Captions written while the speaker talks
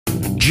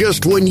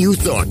just when you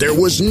thought there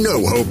was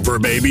no hope for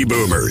baby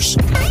boomers.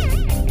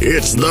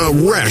 It's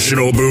the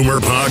Rational Boomer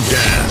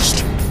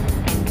Podcast.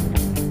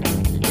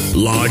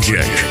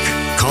 Logic,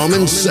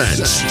 common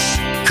sense,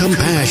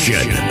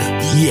 compassion.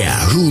 Yeah,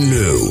 who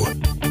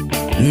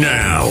knew?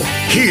 Now,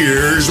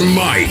 here's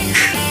Mike.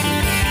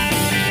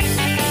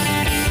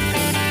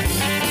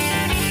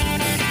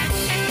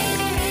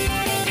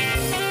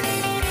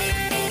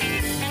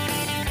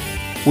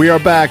 We are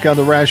back on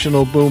the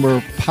Rational Boomer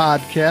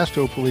Podcast.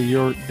 Hopefully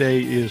your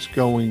day is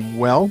going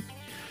well.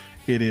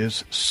 It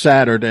is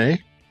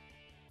Saturday.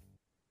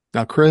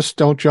 Now, Chris,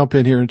 don't jump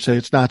in here and say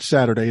it's not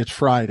Saturday, it's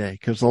Friday,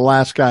 because the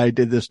last guy I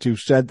did this to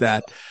said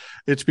that.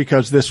 It's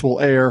because this will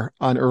air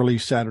on early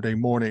Saturday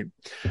morning.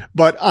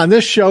 But on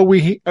this show,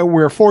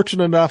 we're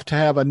fortunate enough to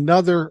have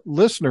another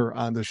listener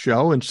on the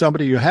show, and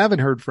somebody you haven't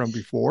heard from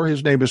before.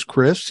 His name is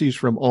Chris. He's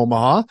from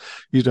Omaha.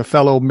 He's a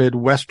fellow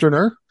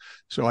Midwesterner.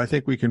 So I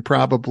think we can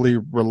probably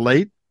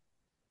relate.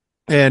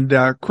 And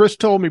Chris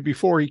told me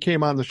before he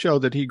came on the show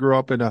that he grew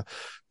up in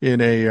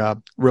a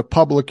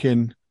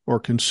Republican or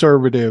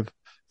conservative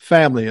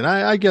family, and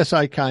I guess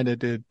I kind of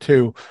did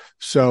too.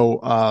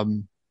 So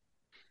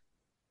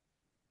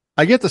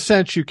I get the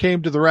sense you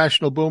came to the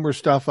Rational Boomer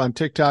stuff on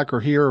TikTok or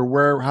here or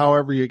where,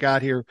 however you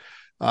got here,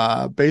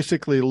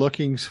 basically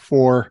looking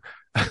for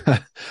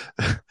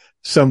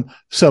some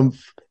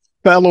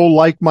fellow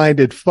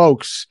like-minded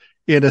folks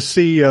in a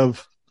sea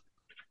of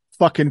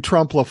fucking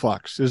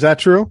Trump-la-fucks. Is that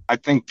true? I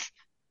think,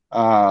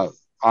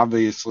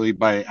 obviously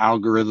by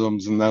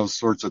algorithms and those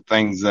sorts of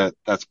things,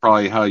 that's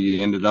probably how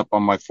you ended up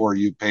on my For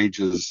You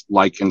page, is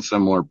liking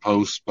similar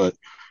posts. But,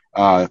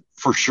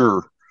 for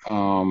sure,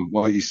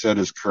 what you said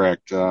is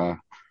correct.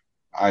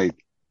 I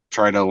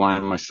try to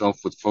align myself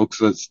with folks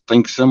that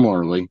think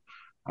similarly.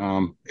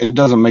 It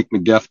doesn't make me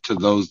deaf to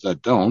those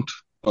that don't,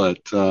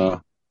 but,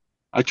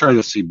 I try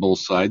to see both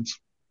sides.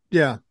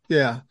 Yeah.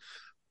 Yeah.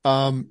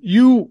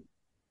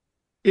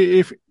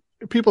 If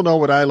people know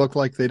what I look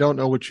like, they don't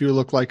know what you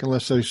look like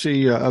unless they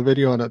see a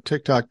video on a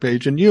TikTok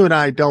page. And you and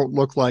I don't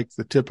look like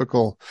the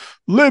typical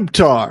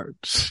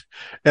libtards.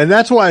 And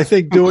that's why I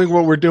think doing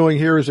what we're doing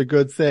here is a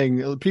good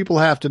thing. People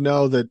have to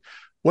know that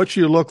what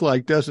you look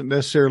like doesn't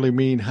necessarily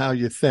mean how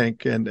you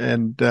think.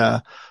 And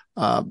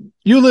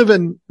you live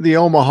in the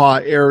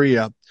Omaha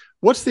area.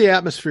 What's the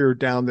atmosphere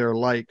down there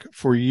like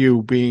for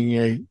you, being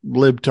a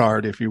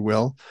libtard, if you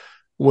will,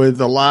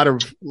 with a lot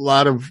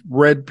of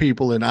red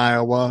people in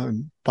Iowa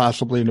and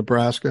possibly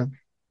Nebraska?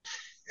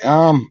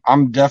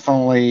 I'm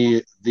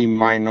definitely the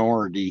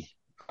minority.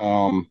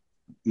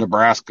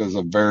 Nebraska is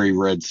a very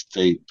red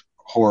state,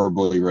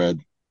 horribly red,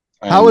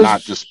 and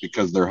not just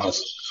because they're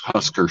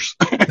Huskers.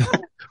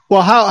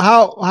 Well,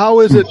 how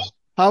is it?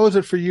 How is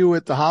it for you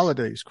at the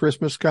holidays?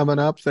 Christmas coming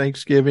up,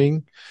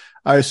 Thanksgiving.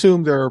 I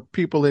assume there are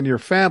people in your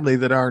family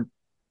that aren't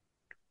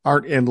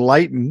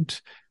enlightened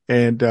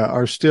and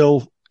are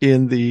still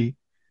in the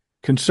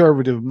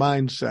conservative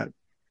mindset.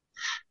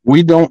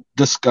 We don't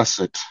discuss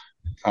it.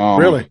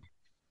 Really?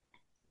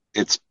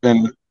 It's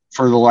been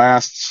for the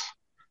last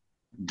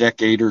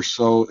decade or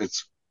so,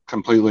 it's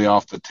completely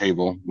off the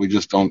table. We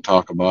just don't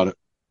talk about it.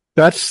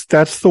 That's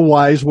the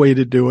wise way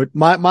to do it.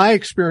 My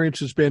experience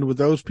has been with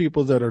those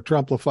people that are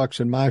Trump-la-fucks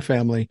in my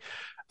family.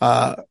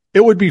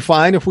 It would be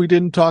fine if we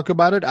didn't talk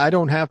about it. I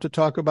don't have to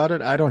talk about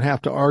it. I don't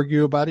have to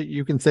argue about it.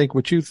 You can think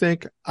what you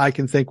think. I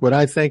can think what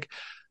I think.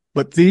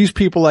 But these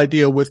people I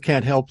deal with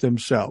can't help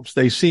themselves.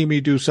 They see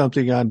me do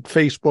something on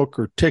Facebook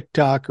or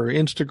TikTok or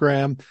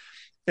Instagram,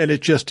 and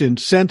it just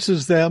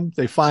incenses them.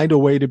 They find a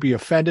way to be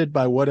offended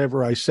by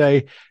whatever I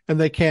say, and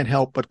they can't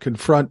help but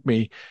confront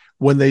me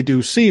when they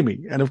do see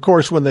me. And of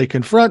course, when they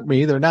confront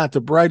me, they're not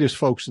the brightest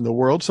folks in the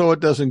world, so it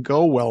doesn't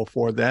go well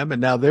for them.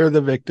 And now they're the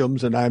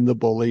victims and I'm the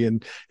bully.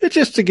 And it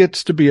just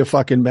gets to be a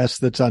fucking mess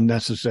that's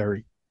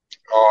unnecessary.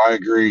 Oh, I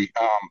agree.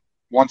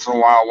 Once in a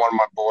while, one of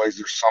my boys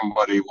or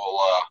somebody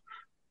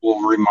will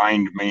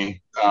remind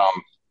me.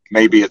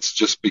 Maybe it's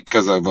just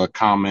because of a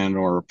comment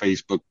or a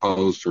Facebook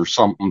post or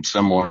something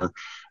similar,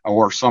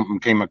 or something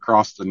came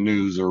across the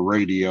news or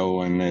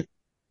radio and it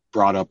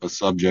brought up a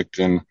subject.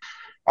 And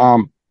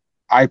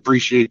I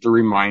appreciate the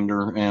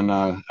reminder, and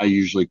I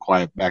usually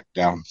quiet back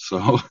down.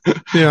 So,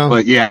 yeah.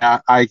 But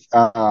yeah,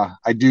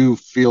 I do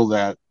feel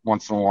that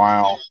once in a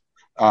while,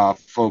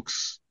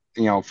 folks,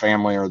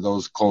 family or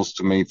those close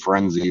to me,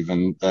 friends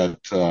even,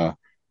 that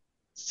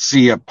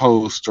see a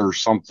post or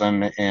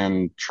something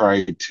and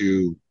try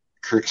to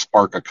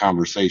spark a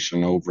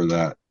conversation over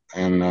that.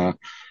 And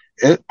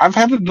I've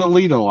had to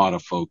delete a lot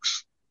of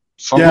folks.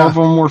 Some of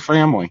them were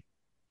family.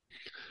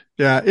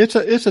 Yeah, it's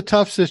a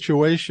tough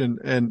situation.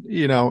 And,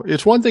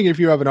 it's one thing if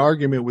you have an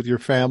argument with your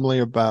family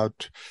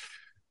about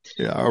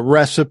a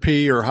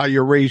recipe or how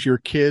you raise your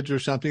kids or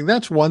something.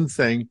 That's one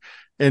thing.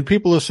 And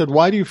people have said,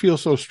 why do you feel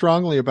so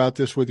strongly about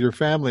this with your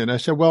family? And I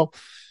said, well,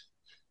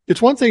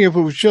 it's one thing if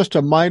it was just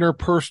a minor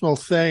personal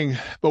thing,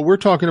 but we're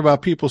talking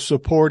about people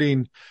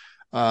supporting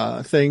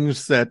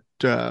things that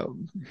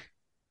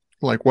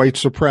like white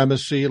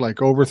supremacy,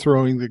 like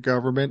overthrowing the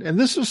government. And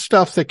this is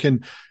stuff that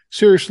can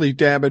seriously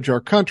damage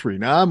our country.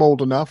 Now, I'm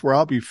old enough where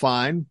I'll be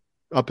fine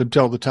up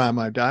until the time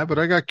I die, but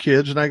I got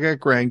kids and I got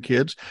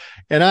grandkids,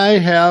 and I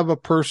have a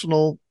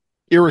personal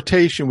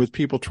irritation with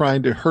people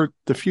trying to hurt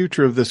the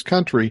future of this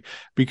country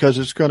because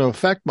it's going to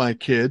affect my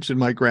kids and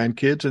my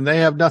grandkids, and they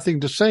have nothing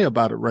to say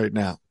about it right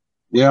now.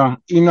 Yeah.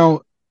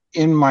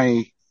 In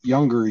my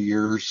younger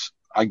years,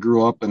 I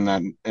grew up in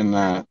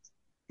that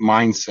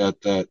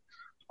mindset that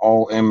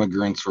all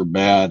immigrants were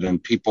bad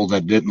and people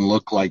that didn't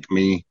look like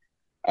me,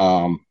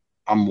 I'm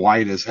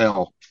white as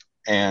hell,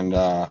 and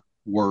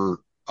were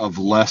of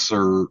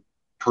lesser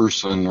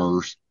person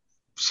or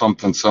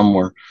something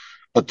somewhere.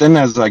 But then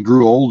as I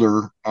grew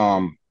older,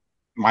 I'll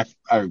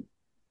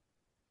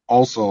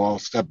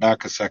step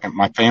back a second.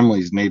 My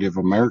family's Native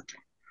American.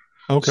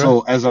 Okay.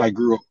 So as I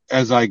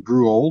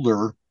grew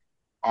older,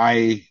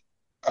 I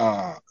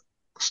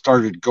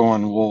started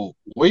going, well,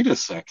 wait a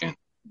second.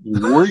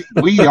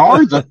 We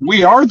are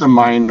the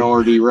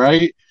minority,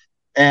 right?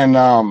 And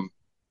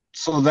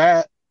so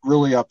that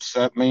really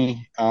upset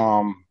me.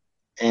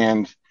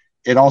 And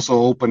it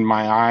also opened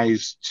my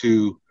eyes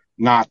to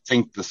not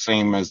think the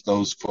same as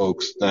those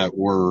folks that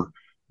were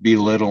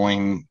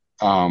belittling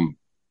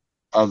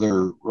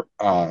other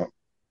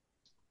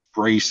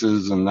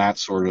races and that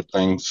sort of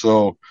thing.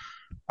 So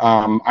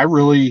I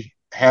really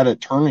had a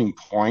turning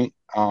point.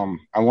 I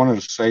wanted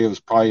to say it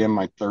was probably in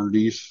my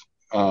 30s,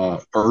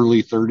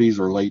 early 30s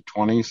or late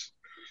 20s.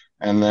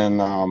 And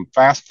then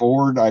fast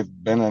forward,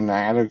 I've been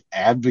an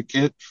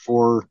advocate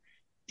for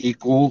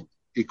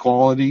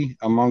equality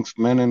amongst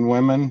men and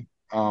women.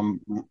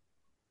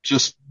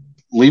 Just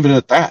leave it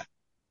at that.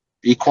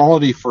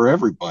 Equality for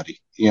everybody,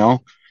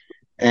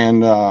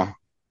 and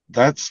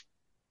that's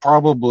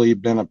probably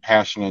been a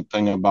passionate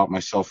thing about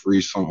myself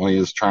recently,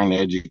 is trying to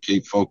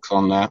educate folks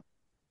on that.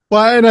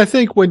 Well, and I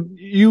think when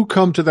you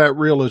come to that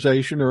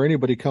realization, or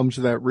anybody comes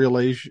to that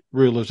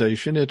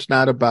realization, it's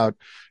not about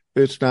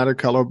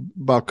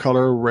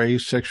color,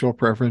 race, sexual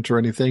preference, or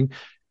anything.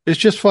 It's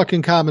just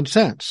fucking common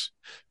sense.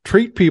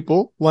 Treat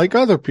people like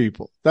other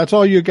people. That's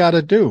all you got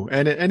to do.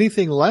 And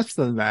anything less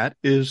than that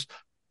is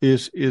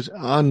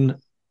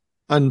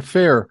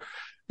unfair.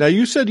 Now,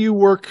 you said you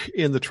work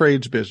in the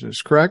trades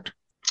business, correct?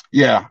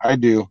 Yeah, I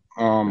do.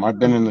 I've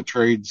been in the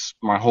trades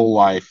my whole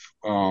life.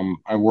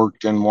 I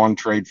worked in one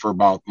trade for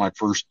about my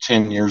first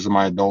 10 years of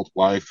my adult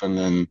life. And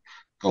then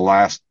the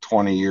last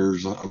 20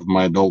 years of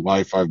my adult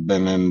life, I've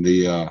been in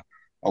the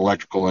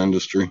electrical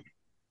industry.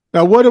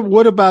 Now,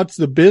 what about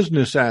the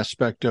business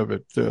aspect of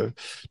it?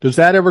 Does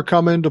that ever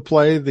come into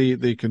play,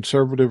 the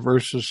conservative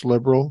versus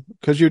liberal?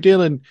 Because you're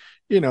dealing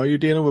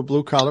with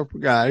blue collar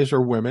guys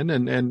or women,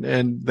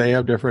 and they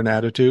have different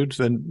attitudes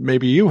than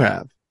maybe you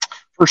have.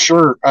 For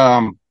sure.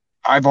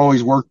 I've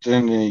always worked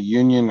in a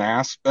union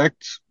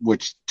aspect,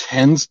 which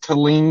tends to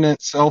lean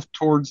itself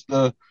towards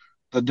the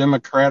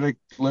Democratic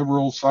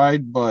liberal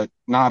side, but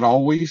not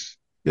always.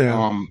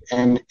 Yeah.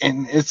 And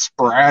it's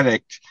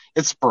sporadic.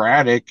 It's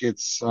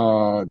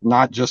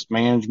not just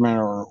management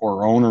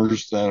or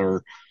owners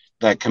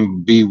that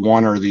can be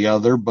one or the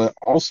other, but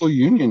also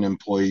union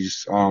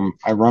employees.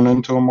 I run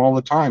into them all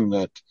the time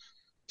that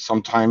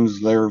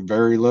sometimes they're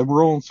very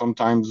liberal,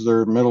 sometimes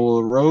they're middle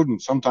of the road,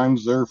 and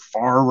sometimes they're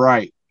far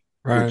right.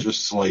 Right. It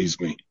just slays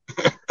me.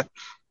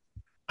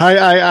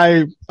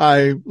 I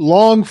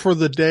long for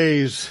the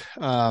days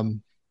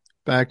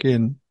back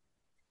in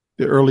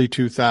the early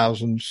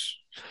 2000s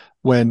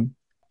when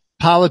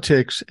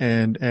politics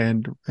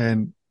and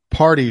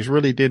parties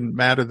really didn't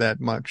matter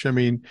that much. I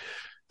mean,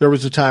 there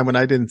was a time when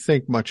I didn't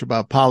think much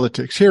about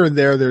politics. Here and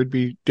there'd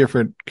be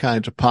different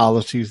kinds of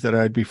policies that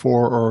I'd be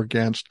for or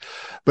against.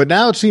 But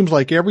now it seems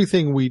like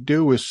everything we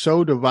do is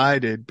so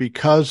divided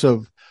because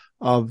of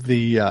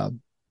the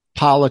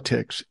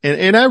politics.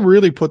 And I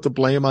really put the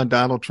blame on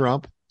Donald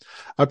Trump.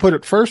 I put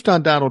it first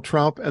on Donald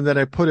Trump, and then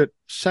I put it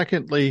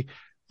secondly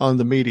on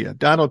the media.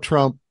 Donald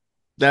Trump,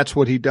 that's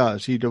what he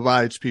does. He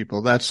divides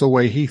people. That's the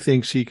way he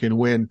thinks he can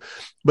win.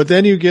 But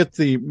then you get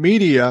the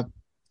media,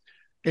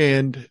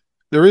 and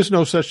there is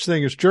no such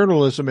thing as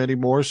journalism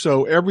anymore.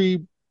 So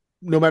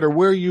no matter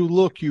where you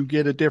look, you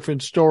get a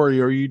different story,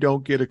 or you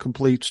don't get a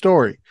complete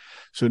story.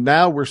 So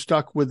now we're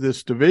stuck with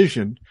this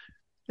division,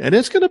 and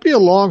it's going to be a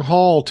long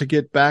haul to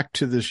get back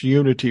to this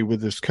unity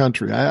with this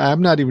country.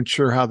 I'm not even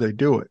sure how they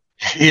do it.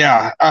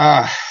 Yeah.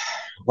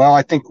 Well,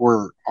 I think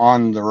we're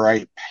on the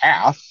right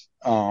path.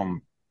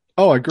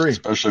 I agree.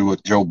 Especially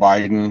with Joe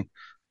Biden.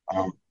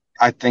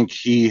 I think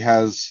he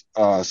has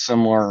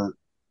similar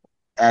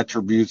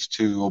attributes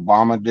to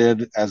Obama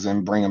did, as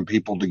in bringing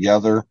people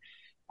together.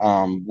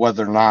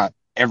 Whether or not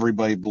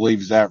everybody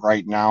believes that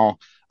right now,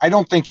 I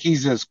don't think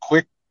he's as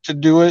quick to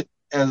do it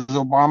as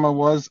Obama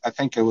was. I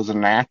think it was a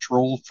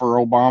natural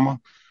for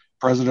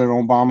President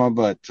Obama,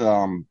 but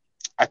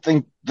I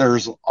think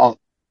there's a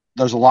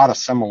lot of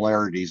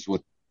similarities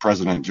with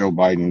President Joe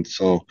Biden.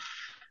 So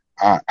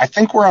I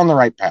think we're on the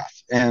right path.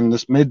 And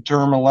this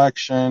midterm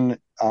election,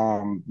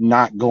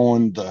 not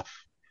going the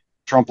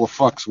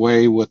Trump-la-fuck's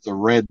way with the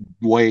red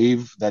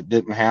wave that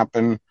didn't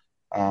happen.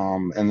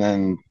 And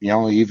then,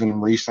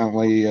 even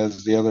recently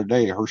as the other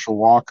day, Herschel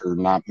Walker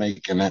not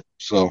making it.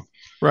 So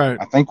Right.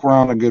 I think we're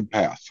on a good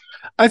path.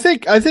 I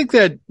think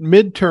that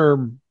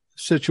midterm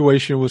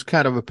situation was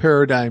kind of a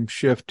paradigm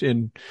shift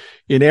in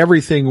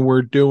everything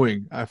we're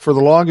doing. For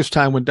the longest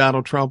time when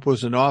Donald Trump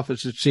was in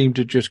office, it seemed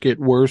to just get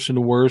worse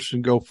and worse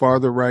and go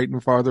farther right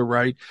and farther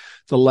right.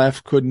 The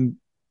left couldn't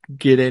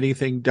get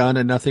anything done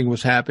and nothing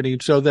was happening.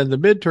 So then the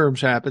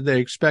midterms happened. They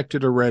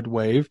expected a red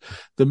wave.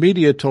 The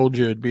media told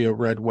you it'd be a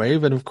red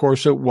wave. And of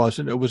course it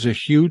wasn't. It was a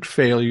huge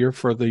failure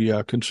for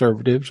the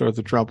conservatives or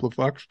the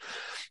Trump-fucks.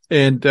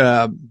 And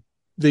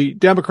the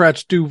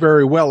Democrats do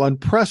very well,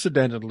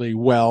 unprecedentedly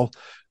well,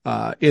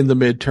 in the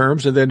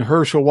midterms, and then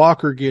Herschel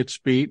Walker gets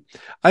beat.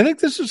 I think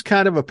this is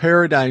kind of a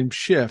paradigm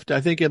shift. I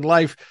think in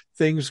life,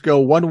 things go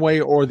one way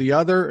or the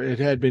other. It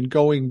had been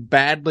going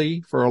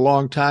badly for a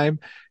long time,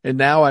 and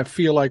now I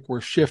feel like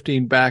we're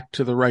shifting back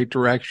to the right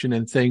direction,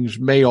 and things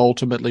may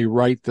ultimately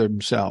right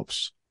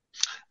themselves.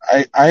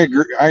 I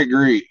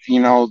agree.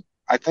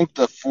 I think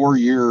the 4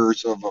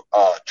 years of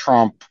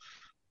Trump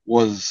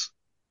was,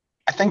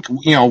 I think,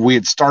 we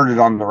had started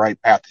on the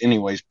right path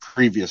anyways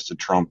previous to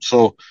Trump.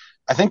 So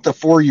I think the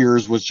 4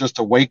 years was just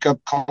a wake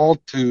up call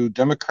to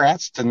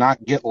Democrats to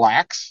not get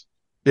lax.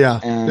 Yeah.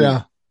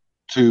 And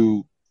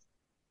to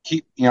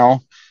keep,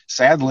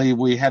 sadly,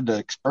 we had to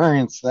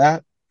experience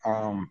that.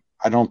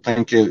 I don't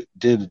think it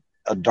did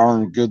a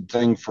darn good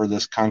thing for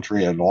this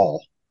country at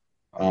all.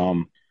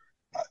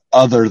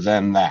 Other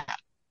than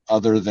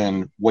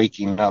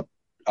waking up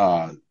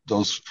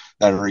those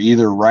that are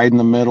either right in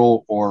the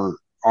middle or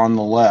on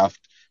the left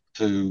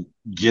to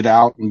get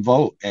out and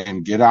vote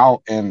and get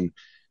out and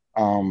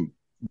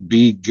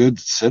be good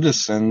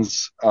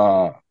citizens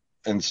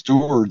and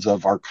stewards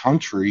of our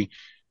country.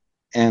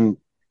 And,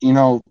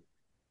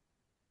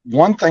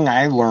 one thing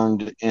I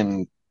learned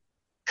in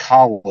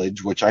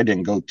college, which I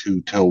didn't go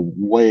to till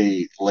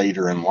way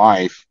later in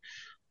life,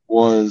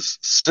 was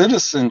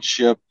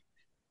citizenship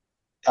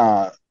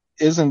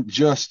isn't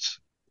just,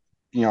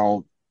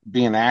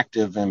 being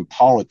active in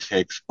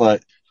politics,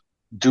 but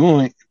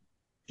you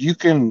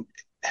can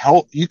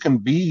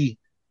be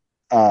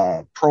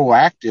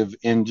proactive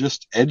in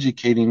just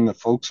educating the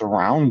folks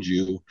around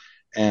you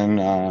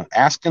and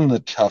asking the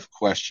tough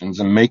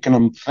questions and making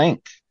them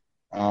think.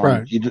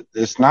 Right.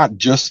 It's not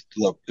just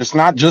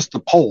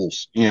the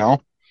polls,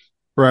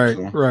 Right.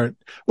 So. Right.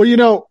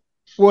 Well,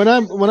 when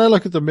I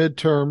look at the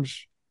midterms,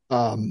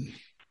 I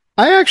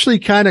actually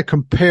kind of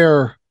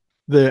compare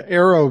the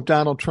era of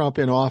Donald Trump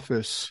in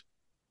office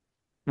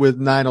with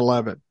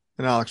 9/11.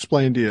 And I'll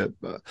explain to you.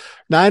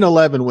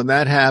 9/11, when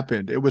that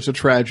happened, it was a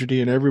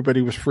tragedy and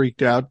everybody was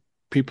freaked out.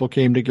 People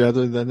came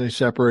together, then they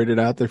separated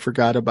out. They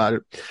forgot about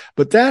it.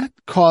 But that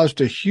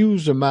caused a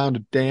huge amount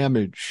of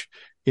damage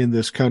in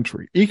this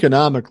country,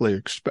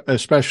 economically,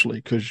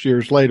 especially because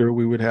years later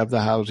we would have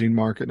the housing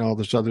market and all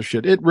this other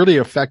shit. It really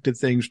affected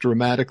things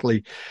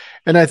dramatically.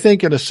 And I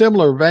think in a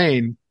similar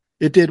vein,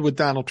 it did with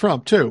Donald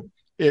Trump too.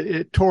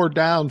 It tore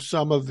down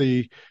some of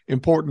the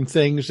important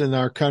things in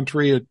our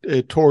country.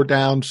 It tore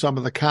down some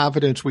of the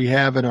confidence we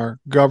have in our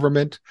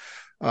government.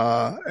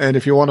 And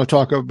if you want to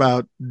talk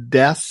about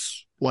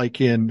deaths, like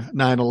in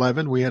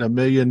 9/11, we had 1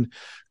 million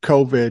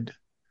COVID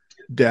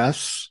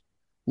deaths,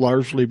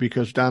 largely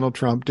because Donald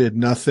Trump did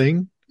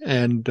nothing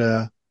and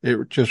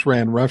it just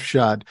ran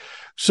roughshod.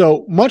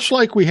 So much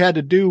like we had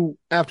to do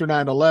after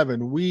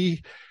 9/11,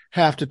 we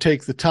have to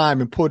take the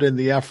time and put in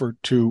the effort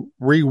to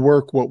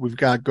rework what we've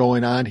got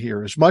going on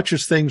here. As much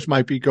as things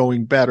might be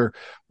going better,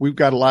 we've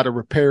got a lot of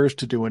repairs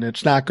to do, and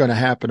it's not going to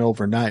happen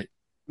overnight.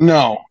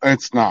 No,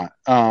 it's not.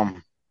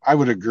 I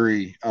would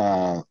agree.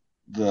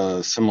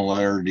 The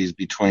similarities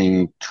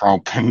between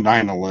Trump and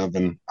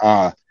 9/11.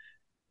 I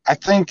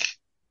think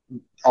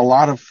a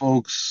lot of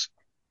folks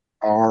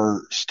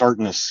are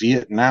starting to see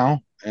it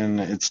now, and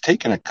it's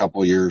taken a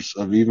couple years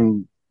of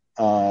even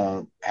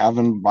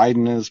having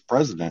Biden as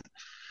president.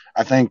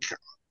 I think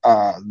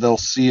they'll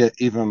see it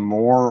even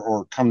more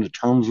or come to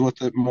terms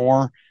with it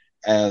more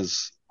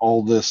as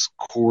all this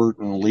court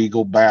and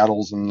legal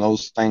battles and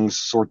those things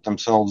sort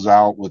themselves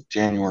out with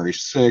January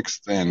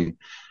 6th and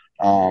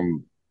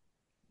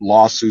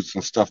lawsuits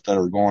and stuff that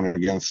are going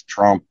against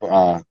Trump.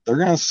 They're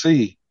going to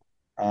see,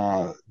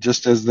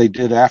 just as they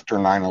did after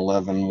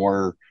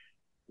 9/11,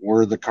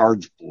 where the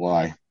cards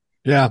lie.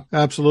 Yeah,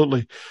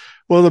 absolutely.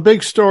 Well, the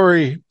big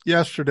story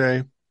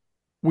yesterday,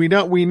 we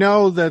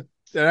know that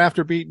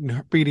after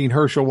beating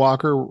Herschel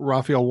Walker,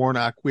 Raphael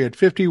Warnock, we had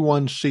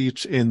 51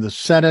 seats in the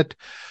Senate.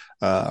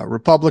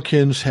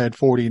 Republicans had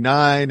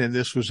 49, and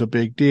this was a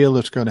big deal.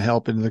 It's going to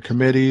help in the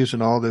committees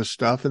and all this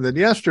stuff. And then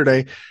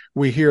yesterday,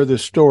 we hear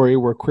this story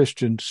where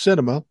Kyrsten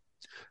Sinema,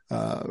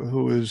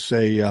 who is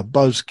a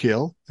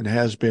buzzkill and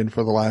has been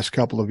for the last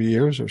couple of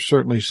years, or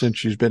certainly since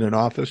she's been in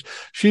office,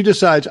 she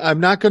decides, I'm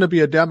not going to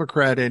be a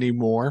Democrat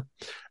anymore,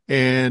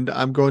 and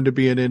I'm going to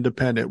be an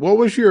independent. What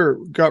was your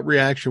gut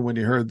reaction when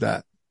you heard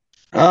that?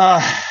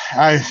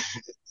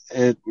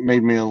 It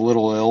made me a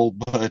little ill,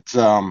 but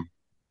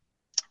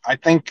I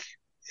think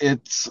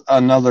it's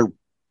another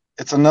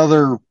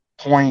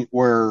point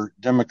where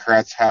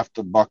Democrats have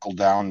to buckle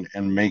down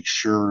and make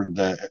sure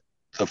that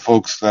the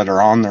folks that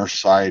are on their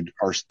side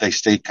they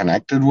stay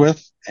connected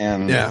with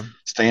and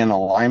stay in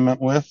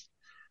alignment with.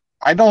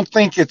 I don't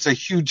think it's a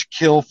huge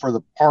kill for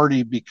the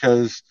party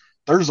because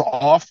there's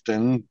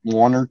often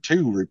one or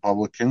two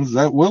Republicans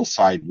that will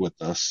side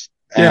with us.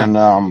 Yeah. And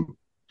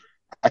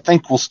I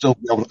think we'll still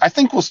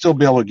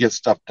be able to get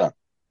stuff done.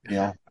 You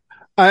know,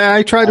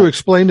 I try to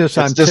explain this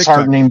on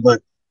TikTok.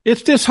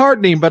 It's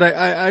disheartening, but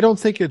I don't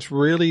think it's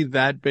really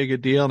that big a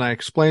deal. And I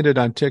explained it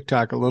on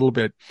TikTok a little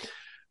bit.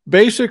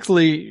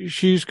 Basically,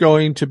 she's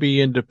going to be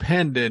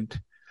independent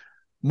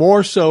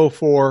more so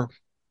for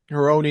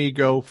her own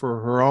ego,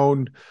 for her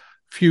own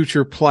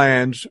future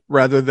plans,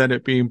 rather than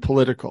it being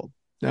political.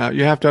 Now,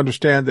 you have to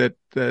understand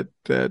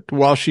that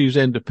while she's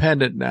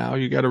independent now,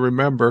 you got to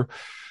remember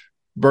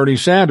Bernie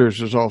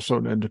Sanders is also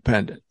an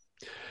independent.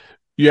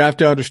 You have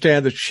to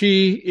understand that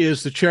she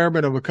is the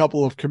chairman of a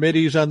couple of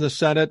committees on the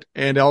Senate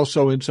and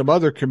also in some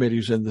other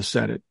committees in the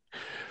Senate.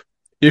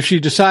 If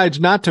she decides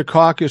not to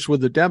caucus with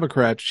the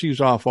Democrats,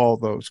 she's off all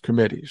those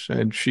committees,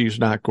 and she's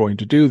not going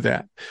to do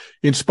that.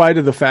 In spite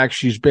of the fact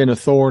she's been a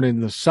thorn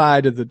in the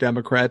side of the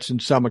Democrats in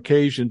some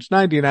occasions,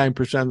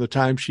 99% of the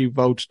time she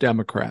votes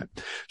Democrat.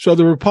 So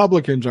the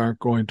Republicans aren't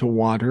going to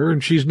want her,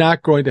 and she's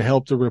not going to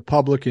help the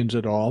Republicans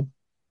at all.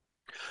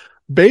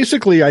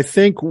 Basically, I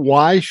think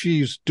why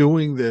she's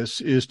doing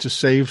this is to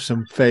save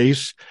some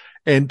face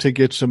and to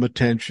get some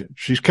attention.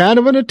 She's kind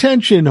of an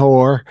attention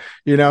whore.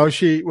 You know,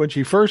 when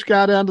she first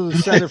got onto the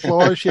Senate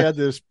floor, she had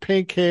this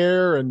pink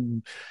hair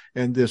and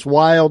this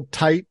wild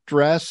tight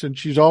dress, and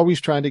she's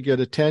always trying to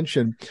get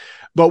attention.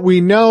 But we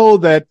know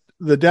that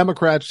the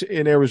Democrats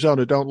in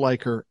Arizona don't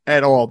like her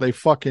at all. They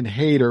fucking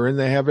hate her, and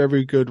they have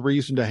every good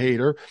reason to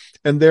hate her.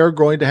 And they're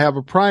going to have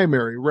a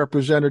primary.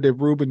 Representative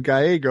Ruben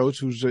Gallegos,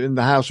 who's in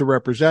the House of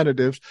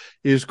Representatives,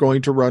 is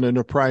going to run in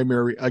a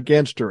primary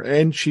against her,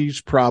 and she's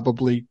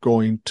probably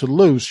going to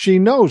lose. She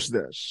knows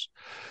this.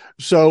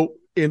 So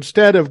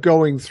instead of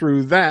going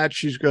through that,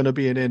 she's going to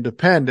be an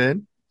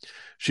independent.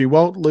 She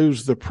won't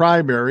lose the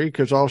primary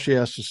because all she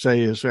has to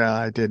say is, well,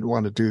 I didn't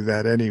want to do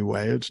that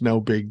anyway. It's no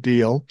big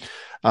deal.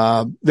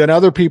 Then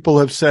other people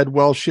have said,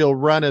 well, she'll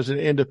run as an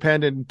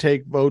independent and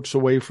take votes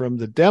away from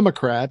the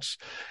Democrats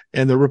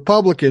and the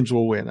Republicans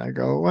will win. I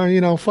go, well,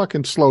 you know,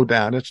 fucking slow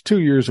down. It's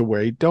 2 years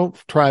away.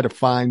 Don't try to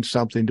find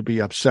something to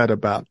be upset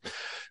about.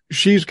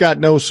 She's got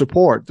no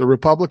support. The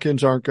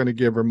Republicans aren't going to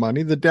give her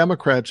money. The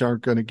Democrats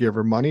aren't going to give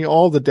her money.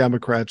 All the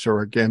Democrats are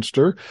against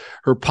her.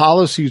 Her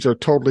policies are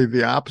totally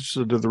the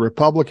opposite of the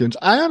Republicans.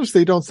 I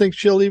honestly don't think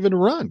she'll even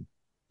run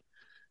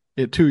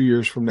in 2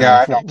 years from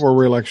now for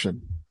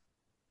re-election.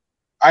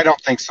 I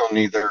don't think so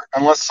neither,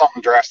 unless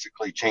something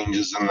drastically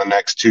changes in the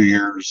next 2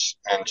 years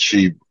and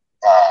she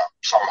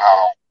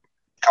somehow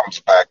comes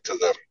back to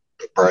the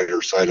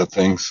brighter side of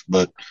things.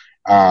 But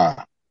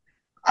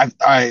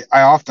I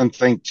often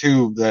think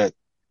too that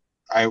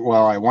I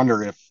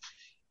wonder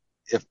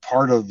if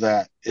part of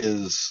that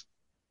is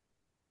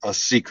a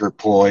secret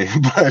ploy,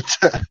 but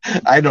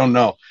I don't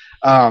know.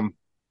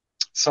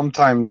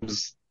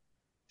 Sometimes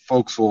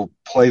folks will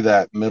play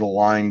that middle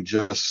line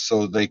just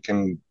so they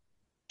can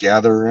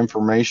gather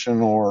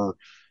information or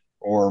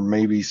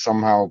maybe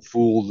somehow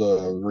fool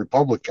the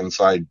Republican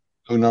side.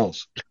 Who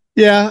knows?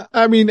 Yeah.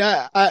 I mean,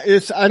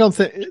 I don't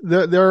think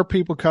there are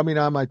people coming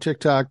on my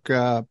TikTok,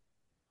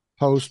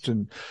 post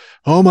and,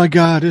 oh my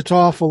God, it's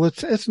awful.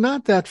 It's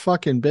not that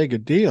fucking big a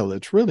deal.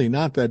 It's really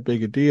not that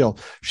big a deal.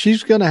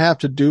 She's going to have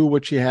to do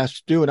what she has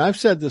to do. And I've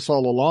said this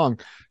all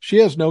along. She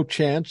has no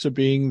chance of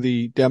being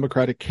the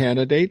Democratic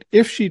candidate.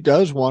 If she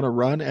does want to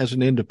run as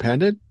an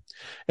independent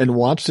and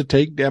wants to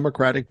take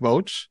Democratic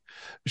votes,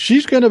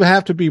 she's going to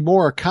have to be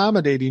more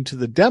accommodating to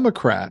the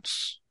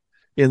Democrats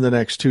in the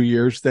next 2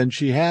 years than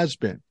she has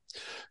been,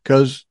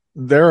 because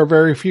there are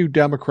very few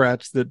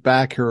Democrats that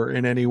back her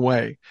in any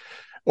way.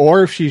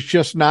 Or if she's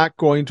just not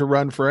going to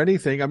run for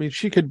anything, I mean,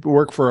 she could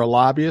work for a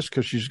lobbyist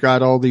because she's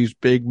got all these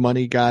big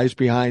money guys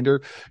behind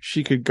her.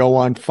 She could go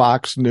on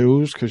Fox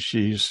News because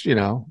she's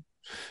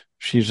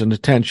an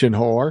attention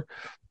whore,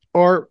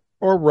 or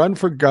run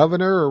for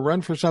governor or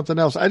run for something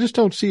else. I just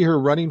don't see her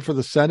running for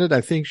the Senate. I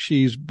think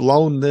she's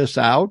blown this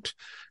out.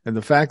 And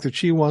the fact that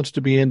she wants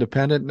to be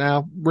independent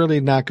now,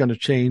 really not going to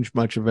change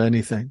much of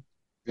anything.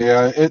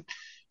 Yeah,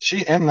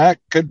 and that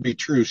could be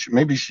true.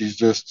 Maybe she's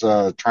just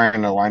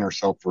trying to align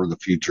herself for the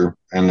future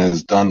and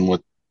is done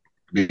with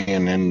being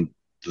in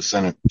the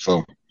Senate.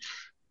 So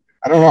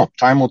I don't know.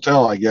 Time will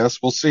tell, I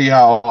guess. We'll see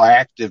how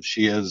active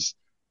she is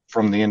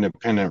from the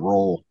independent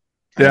role.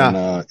 Yeah.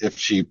 And if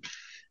she,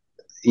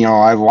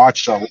 I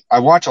watch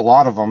a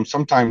lot of them.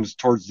 Sometimes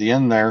towards the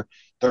end there,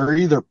 they're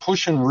either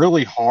pushing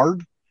really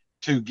hard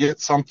to get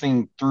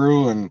something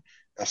through and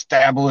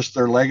establish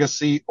their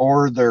legacy,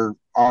 or they're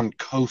on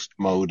coast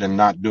mode and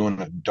not doing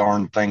a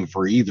darn thing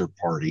for either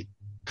party.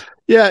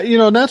 Yeah,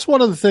 and that's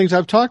one of the things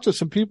I've talked to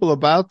some people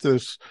about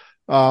this.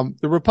 The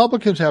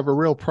Republicans have a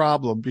real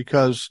problem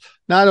because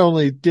not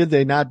only did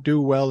they not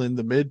do well in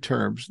the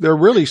midterms, they're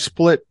really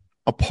split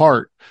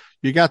apart.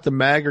 You got the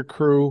MAGA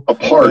crew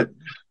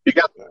You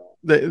got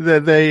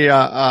they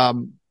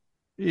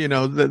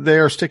they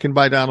are sticking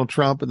by Donald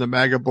Trump and the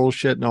MAGA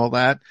bullshit and all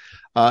that.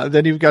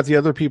 Then you've got the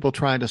other people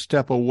trying to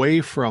step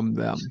away from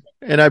them.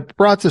 And I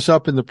brought this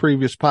up in the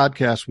previous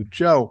podcast with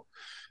Joe.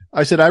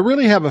 I said, I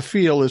really have a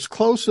feel as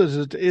close as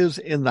it is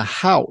in the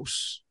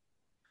House,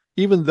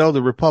 even though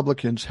the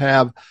Republicans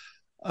have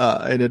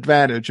an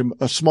advantage,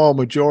 a small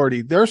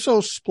majority, they're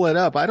so split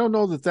up. I don't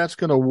know that that's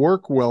going to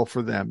work well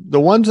for them. The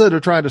ones that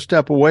are trying to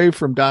step away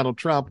from Donald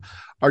Trump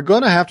are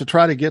going to have to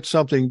try to get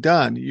something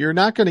done. You're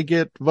not going to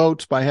get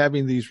votes by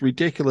having these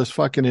ridiculous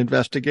fucking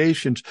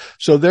investigations.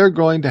 So they're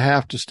going to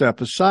have to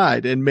step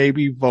aside and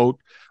maybe vote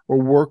or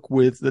work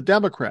with the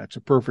Democrats.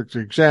 A perfect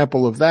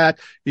example of that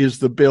is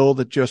the bill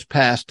that just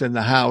passed in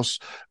the House,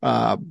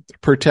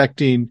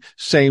 protecting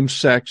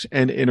same-sex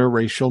and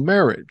interracial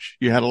marriage.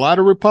 You had a lot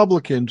of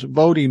Republicans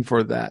voting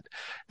for that,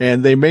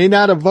 and they may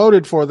not have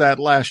voted for that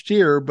last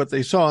year, but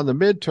they saw in the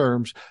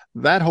midterms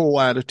that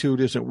whole attitude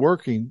isn't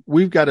working.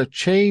 We've got to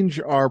change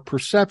our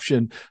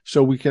perception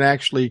so we can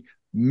actually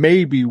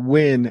maybe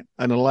win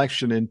an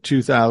election in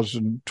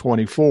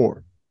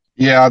 2024.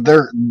 Yeah,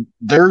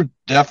 they're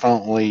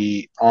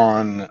definitely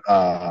on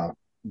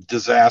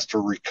disaster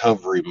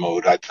recovery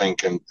mode, I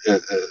think, and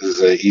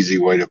is an easy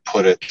way to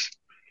put it.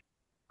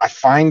 I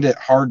find it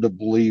hard to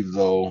believe,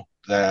 though,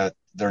 that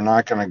they're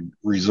not going to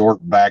resort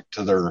back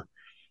to their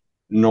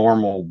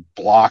normal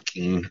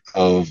blocking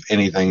of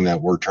anything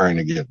that we're trying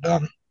to get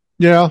done.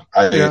 Yeah.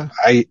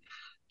 I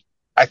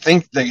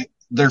think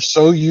they're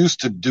so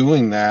used to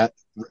doing that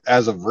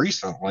as of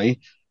recently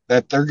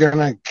that they're going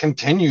to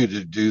continue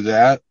to do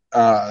that.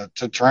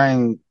 To try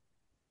and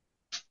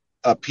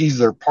appease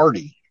their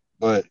party,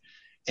 but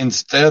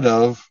instead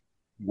of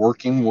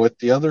working with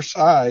the other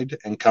side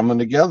and coming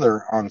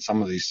together on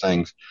some of these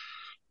things.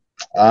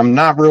 I'm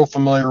not real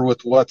familiar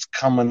with what's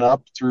coming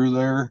up through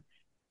there.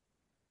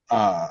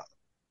 Well,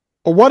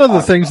 one of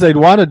the things they'd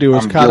want to do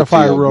is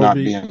codify Roe v. Not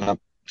being up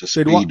to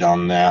speed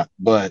on that,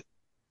 but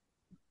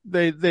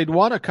they'd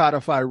want to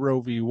codify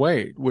Roe v.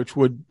 Wade, which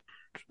would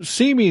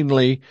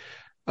seemingly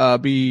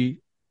be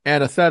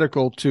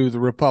antithetical to the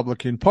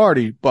Republican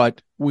Party,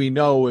 but we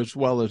know as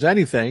well as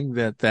anything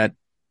that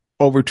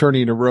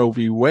overturning a Roe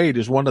v. Wade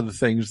is one of the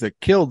things that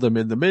killed them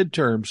in the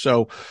midterm.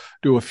 So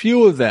do a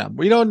few of them.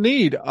 We don't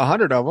need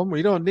 100 of them.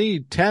 We don't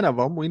need 10 of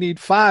them. We need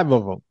 5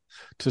 of them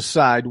to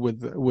side with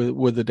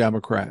the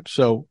Democrats.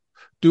 So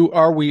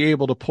are we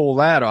able to pull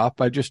that off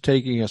by just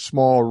taking a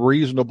small,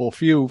 reasonable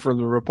few from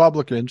the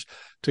Republicans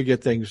to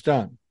get things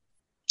done?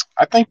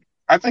 I think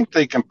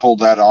they can pull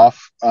that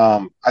off.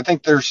 I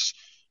think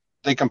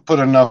they can put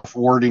enough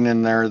wording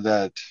in there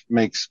that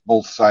makes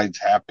both sides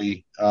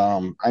happy.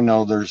 I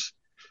know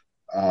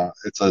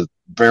it's a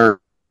very,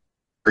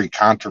 very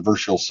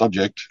controversial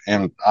subject,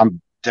 and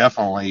I'm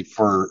definitely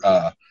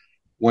for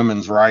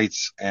women's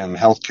rights and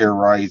healthcare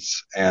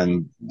rights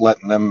and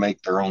letting them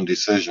make their own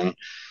decision.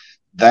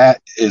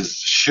 That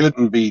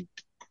shouldn't be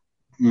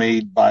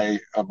made by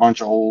a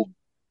bunch of old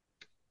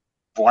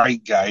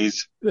white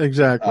guys.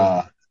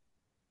 Exactly.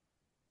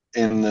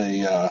 In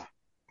the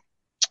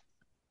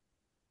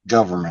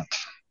government.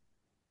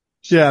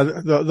 Yeah,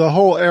 the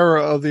whole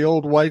era of the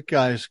old white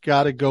guys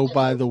got to go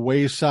by the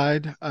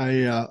wayside.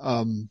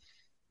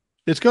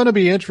 It's going to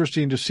be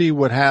interesting to see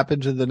what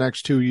happens in the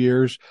next 2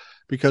 years,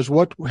 because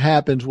what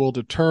happens will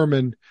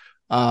determine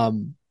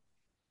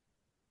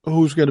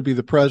who's going to be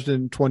the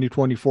president in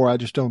 2024. I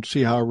just don't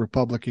see how a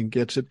Republican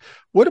gets it.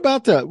 What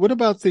about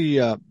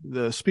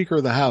the Speaker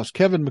of the House?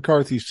 Kevin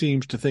McCarthy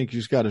seems to think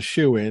he's got a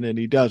shoe in, and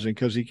he doesn't,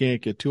 because he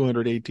can't get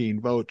 218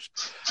 votes.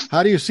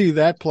 How do you see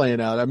that playing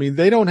out? I mean,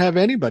 they don't have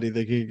anybody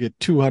that can get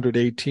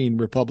 218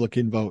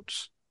 Republican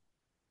votes.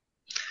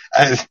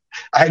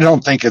 I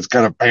don't think it's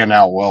going to pan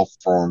out well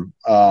for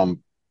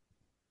him.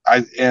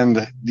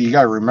 And you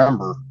got to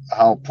remember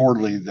how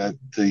poorly that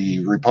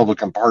the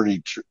Republican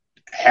Party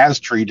has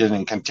treated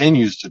and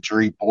continues to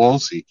treat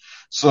Pelosi.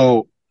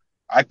 So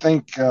I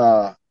think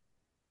they're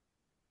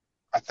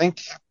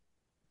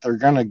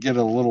going to get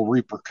a little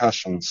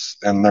repercussions,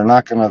 and they're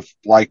not going to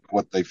like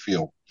what they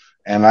feel.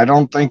 And I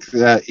don't think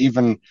that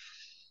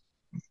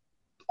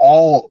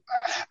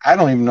I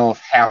don't even know if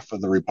half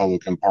of the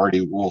Republican Party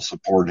will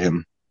support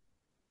him.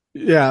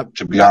 Yeah.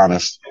 To be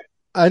honest.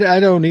 I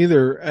don't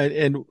either.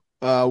 And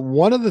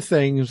one of the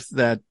things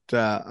that,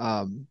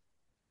 I'll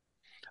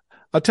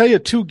tell you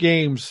 2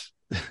 games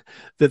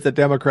that the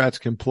Democrats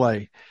can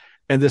play.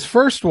 And this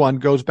first one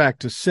goes back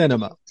to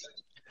cinema.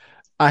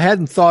 I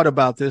hadn't thought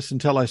about this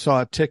until I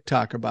saw a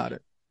TikTok about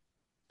it.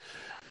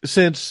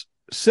 Since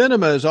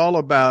cinema is all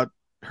about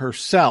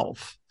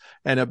herself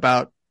and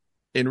about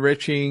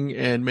enriching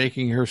and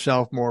making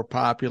herself more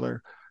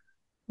popular,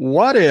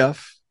 what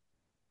if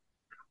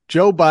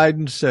Joe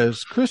Biden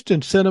says,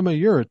 Kristen Sinema,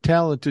 you're a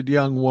talented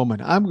young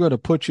woman. I'm going to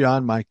put you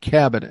on my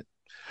cabinet.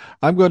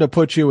 I'm going to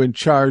put you in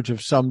charge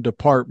of some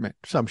department,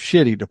 some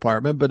shitty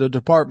department, but a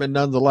department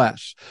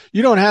nonetheless.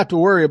 You don't have to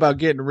worry about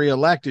getting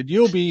reelected.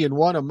 You'll be in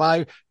one of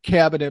my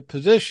cabinet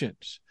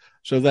positions.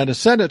 So then a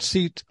Senate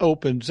seat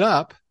opens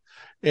up,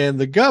 and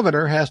the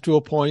governor has to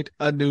appoint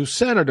a new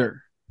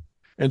senator.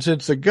 And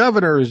since the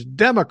governor is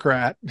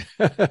Democrat,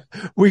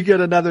 we get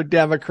another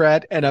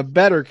Democrat and a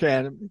better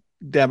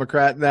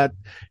Democrat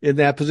in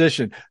that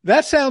position.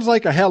 That sounds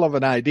like a hell of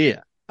an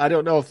idea. I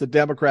don't know if the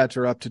Democrats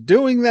are up to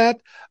doing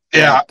that.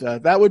 Yeah,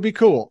 but, that would be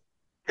cool.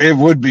 It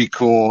would be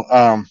cool.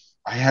 I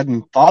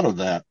hadn't thought of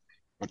that,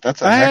 but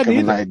that's a heck of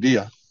an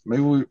idea.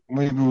 Maybe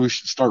we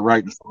should start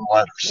writing some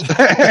letters.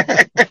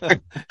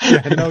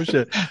 Yeah, no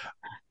shit.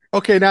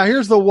 Okay, now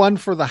here's the one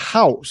for the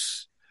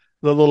House,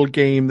 the little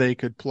game they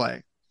could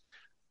play.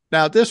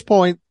 Now, at this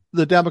point,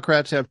 the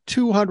Democrats have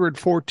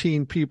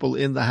 214 people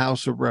in the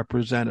House of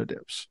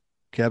Representatives.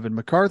 Kevin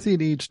McCarthy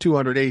needs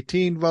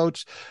 218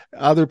 votes.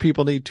 Other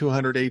people need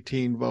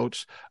 218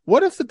 votes.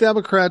 What if the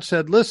Democrats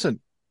said, listen,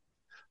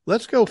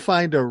 let's go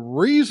find a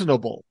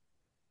reasonable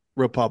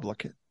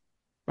Republican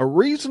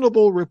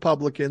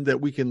that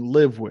we can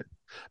live with.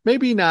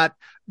 Maybe not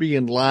be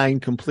in line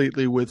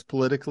completely with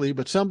politically,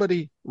 but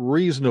somebody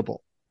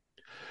reasonable.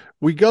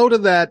 We go to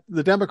that,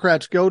 the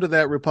Democrats go to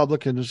that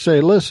Republican and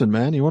say, listen,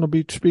 man, you want to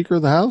be Speaker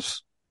of the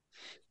House?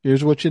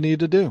 Here's what you need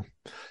to do.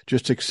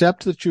 Just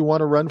accept that you want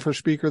to run for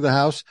Speaker of the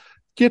House.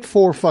 Get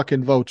 4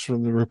 fucking votes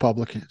from the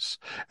Republicans.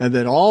 And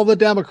then all the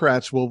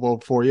Democrats will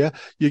vote for you.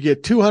 You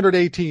get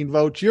 218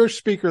 votes. You're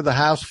Speaker of the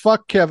House.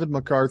 Fuck Kevin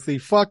McCarthy.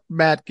 Fuck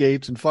Matt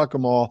Gaetz and fuck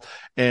them all.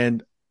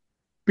 And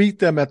beat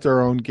them at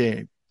their own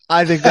game.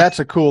 I think that's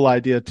a cool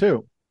idea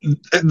too.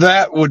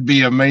 That would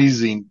be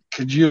amazing.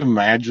 Could you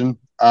imagine?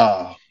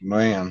 Oh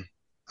man,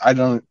 I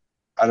don't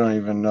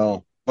even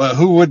know. But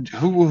who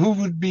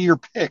would be your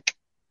pick?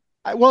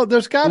 Well,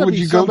 there's got to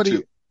be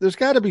somebody. There's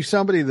got to be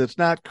somebody that's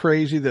not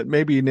crazy that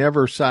maybe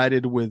never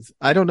sided with.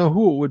 I don't know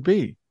who it would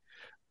be.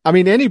 I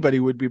mean, anybody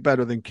would be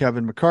better than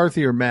Kevin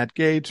McCarthy or Matt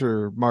Gaetz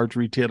or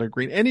Marjorie Taylor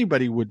Greene.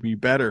 Anybody would be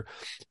better.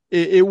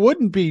 It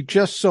wouldn't be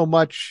just so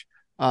much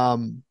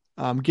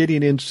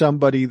getting in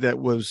somebody that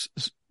was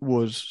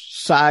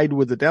side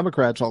with the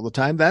Democrats all the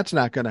time. That's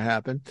not going to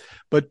happen.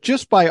 But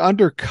just by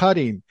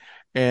undercutting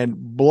and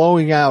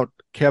blowing out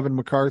Kevin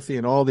McCarthy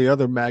and all the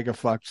other MAGA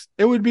fucks,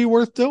 it would be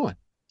worth doing.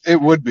 It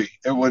would be.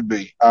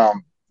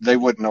 They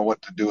wouldn't know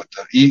what to do with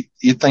that.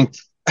 You think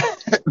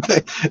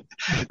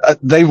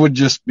they would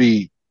just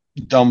be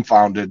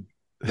dumbfounded.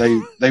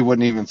 They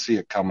wouldn't even see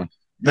it coming.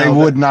 They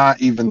would not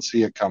even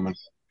see it coming.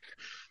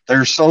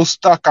 They're so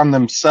stuck on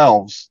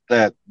themselves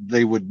that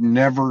they would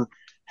never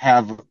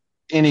have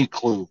any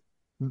clue.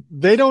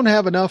 They don't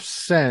have enough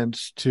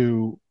sense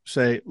to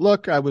say,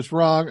 look, I was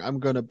wrong. I'm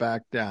going to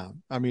back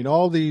down. I mean,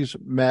 all these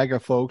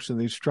MAGA folks and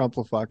these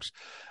Trump-a-fucks,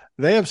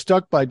 they have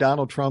stuck by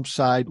Donald Trump's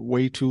side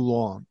way too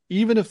long.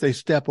 Even if they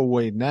step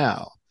away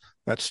now,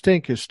 that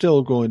stink is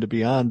still going to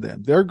be on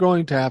them. They're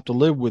going to have to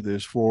live with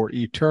this for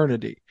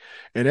eternity.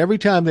 And every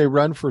time they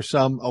run for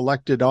some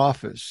elected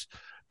office,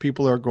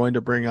 people are going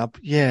to bring up,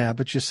 yeah,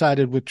 but you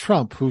sided with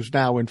Trump, who's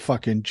now in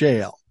fucking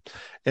jail.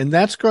 And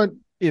that's going,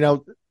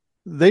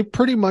 they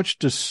pretty much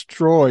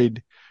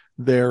destroyed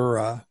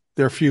their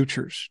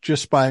futures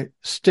just by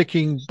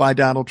sticking by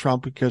Donald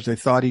Trump because they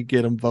thought he'd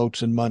get them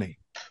votes and money.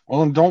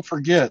 Well, and don't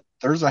forget,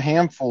 there's a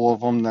handful of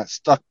them that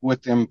stuck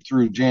with him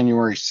through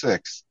January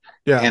 6th.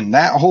 Yeah. And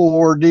that whole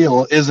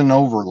ordeal isn't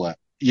over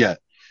yet.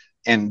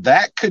 And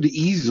that could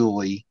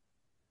easily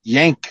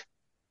yank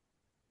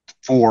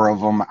 4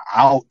 of them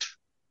out.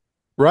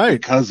 Right.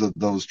 Because of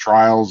those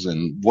trials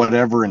and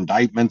whatever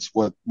indictments,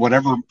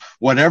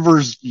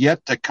 whatever's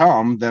yet to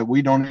come that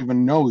we don't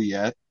even know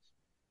yet,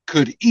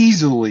 could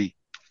easily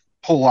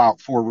pull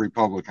out 4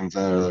 Republicans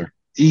out of there.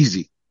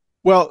 Easy.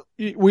 Well,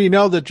 we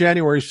know the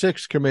January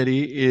 6th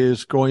committee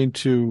is going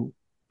to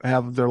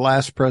have their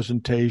last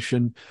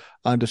presentation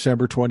on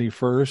December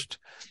 21st,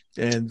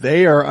 and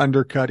they are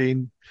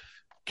undercutting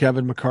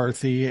Kevin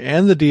McCarthy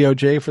and the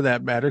DOJ for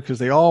that matter, because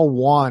they all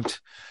want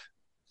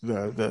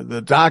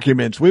the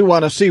documents. We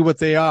want to see what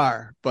they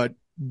are. But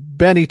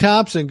Benny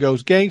Thompson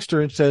goes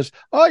gangster and says,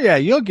 oh yeah,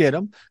 you'll get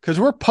them because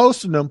we're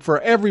posting them for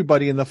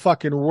everybody in the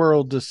fucking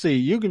world to see.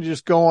 You can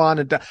just go on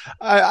and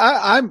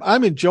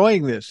I'm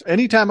enjoying this.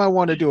 Anytime I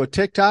want to do a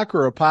TikTok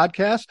or a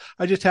podcast,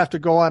 I just have to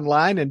go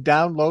online and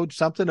download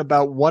something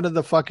about one of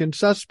the fucking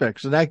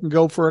suspects and I can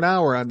go for an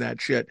hour on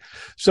that shit.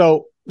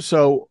 So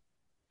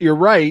you're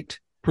right.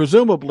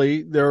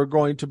 Presumably there are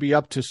going to be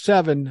up to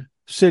 7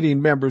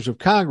 sitting members of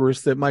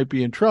Congress that might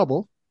be in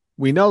trouble.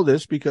 We know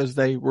this because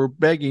they were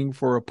begging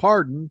for a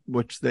pardon,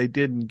 which they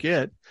didn't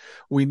get.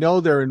 We know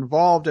they're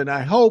involved, and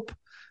I hope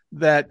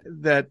that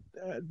the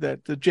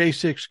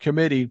J6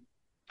 committee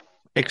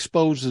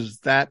exposes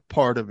that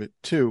part of it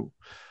too.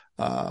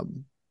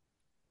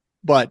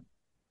 But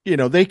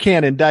they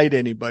can't indict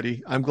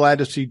anybody. I'm glad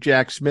to see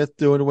Jack Smith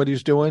doing what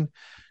he's doing.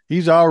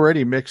 He's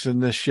already mixing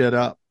this shit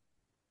up.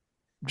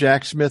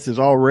 Jack Smith is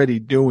already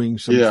doing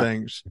some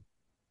things.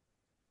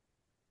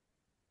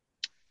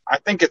 I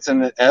think it's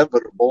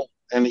inevitable.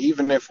 And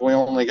even if we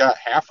only got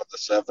half of the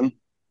 7,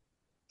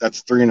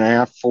 that's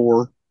 3.5,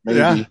 4,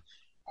 maybe,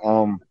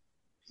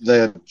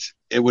 that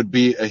it would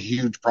be a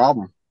huge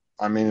problem.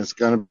 I mean, it's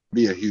going to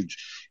be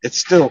it's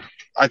still,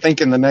 I think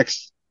in the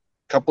next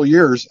couple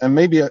years, and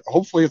maybe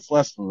hopefully it's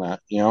less than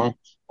that.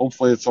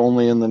 Hopefully it's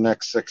only in the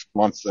next 6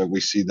 months that we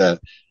see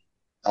that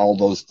all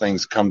those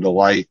things come to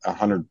light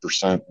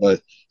 100%.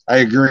 But I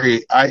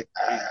agree. I'd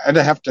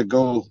have to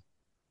go.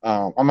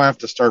 I'm gonna have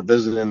to start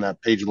visiting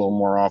that page a little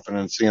more often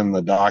and seeing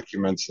the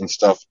documents and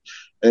stuff.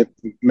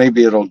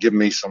 Maybe it'll give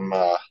me some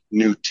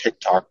new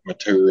TikTok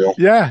material.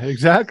 Yeah,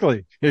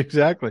 exactly.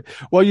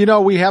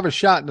 Well, we have a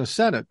shot in the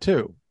Senate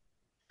too.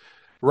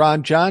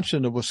 Ron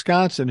Johnson of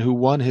Wisconsin, who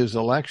won his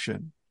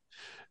election,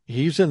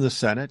 he's in the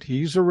Senate.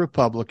 He's a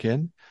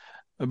Republican,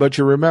 but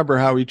you remember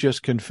how he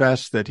just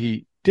confessed that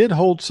he did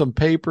hold some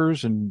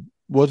papers and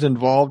was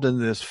involved in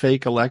this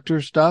fake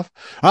elector stuff.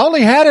 I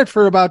only had it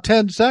for about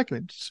 10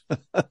 seconds.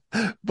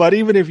 But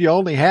even if you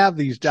only have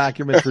these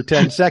documents for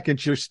 10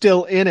 seconds, you're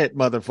still in it,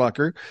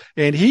 motherfucker.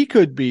 And he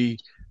could be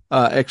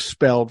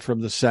expelled from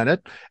the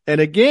Senate.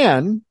 And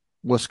again,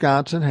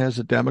 Wisconsin has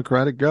a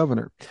Democratic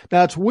governor.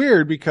 Now, it's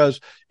weird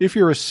because if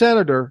you're a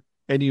senator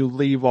and you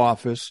leave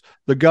office,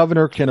 the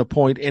governor can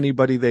appoint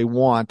anybody they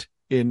want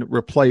in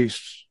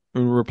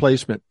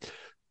replacement.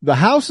 The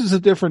House is a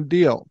different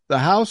deal. The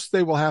House,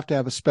 they will have to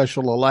have a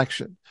special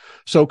election.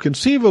 So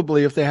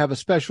conceivably, if they have a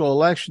special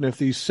election, if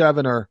these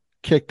 7 are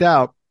kicked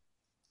out,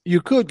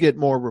 you could get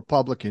more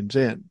Republicans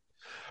in.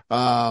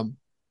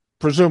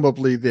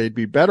 Presumably, they'd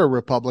be better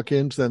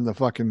Republicans than the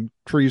fucking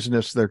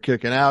treasonous they're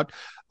kicking out.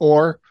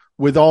 Or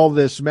with all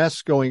this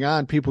mess going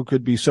on, people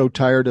could be so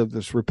tired of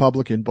this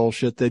Republican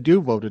bullshit, they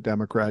do vote a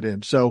Democrat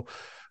in. So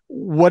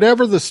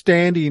whatever the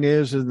standing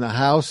is in the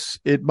House,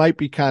 it might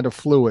be kind of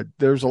fluid.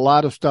 There's a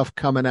lot of stuff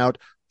coming out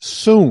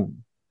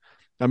soon.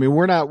 I mean,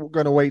 we're not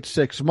going to wait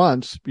 6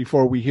 months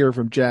before we hear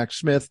from Jack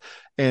Smith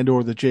and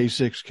or the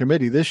J6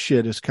 committee. This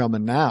shit is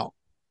coming now.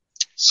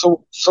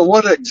 So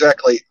what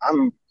exactly,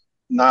 I'm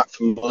not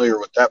familiar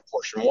with that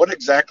portion. What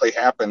exactly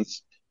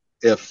happens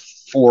if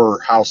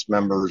 4 House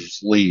members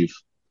leave?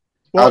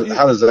 Well,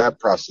 how does that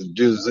process?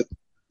 Does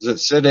it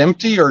sit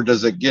empty, or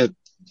does it get,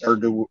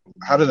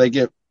 how do they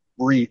get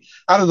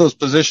how do those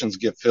positions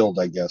get filled,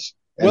 I guess?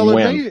 Well,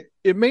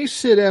 it may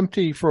sit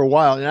empty for a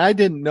while, and I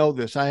didn't know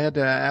this. I had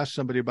to ask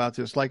somebody about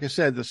this. Like I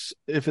said,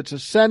 if it's a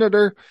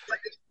senator,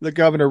 the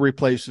governor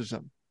replaces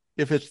them.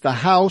 If it's the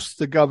House,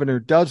 the governor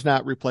does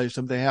not replace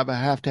them. They have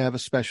to have a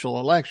special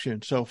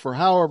election. So for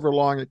however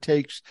long it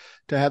takes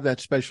to have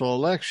that special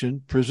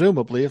election,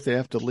 presumably if they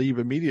have to leave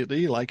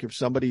immediately, like if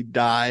somebody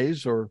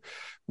dies or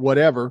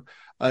whatever,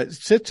 it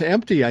sits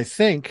empty, I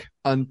think,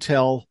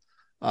 until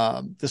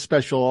the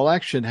special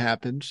election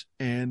happens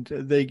and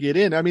they get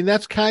in. I mean,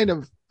 that's kind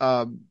of,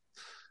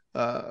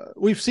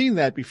 we've seen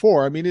that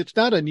before. I mean, it's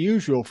not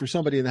unusual for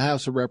somebody in the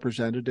House of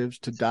Representatives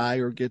to die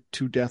or get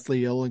too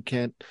deathly ill and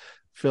can't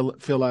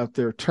fill out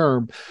their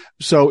term.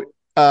 So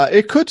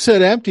it could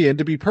sit empty. And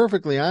to be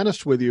perfectly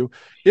honest with you,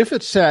 if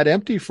it sat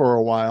empty for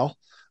a while,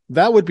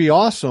 that would be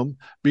awesome,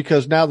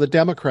 because now the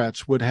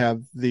Democrats would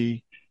have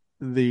the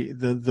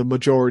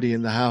majority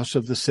in the House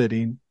of the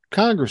sitting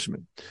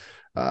congressman.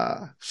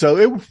 So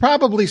it would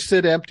probably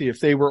sit empty if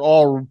they were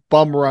all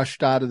bum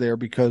rushed out of there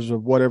because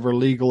of whatever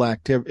illegal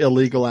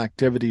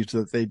activities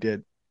that they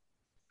did.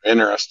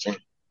 Interesting.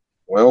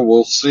 Well,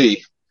 we'll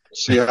see. We'll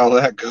see how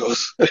that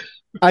goes.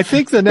 I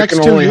think the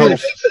next 2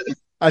 years.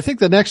 I think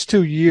the next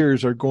 2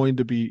 years are going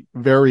to be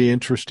very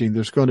interesting.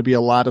 There's going to be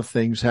a lot of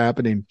things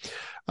happening.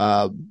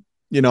 A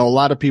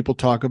lot of people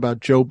talk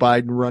about Joe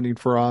Biden running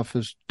for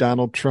office,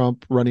 Donald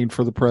Trump running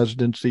for the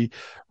presidency,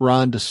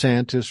 Ron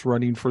DeSantis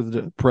running for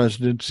the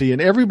presidency,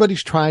 and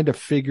everybody's trying to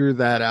figure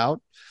that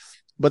out.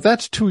 But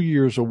that's 2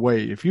 years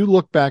away. If you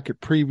look back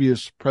at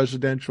previous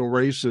presidential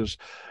races,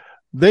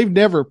 they've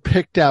never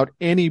picked out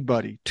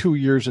anybody 2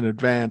 years in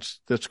advance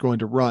that's going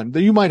to run.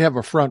 You might have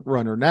a front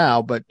runner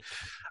now, but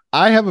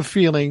I have a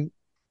feeling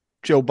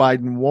Joe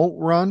Biden won't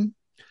run,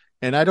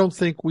 and I don't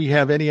think we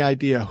have any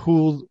idea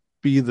who'll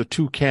be the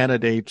 2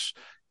 candidates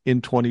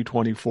in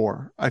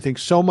 2024. I think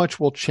so much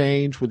will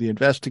change with the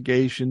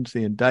investigations,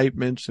 the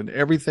indictments, and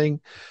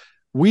everything.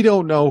 We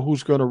don't know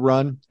who's going to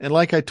run. And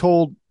like I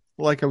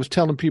was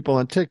telling people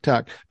on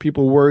TikTok,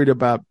 people worried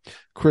about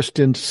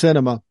Kyrsten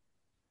Sinema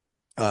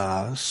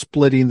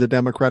splitting the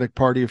Democratic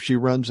Party if she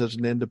runs as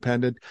an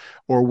independent,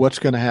 or what's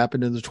going to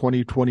happen in the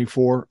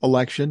 2024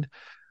 election.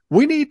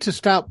 We need to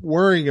stop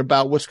worrying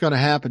about what's going to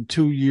happen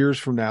 2 years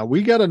from now.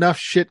 We got enough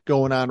shit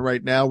going on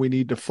right now. We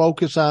need to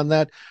focus on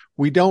that.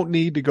 We don't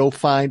need to go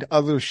find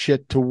other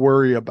shit to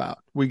worry about.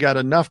 We got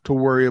enough to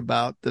worry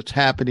about that's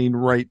happening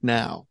right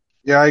now.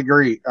 Yeah, I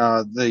agree.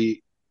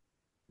 The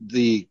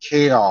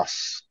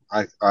chaos,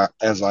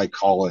 as I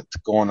call it,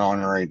 going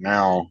on right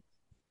now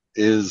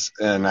is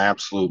an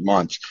absolute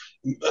munch.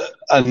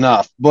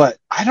 Enough. But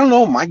I don't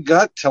know. My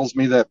gut tells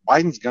me that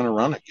Biden's going to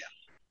run again.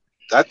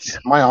 That's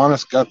my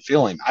honest gut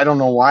feeling. I don't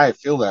know why I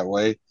feel that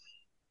way.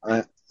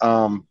 I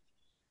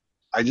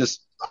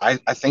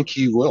think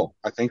he will.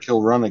 I think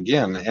he'll run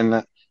again.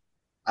 And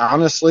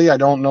honestly, I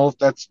don't know if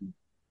that's,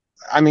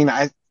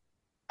 I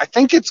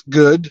think it's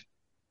good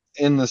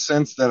in the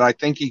sense that I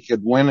think he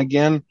could win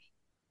again.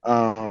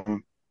 But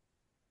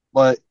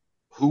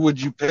who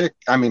would you pick?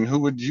 I mean, who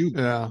would you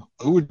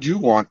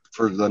want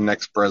for the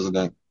next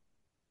president?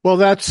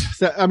 Well,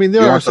 I mean,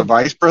 you want the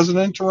vice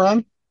president to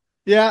run?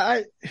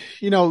 Yeah,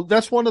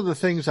 that's one of the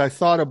things I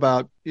thought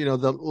about.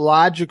 The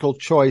logical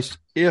choice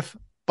if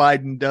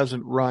Biden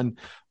doesn't run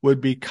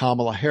would be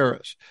Kamala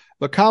Harris.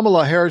 But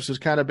Kamala Harris has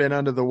kind of been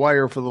under the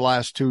wire for the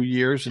last 2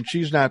 years, and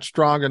she's not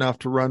strong enough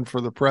to run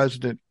for the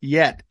president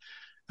yet.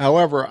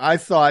 However, I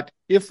thought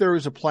if there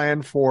is a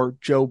plan for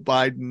Joe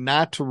Biden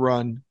not to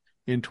run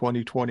in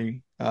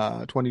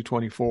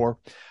 2024,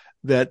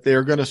 that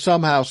they're going to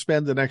somehow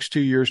spend the next 2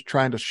 years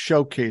trying to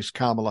showcase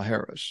Kamala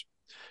Harris,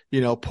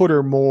 put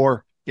her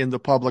more in the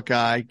public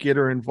eye, get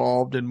her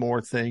involved in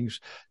more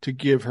things to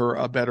give her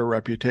a better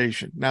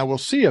reputation. Now, we'll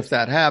see if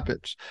that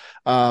happens.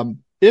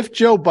 If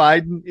Joe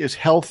Biden is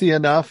healthy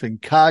enough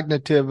and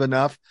cognitive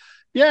enough,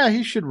 yeah,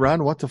 he should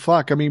run. What the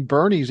fuck? I mean,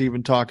 Bernie's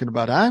even talking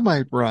about, I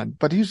might run,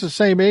 but he's the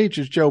same age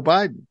as Joe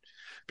Biden.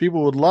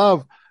 People would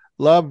love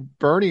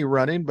Bernie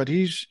running, but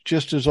he's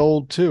just as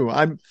old too.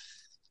 I'm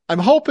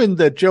hoping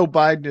that Joe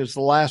Biden is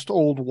the last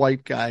old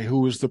white guy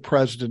who is the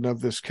president of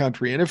this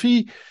country. And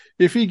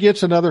if he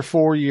gets another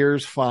 4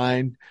 years,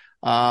 fine.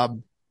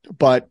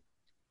 But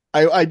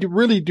I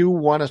really do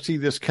want to see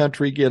this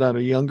country get on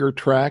a younger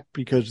track,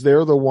 because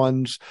they're the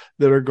ones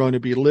that are going to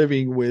be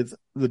living with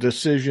the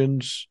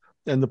decisions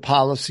and the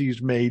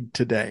policies made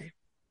today.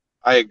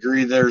 I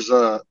agree. There's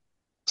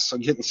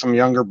getting some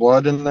younger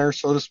blood in there,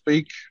 so to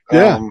speak.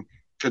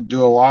 Could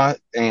do a lot,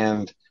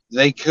 and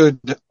they could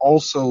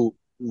also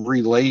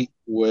relate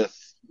with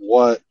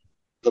what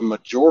the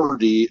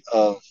majority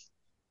of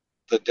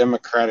the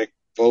Democratic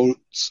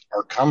votes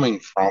are coming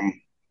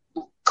from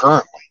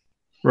currently.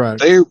 Right.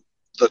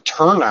 The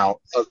turnout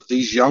of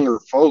these younger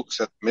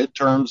folks at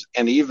midterms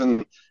and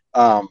even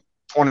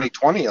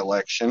 2020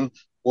 election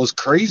was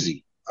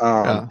crazy.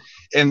 And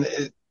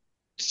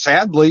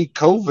sadly,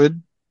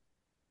 COVID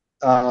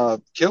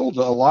killed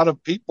a lot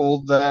of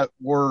people that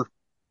were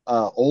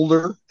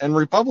older and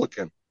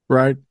Republican.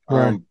 Right.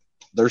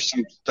 There's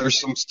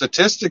some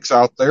statistics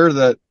out there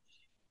that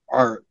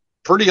are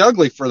pretty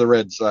ugly for the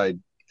red side,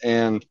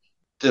 and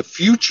the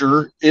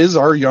future is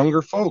our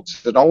younger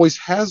folks. It always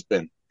has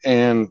been,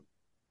 and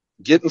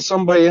getting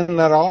somebody in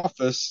that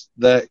office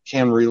that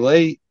can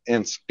relate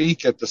and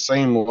speak at the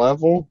same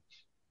level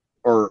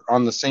or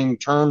on the same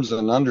terms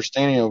and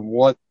understanding of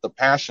what the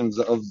passions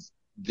of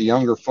the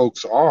younger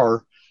folks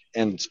are,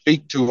 and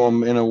speak to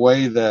them in a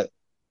way that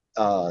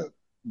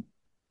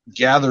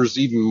gathers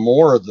even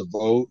more of the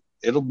vote,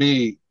 it would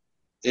be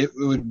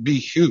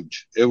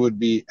huge. It would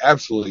be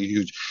absolutely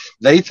huge.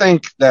 They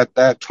think that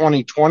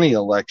 2020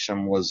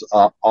 election was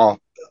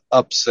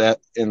upset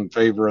in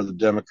favor of the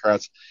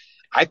Democrats.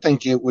 I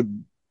think it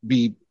would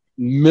be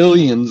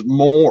millions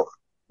more,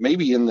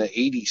 maybe in the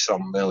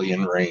 80-some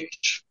million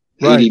range,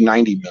 right. 80,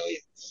 90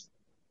 million.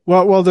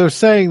 Well, they're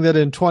saying that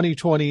in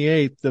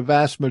 2028,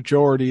 the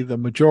majority of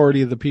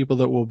the people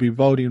that will be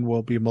voting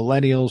will be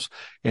millennials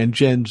and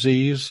Gen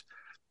Zs.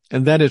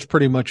 And then it's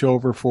pretty much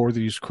over for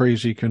these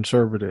crazy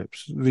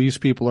conservatives. These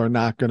people are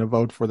not going to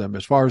vote for them.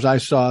 As far as I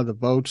saw, the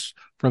votes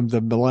from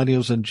the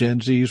millennials and Gen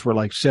Zs were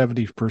like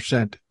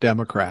 70%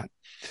 Democrat.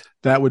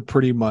 That would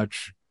pretty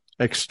much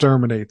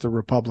exterminate the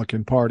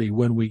Republican Party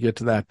when we get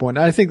to that point.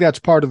 And I think that's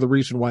part of the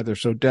reason why they're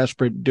so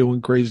desperate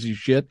doing crazy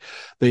shit.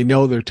 They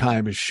know their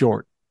time is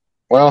short.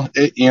 Well,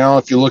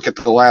 if you look at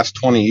the last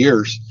 20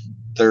 years,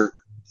 they've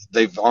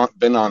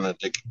been on a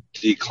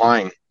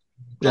decline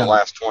the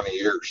last 20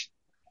 years.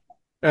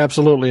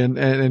 Absolutely.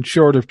 And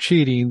short of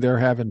cheating, they're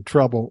having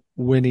trouble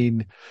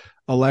winning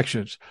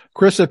elections.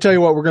 Chris, I'll tell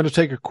you what, we're going to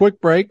take a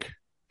quick break,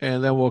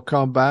 and then we'll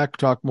come back,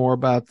 talk more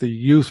about the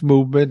youth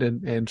movement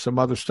and some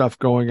other stuff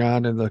going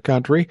on in the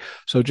country.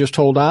 So just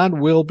hold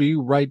on. We'll be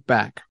right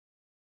back.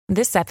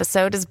 This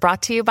episode is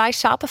brought to you by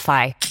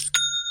Shopify.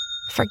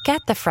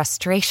 Forget the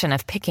frustration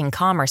of picking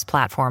commerce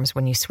platforms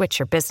when you switch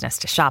your business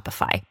to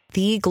Shopify,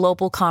 the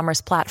global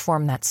commerce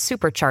platform that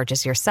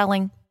supercharges your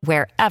selling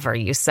wherever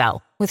you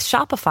sell. With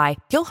Shopify,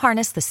 you'll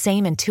harness the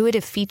same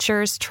intuitive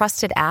features,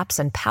 trusted apps,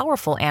 and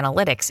powerful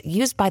analytics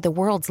used by the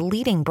world's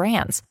leading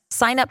brands.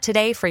 Sign up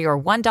today for your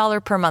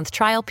 $1 per month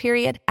trial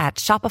period at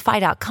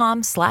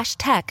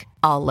shopify.com/tech,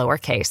 all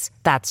lowercase.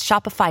 That's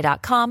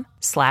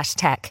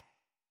shopify.com/tech.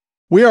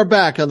 We are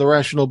back on the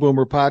Rational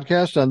Boomer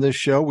podcast. On this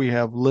show, we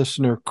have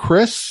listener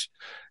Chris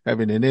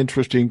having an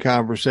interesting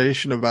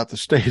conversation about the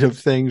state of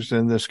things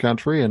in this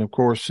country. And of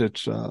course,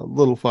 it's a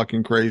little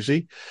fucking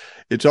crazy.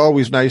 It's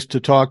always nice to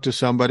talk to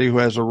somebody who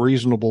has a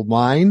reasonable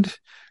mind.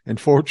 And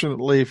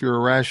fortunately, if you're a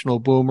rational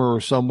boomer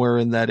or somewhere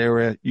in that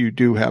area, you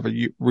do have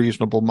a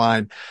reasonable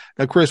mind.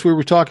 Now, Chris, we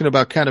were talking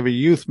about kind of a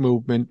youth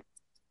movement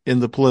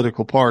in the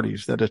political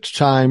parties, that it's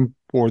time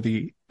for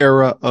the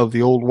era of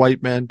the old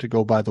white men to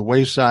go by the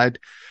wayside.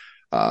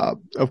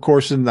 Of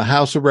course, in the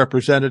House of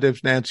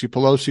Representatives, Nancy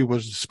Pelosi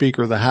was the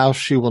Speaker of the House.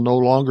 She will no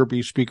longer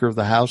be Speaker of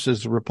the House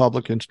as the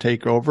Republicans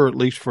take over, at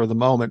least for the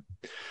moment.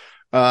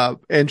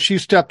 And she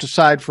stepped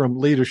aside from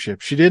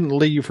leadership. She didn't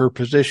leave her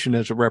position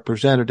as a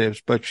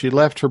representative, but she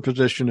left her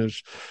position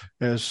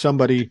as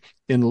somebody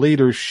in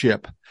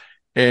leadership.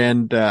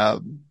 And,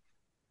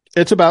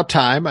 it's about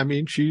time. I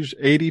mean, she's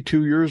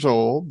 82 years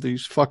old.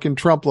 These fucking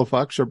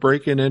Trumplafucks are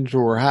breaking into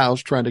her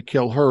house trying to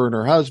kill her and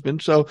her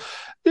husband. So,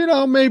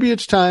 maybe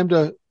it's time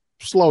to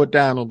slow it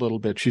down a little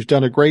bit. She's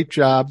done a great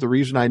job. The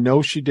reason I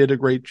know she did a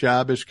great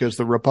job is because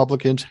the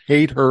Republicans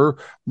hate her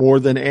more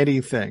than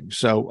anything.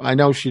 So I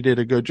know she did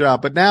a good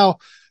job. But now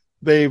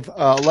they've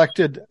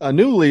elected a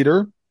new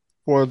leader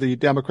for the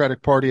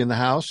Democratic Party in the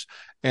House,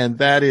 and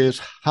that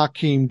is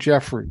Hakeem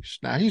Jeffries.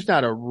 Now, he's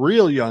not a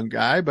real young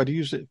guy, but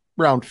he's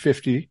around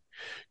 50.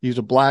 He's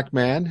a black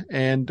man.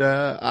 And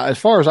as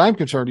far as I'm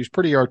concerned, he's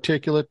pretty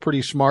articulate,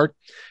 pretty smart.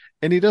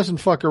 And he doesn't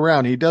fuck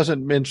around. He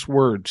doesn't mince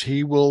words.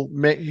 He will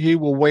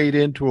wade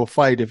into a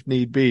fight if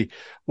need be.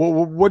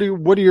 What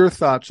are your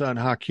thoughts on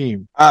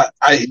Hakeem?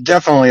 I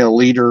definitely a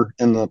leader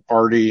in the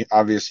party.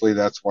 Obviously,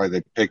 that's why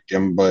they picked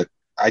him. But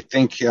I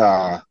think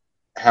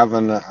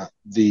having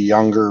the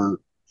younger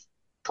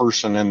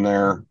person in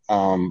there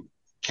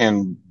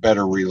can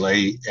better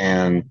relate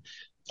and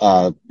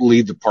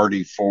lead the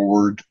party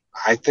forward.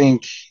 I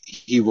think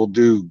he will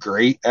do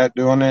great at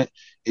doing it.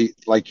 He,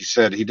 like you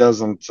said, he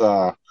doesn't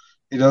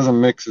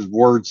mix his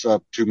words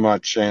up too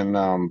much,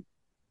 and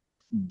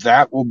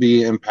that will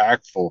be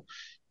impactful.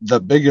 The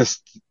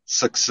biggest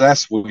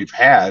success we've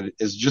had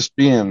is just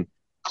being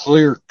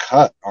clear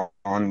cut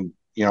on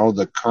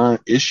the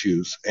current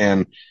issues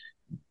and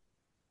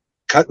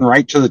cutting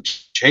right to the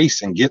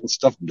chase and getting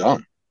stuff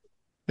done.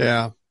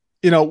 Yeah.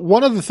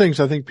 One of the things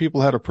I think people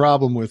had a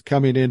problem with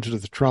coming into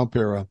the Trump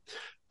era,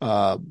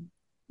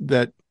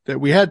 that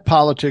we had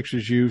politics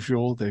as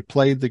usual. They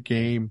played the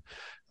game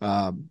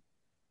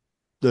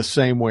the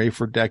same way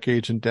for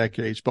decades and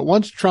decades. But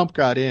once Trump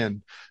got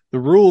in, the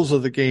rules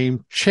of the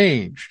game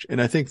changed.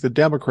 And I think the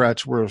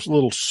Democrats were a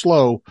little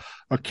slow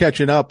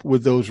catching up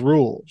with those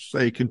rules.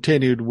 They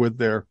continued with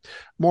their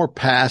more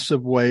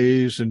passive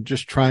ways and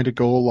just trying to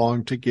go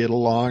along to get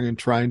along and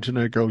trying to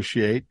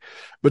negotiate.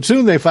 But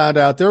soon they found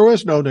out there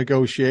was no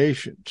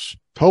negotiations.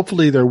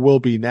 Hopefully there will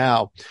be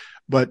now.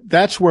 But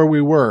that's where we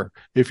were.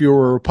 If you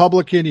were a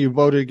Republican, you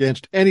voted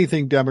against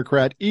anything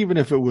Democrat, even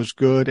if it was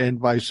good, and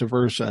vice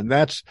versa. And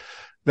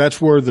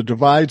that's where the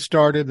divide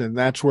started, and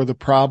that's where the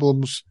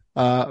problems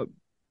have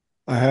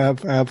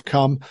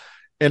come.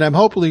 And I'm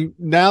hopefully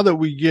now that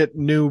we get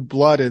new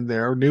blood in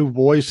there, new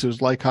voices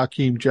like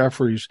Hakeem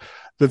Jeffries,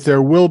 that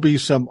there will be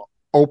some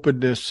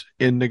openness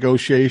in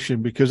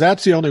negotiation, because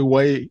that's the only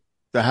way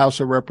the House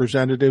of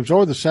Representatives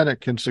or the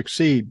Senate can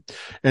succeed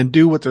and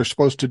do what they're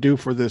supposed to do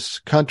for this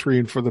country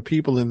and for the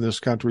people in this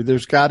country.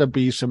 There's got to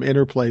be some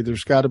interplay.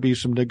 There's got to be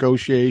some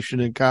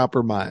negotiation and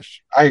compromise.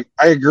 I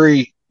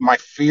agree. My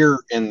fear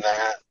in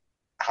that,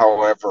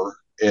 however,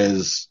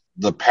 is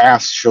the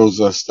past shows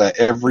us that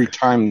every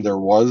time there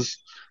was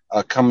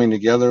a coming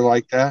together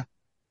like that,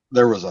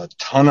 there was a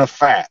ton of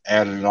fat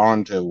added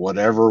on to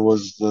whatever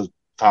was the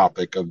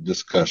topic of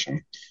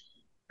discussion.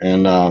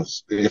 And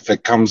if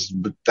it comes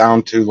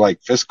down to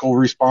like fiscal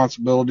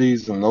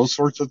responsibilities and those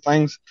sorts of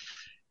things,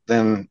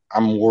 then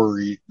I'm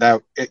worried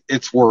that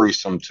it's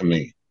worrisome to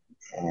me.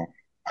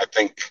 I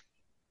think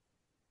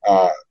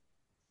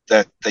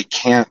that they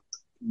can't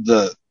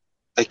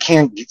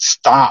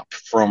stop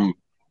from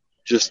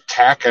just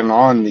tacking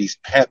on these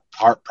pet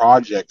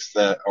projects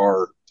that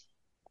are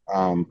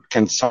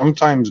can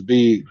sometimes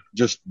be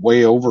just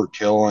way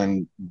overkill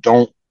and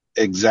don't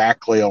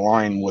exactly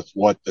align with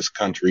what this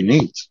country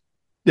needs.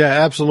 Yeah,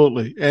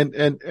 absolutely. And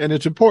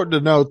it's important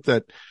to note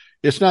that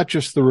it's not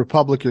just the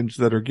Republicans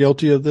that are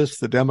guilty of this.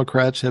 The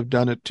Democrats have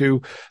done it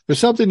too. There's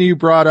something you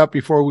brought up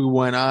before we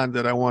went on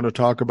that I want to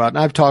talk about, and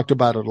I've talked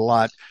about it a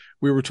lot.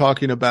 We were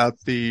talking about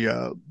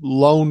the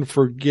loan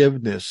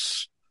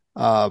forgiveness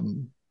for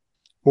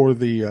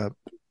the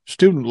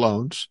student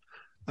loans.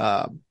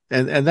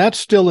 And that's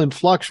still in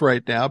flux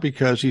right now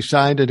because he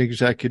signed an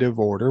executive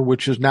order,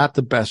 which is not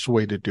the best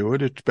way to do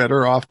it. It's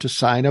better off to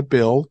sign a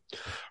bill.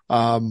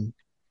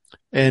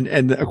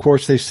 And of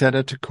course they sent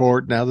it to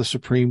court. Now the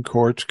Supreme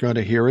Court's going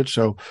to hear it.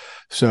 So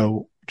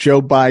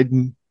Joe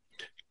Biden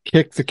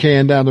kicked the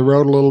can down the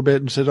road a little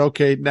bit and said,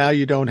 okay, now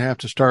you don't have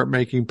to start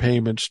making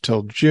payments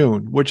till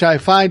June, which I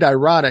find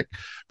ironic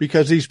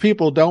because these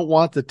people don't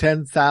want the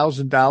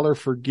 $10,000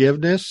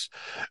 forgiveness.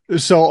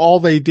 So all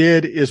they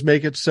did is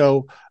make it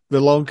so the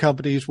loan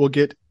companies will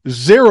get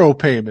zero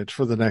payments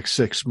for the next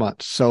 6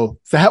 months. So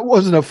that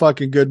wasn't a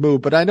fucking good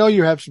move, but I know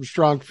you have some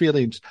strong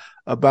feelings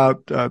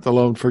about the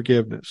loan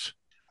forgiveness.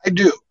 I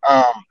do.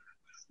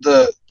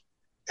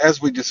 As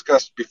we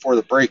discussed before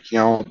the break,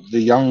 the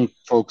young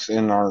folks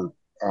in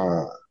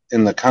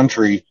in the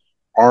country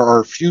are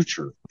our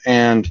future,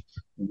 and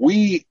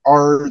we're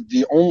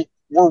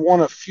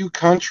one of few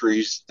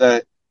countries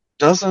that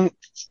doesn't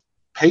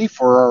pay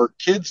for our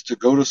kids to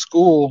go to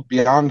school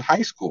beyond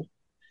high school.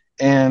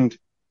 And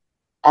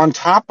on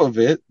top of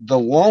it, the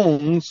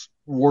loans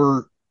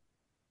were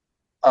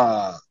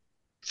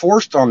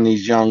forced on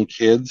these young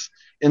kids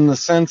in the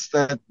sense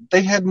that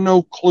they had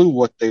no clue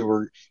what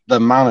the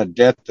amount of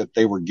debt that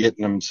they were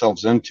getting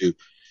themselves into.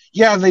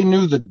 Yeah, they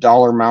knew the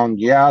dollar amount.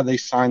 Yeah, they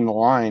signed the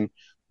line.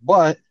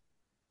 But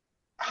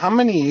how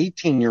many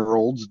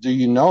 18-year-olds do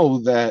you know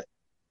that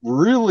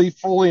really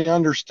fully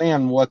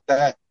understand what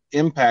that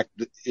impact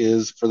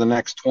is for the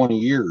next 20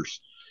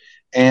 years?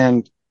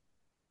 And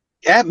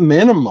at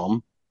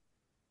minimum,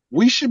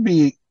 we should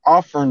be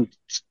offering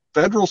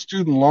federal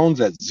student loans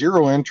at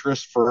zero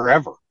interest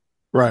forever.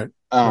 Right.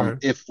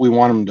 If we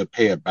want them to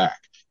pay it back.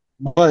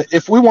 But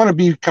if we want to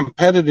be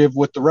competitive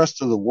with the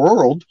rest of the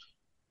world,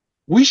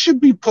 we should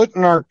be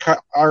putting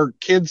our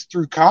kids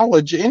through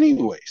college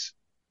anyways,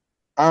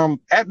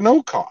 at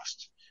no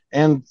cost.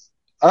 And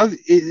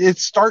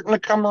it's starting to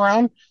come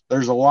around.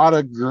 There's a lot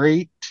of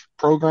great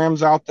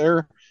programs out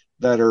there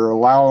that are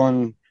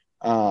allowing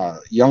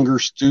younger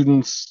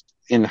students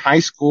in high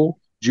school,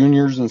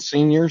 juniors and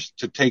seniors,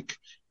 to take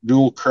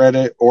dual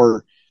credit.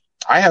 Or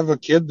I have a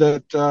kid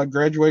that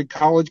graduated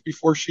college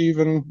before she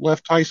even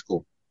left high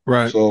school.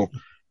 Right. So,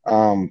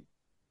 and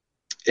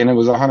it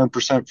was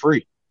 100%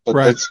 free. But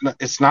right.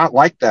 It's not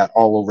like that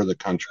all over the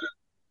country.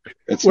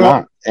 It's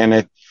not, and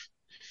it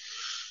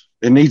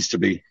needs to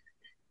be.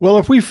 Well,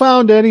 if we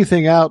found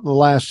anything out in the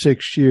last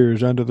 6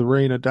 years under the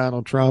reign of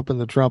Donald Trump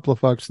and the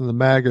Trump-lefucks and the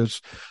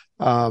MAGAs,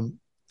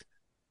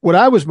 what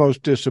I was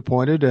most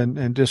disappointed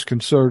and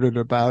disconcerted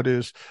about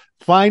is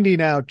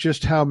finding out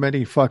just how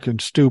many fucking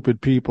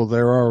stupid people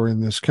there are in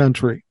this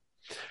country.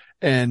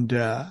 And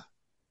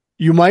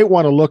you might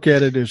want to look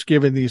at it as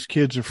giving these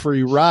kids a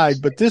free ride,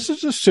 but this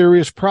is a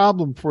serious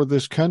problem for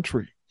this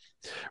country.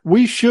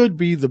 We should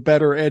be the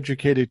better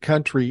educated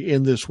country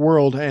in this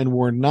world, and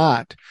we're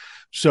not.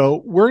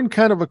 So we're in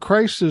kind of a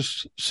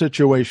crisis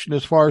situation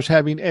as far as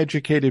having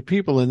educated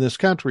people in this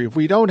country. If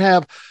we don't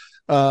have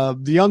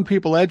the young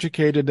people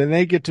educated and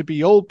they get to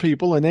be old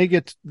people and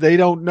they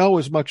don't know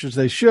as much as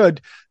they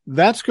should,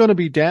 that's going to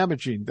be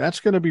damaging. That's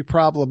going to be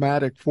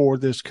problematic for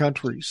this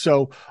country.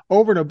 So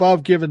over and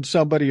above giving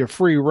somebody a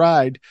free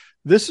ride,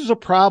 this is a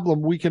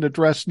problem we can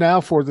address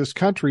now for this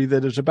country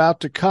that is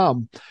about to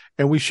come,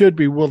 and we should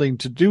be willing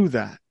to do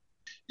that.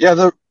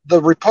 Yeah,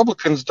 the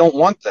Republicans don't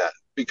want that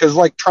because,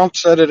 like Trump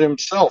said it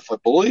himself, I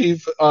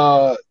believe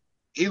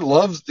he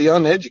loves the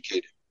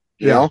uneducated,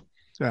 you know?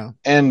 Yeah.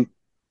 And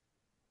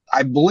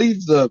I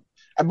believe the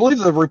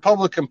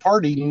Republican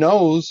Party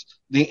knows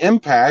the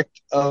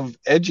impact of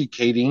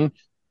educating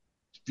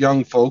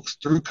young folks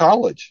through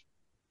college,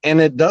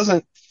 and it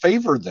doesn't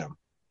favor them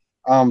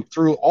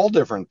through all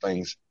different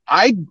things.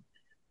 I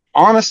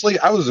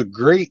was a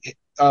great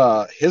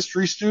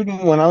history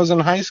student when I was in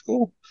high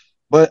school,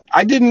 but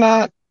I did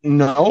not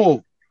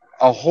know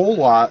a whole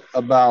lot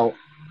about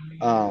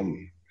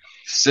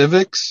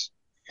civics,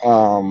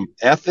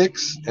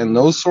 ethics, and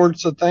those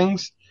sorts of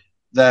things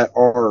that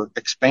are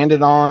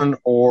expanded on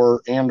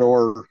or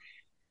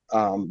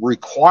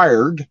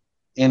required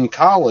in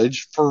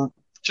college for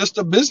just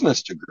a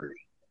business degree.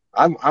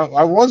 I'm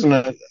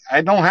not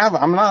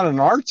an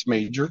arts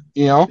major,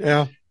 you know?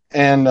 Yeah.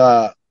 And,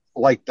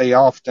 like they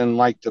often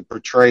like to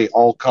portray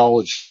all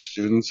college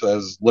students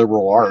as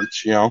liberal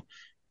arts, you know,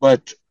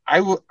 but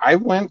I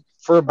went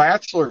for a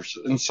bachelor's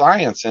in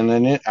science, and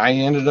then I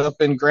ended up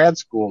in grad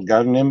school,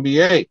 got an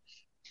MBA,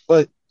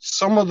 but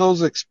some of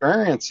those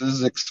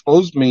experiences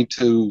exposed me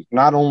to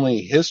not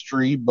only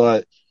history,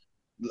 but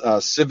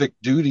civic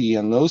duty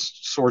and those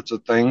sorts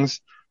of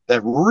things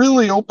that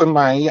really opened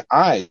my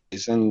eyes.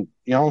 And,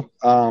 you know,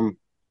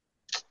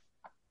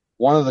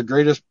 one of the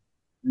greatest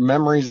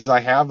memories I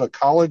have of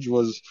college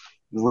was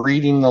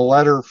reading the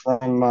letter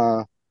from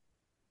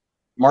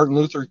Martin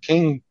Luther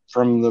King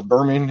from the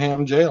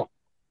Birmingham jail.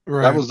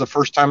 Right. That was the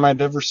first time I'd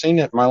ever seen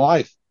it in my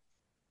life.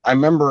 I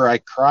remember I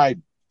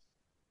cried.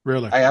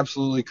 Really? I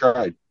absolutely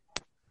cried.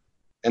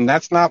 And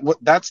that's not what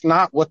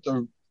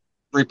the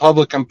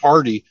Republican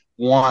Party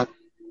want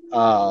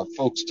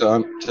folks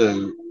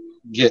to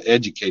get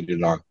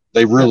educated on.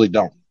 They really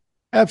don't.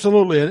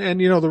 Absolutely.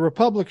 And you know, the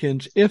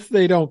Republicans, if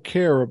they don't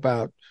care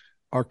about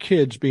our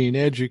kids being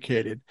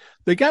educated,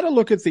 they got to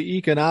look at the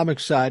economic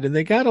side, and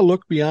they got to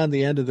look beyond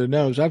the end of their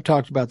nose. I've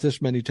talked about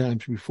this many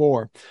times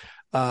before.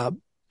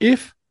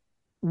 If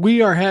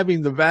we are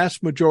having the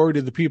vast majority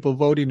of the people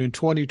voting in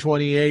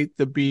 2028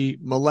 to be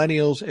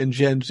millennials and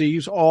Gen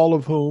Zs, all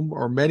of whom,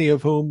 or many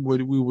of whom,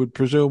 we would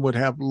presume would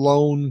have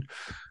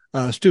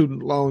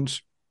student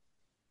loans.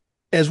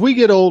 As we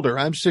get older,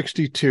 I'm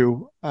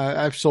 62.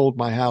 I've sold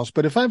my house.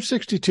 But if I'm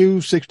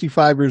 62,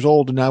 65 years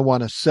old and I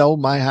want to sell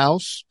my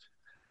house,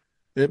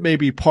 it may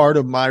be part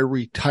of my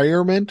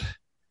retirement.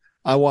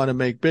 I want to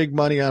make big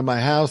money on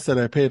my house that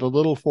I paid a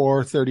little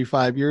for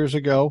 35 years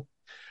ago.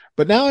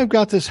 But now I've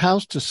got this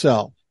house to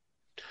sell.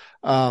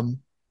 And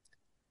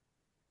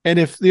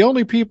if the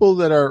only people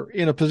that are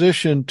in a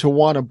position to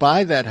want to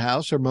buy that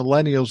house are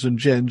millennials and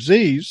Gen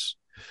Zs,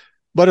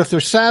 but if they're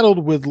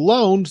saddled with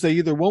loans, they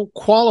either won't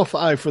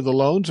qualify for the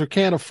loans or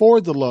can't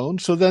afford the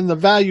loans. So then the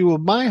value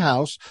of my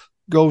house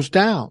goes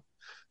down.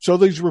 So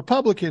these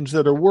Republicans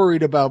that are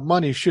worried about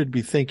money should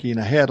be thinking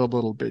ahead a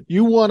little bit.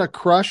 You want to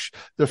crush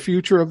the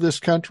future of this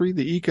country,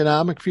 the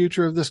economic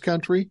future of this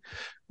country?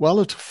 Well,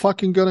 it's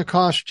fucking going to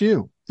cost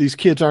you. These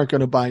kids aren't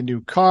going to buy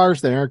new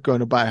cars. They aren't going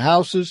to buy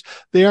houses.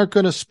 They aren't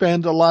going to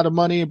spend a lot of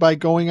money by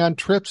going on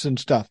trips and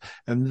stuff.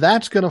 And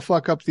that's going to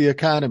fuck up the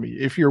economy.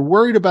 If you're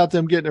worried about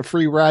them getting a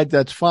free ride,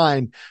 that's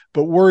fine,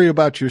 but worry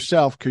about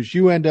yourself because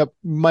you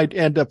might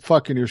end up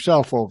fucking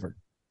yourself over.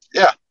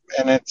 Yeah.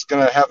 And it's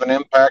going to have an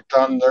impact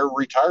on their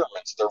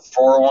retirements, their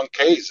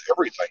 401ks,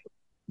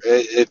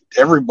 everything.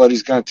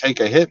 Everybody's going to take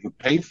a hit and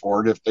pay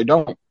for it if they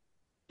don't.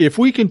 If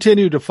we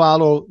continue to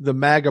follow the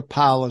MAGA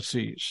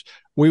policies,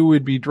 we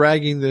would be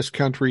dragging this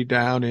country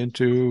down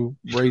into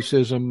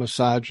racism,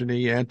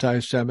 misogyny,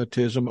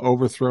 anti-Semitism,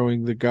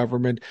 overthrowing the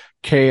government,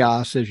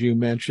 chaos, as you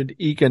mentioned,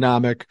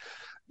 economic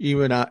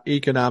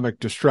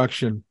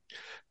destruction.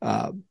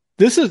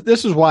 This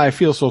is why I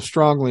feel so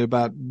strongly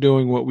about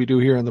doing what we do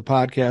here on the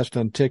podcast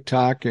on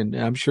TikTok, and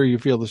I'm sure you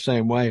feel the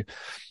same way.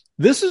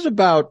 This is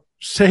about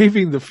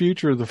saving the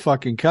future of the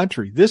fucking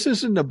country. This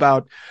isn't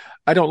about,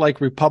 I don't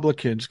like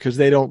Republicans because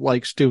they don't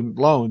like student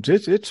loans.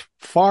 It's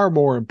far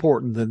more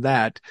important than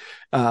that.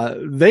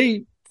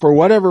 They, for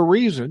whatever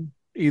reason,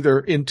 either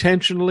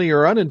intentionally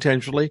or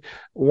unintentionally,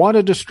 want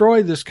to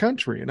destroy this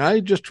country. And I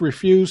just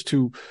refuse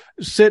to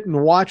sit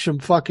and watch them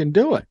fucking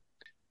do it.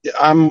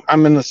 I'm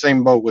in the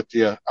same boat with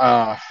you.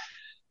 I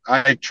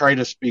try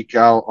to speak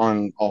out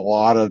on a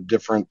lot of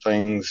different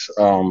things.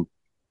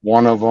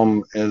 One of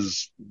them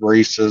is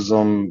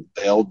racism,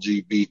 the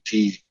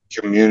LGBT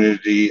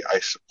community. I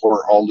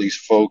support all these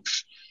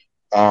folks.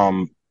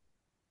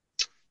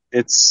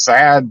 It's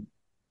sad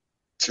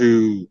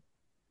to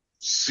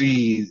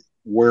see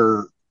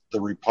where the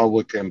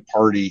Republican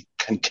Party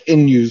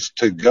continues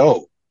to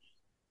go.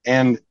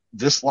 And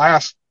this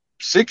last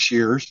 6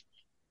 years,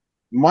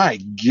 my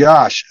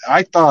gosh,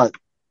 I thought,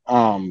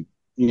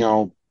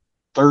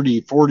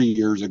 30, 40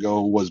 years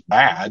ago was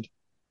bad.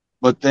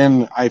 But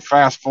then I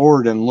fast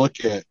forward and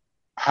look at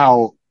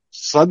how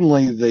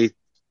suddenly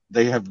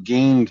they have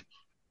gained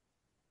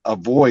a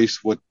voice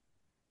with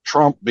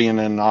Trump being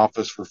in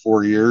office for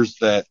 4 years,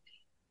 that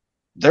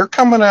they're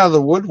coming out of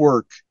the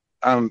woodwork.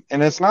 And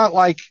it's not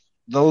like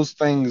those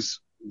things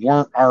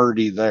weren't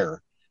already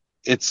there.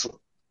 It's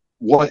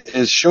what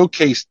is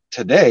showcased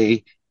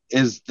today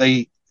is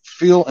they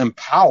feel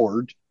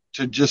empowered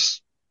to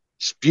just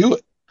spew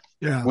it,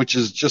 which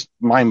is just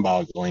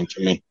mind-boggling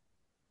to me.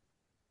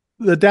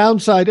 The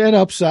downside and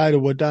upside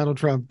of what Donald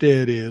Trump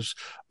did is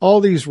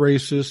all these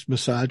racist,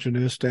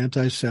 misogynist,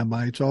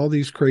 anti-Semites, all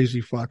these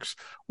crazy fucks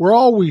were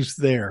always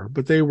there,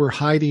 but they were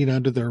hiding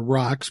under their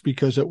rocks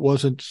because it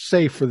wasn't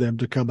safe for them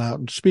to come out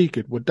and speak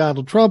it. What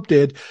Donald Trump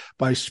did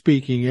by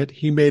speaking it,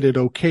 he made it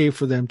okay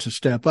for them to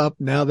step up.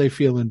 Now they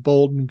feel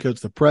emboldened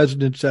because the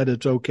president said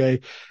it's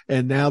okay,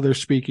 and now they're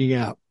speaking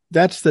out.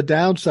 That's the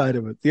downside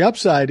of it. The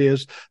upside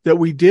is that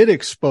we did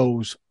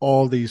expose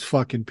all these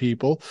fucking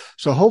people.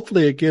 So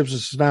hopefully it gives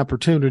us an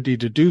opportunity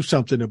to do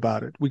something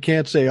about it. We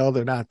can't say, oh,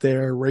 they're not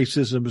there.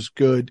 Racism is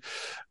good.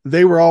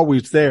 They were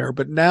always there,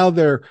 but now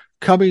they're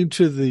coming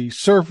to the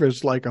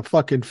surface like a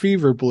fucking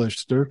fever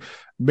blister.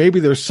 Maybe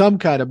there's some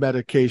kind of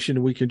medication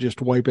and we can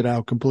just wipe it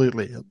out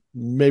completely.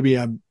 Maybe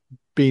I'm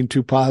being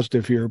too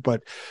positive here,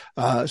 but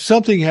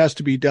something has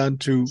to be done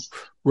to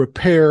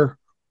repair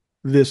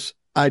this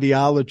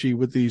ideology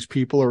with these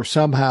people or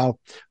somehow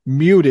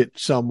mute it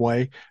some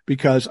way,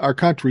 because our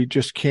country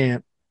just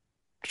can't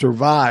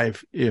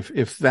survive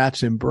if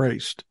that's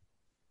embraced.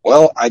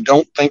 Well, I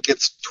don't think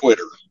it's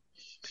Twitter.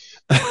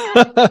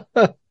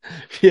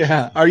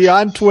 Yeah. Are you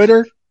on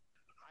Twitter?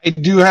 I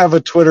do have a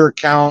Twitter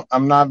account.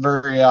 I'm not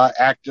very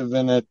active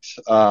in it.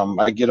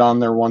 I get on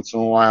there once in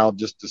a while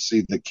just to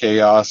see the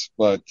chaos,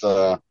 but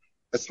I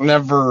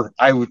never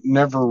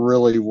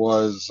really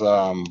was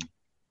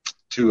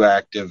too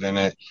active in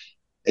it.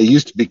 It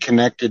used to be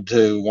connected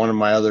to one of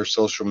my other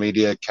social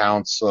media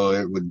accounts, so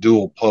it would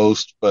dual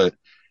post, but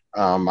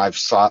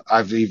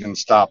I've even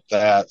stopped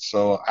that.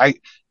 So I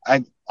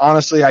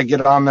honestly, I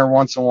get on there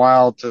once in a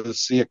while to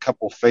see a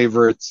couple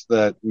favorites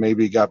that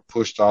maybe got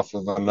pushed off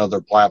of another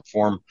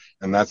platform,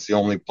 and that's the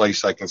only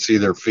place I can see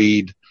their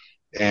feed.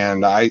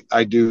 And I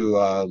do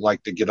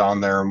like to get on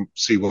there and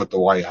see what the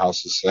White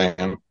House is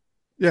saying.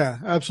 Yeah,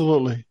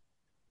 absolutely.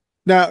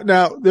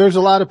 Now there's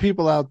a lot of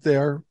people out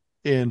there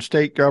in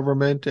state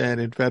government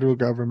and in federal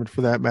government,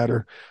 for that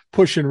matter,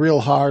 pushing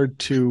real hard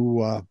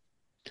to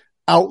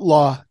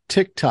outlaw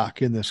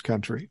TikTok in this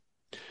country.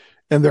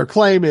 And their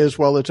claim is,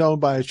 well, it's owned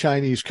by a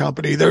Chinese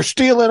company. They're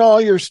stealing all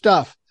your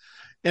stuff.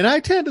 And I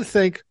tend to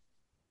think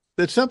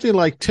that something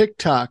like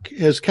TikTok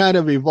has kind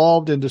of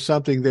evolved into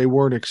something they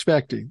weren't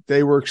expecting.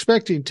 They were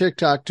expecting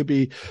TikTok to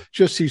be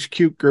just these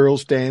cute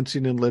girls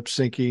dancing and lip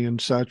syncing and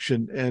such.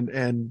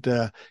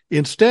 And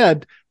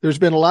instead, there's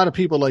been a lot of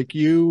people like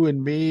you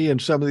and me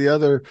and some of the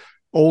other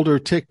older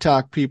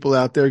TikTok people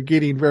out there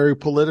getting very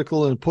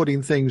political and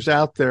putting things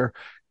out there.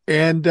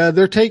 And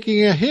they're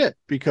taking a hit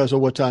because of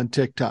what's on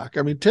TikTok.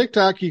 I mean,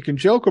 TikTok, you can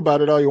joke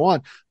about it all you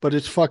want, but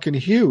it's fucking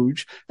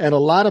huge. And a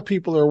lot of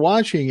people are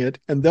watching it.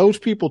 And those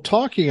people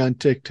talking on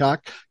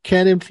TikTok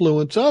can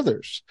influence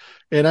others.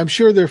 And I'm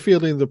sure they're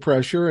feeling the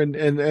pressure and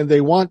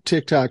they want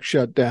TikTok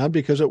shut down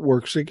because it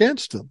works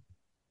against them.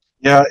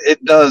 Yeah,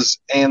 it does.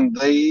 And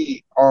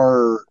they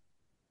are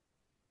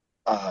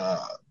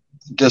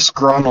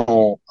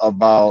disgruntled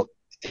about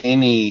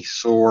any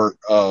sort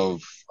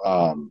of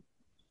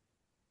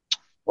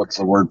what's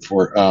the word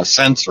for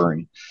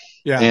censoring.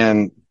 Yeah.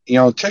 And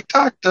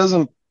TikTok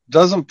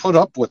doesn't put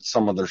up with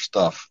some of their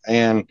stuff,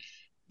 and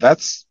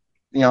that's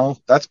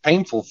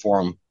painful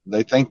for them.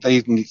 They think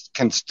they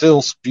can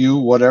still spew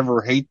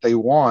whatever hate they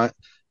want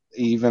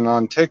even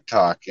on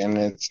TikTok, and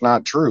it's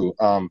not true.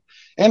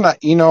 And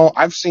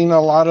I've seen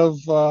a lot of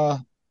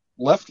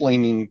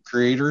left-leaning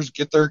creators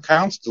get their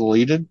accounts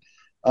deleted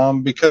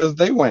because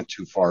they went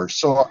too far.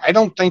 So I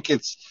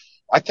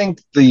think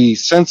the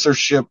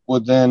censorship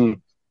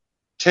within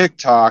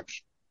TikTok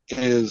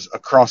is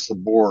across the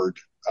board.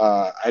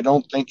 I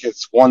don't think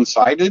it's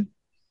one-sided,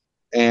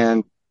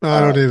 and I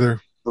don't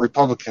either.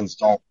 Republicans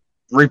don't.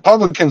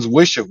 Republicans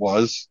wish it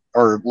was,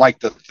 or like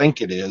to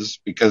think it is,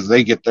 because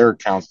they get their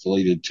accounts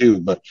deleted too.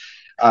 But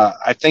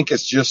I think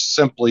it's just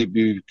simply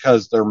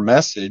because their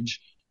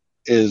message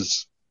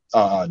is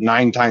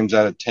 9 times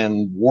out of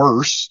 10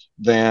 worse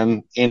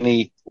than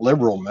any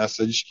liberal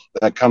message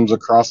that comes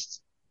across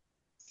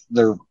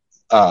their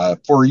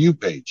For You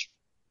page.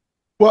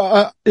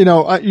 Well,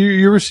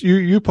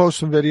 you post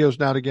some videos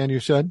now and again, you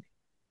said?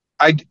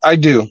 I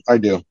do.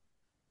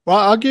 Well,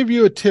 I'll give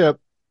you a tip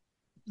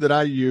that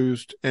I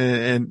used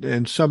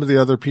and some of the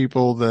other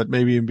people that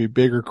maybe even be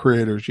bigger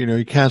creators.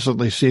 You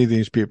constantly see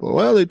these people.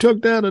 Well, they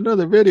took down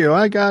another video.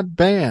 I got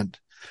banned.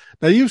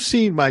 Now you've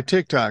seen my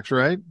TikToks,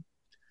 right?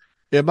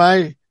 Am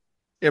I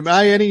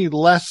any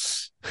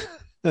less,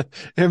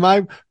 am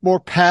I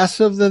more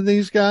passive than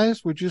these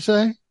guys? Would you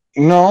say?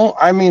 No,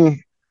 I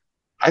mean,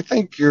 I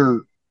think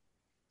your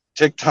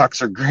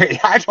TikToks are great.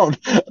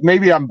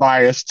 Maybe I'm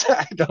biased.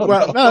 I don't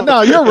know.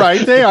 No, you're right.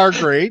 They are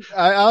great.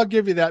 I'll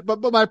give you that. But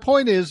my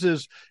point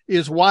is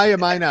why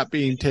am I not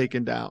being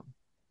taken down?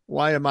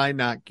 Why am I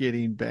not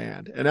getting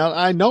banned? And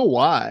I know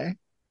why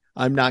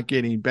I'm not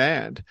getting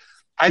banned.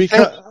 I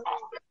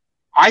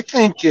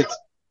think it's,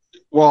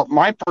 well,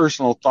 my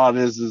personal thought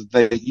is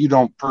that you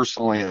don't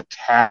personally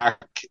attack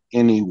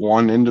any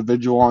one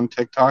individual on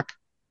TikTok.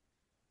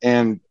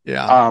 And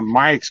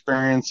my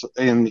experience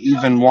in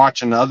even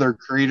watching other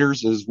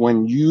creators is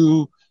when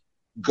you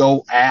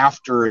go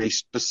after a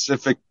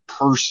specific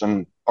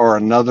person or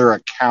another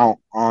account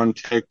on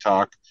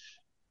TikTok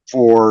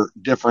for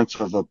difference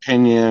of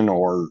opinion,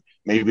 or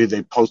maybe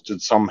they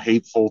posted some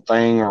hateful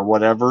thing or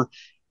whatever,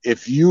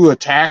 if you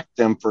attack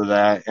them for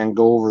that and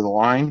go over the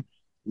line,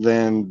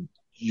 then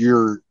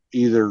you're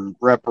either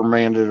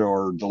reprimanded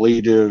or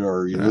deleted,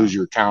 or you lose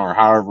your account,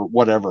 or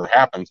whatever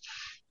happens.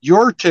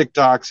 Your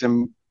TikToks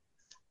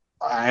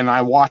and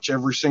I watch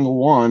every single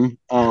one.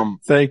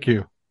 Thank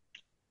you.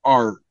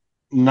 Are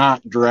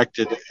not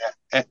directed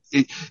at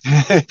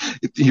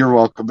you're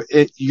welcome.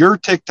 Your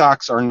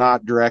TikToks are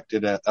not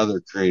directed at other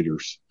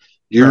creators.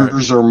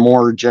 Yours are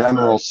more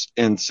general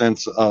in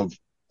sense of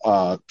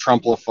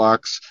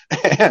Trump-la-fucks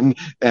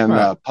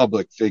and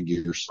public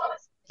figures.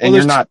 And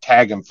you're not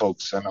tagging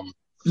folks in them.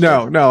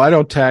 No, I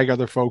don't tag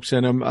other folks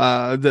in them.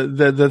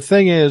 The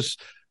thing is,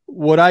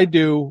 what I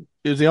do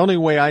is the only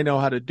way I know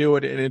how to do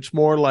it, and it's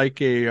more like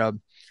a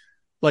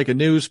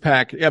news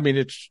pack. I mean,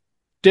 it's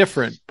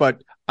different,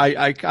 but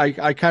I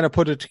kind of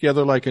put it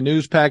together like a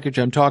news package.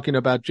 I'm talking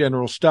about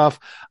general stuff.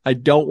 I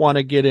don't want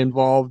to get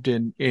involved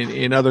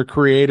in other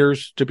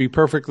creators, to be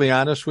perfectly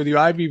honest with you.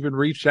 I've even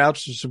reached out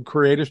to some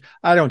creators.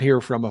 I don't hear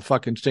from a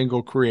fucking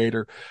single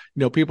creator.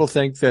 People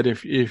think that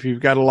if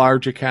you've got a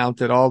large account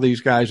that all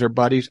these guys are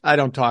buddies. I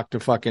don't talk to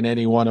fucking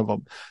any one of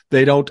them.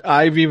 They don't.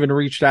 I've even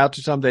reached out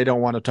to some. They don't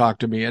want to talk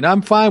to me, and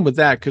I'm fine with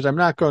that because I'm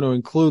not going to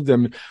include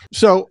them.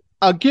 So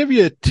I'll give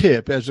you a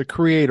tip as a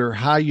creator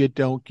how you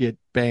don't get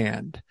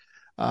banned.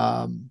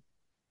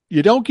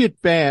 You don't get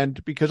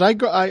banned because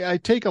I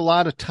take a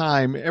lot of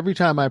time. Every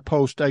time I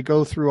post, I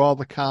go through all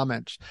the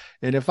comments.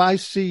 And if I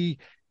see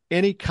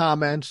any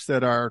comments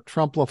that are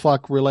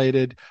Trump-la-fuck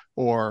related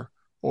or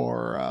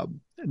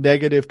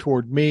negative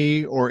toward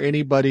me or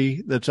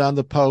anybody that's on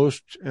the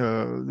post,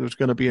 there's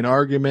going to be an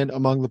argument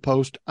among the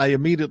post, I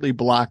immediately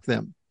block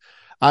them.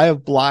 I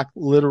have blocked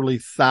literally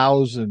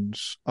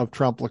thousands of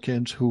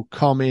Trumplicans who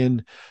come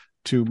in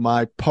to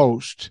my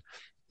post.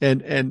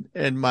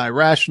 And my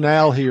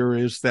rationale here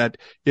is that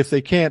if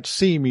they can't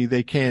see me,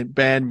 they can't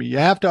ban me. You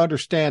have to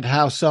understand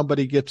how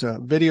somebody gets a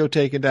video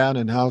taken down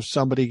and how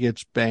somebody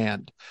gets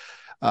banned.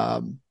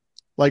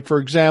 Like, for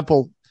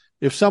example,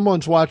 if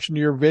someone's watching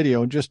your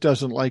video and just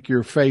doesn't like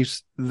your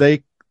face,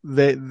 they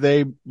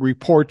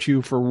report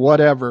you for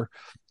whatever,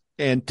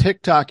 and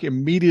TikTok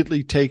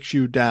immediately takes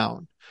you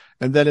down.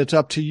 And then it's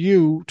up to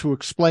you to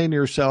explain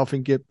yourself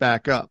and get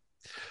back up.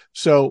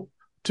 So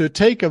to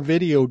take a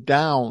video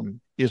down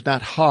is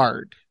not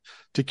hard.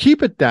 To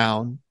keep it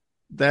down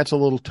that's a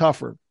little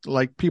tougher.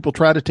 Like, people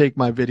try to take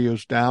my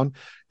videos down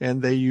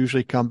and they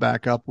usually come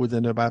back up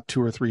within about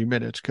 2 or 3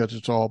 minutes because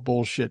it's all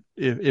bullshit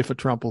if a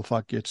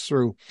Trumplefuck gets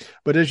through.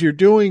 But as you're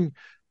doing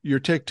your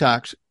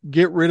TikToks,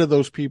 get rid of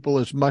those people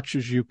as much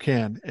as you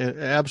can,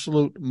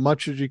 absolute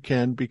much as you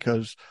can,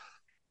 because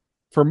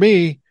for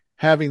me,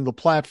 having the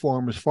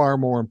platform is far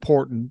more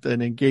important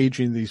than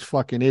engaging these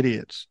fucking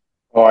idiots.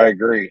 Oh, I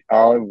agree.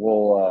 I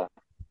will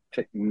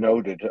take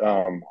noted.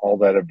 All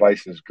that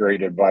advice is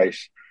great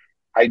advice.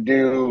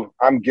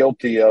 I'm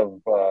guilty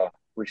of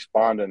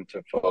responding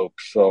to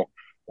folks. So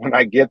when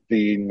I get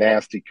the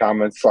nasty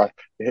comments,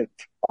 it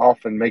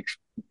often makes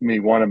me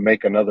want to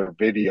make another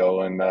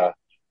video. And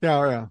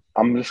yeah,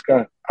 I'm just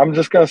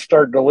gonna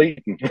start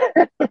deleting.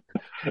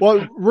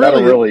 Well, really,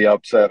 that'll really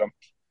upset them.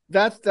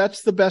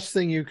 That's the best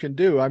thing you can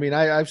do. I mean,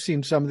 I've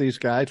seen some of these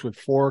guys with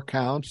 4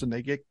 accounts and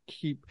they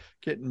keep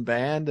getting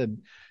banned,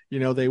 and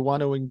they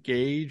want to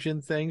engage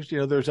in things.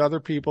 There's other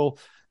people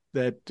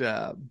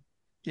that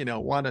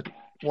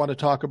want to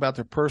talk about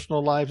their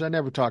personal lives. I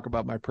never talk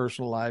about my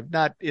personal life,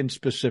 not in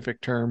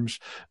specific terms,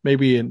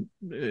 maybe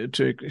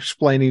to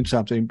explaining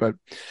something. But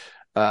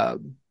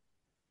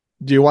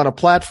do you want a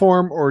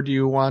platform, or do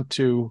you want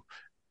to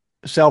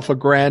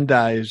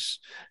self-aggrandize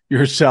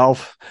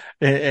yourself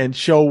and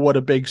show what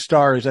a big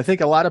star is? I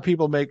think a lot of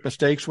people make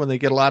mistakes when they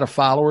get a lot of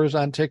followers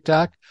on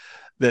TikTok,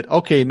 that,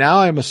 okay, now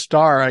I'm a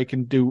star, I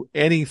can do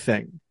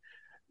anything.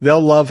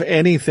 They'll love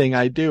anything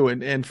I do.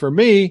 And for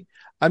me,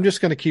 I'm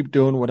just going to keep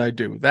doing what I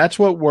do. That's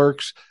what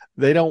works.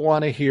 They don't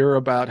want to hear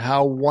about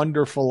how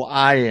wonderful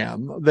I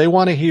am. They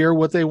want to hear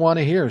what they want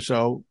to hear.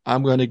 So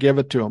I'm going to give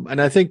it to them. And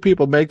I think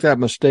people make that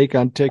mistake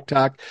on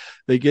TikTok.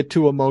 They get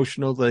too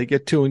emotional. They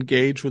get too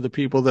engaged with the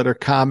people that are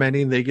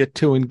commenting. They get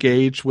too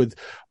engaged with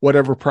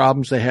whatever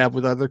problems they have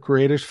with other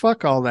creators.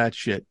 Fuck all that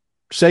shit.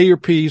 Say your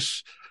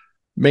piece,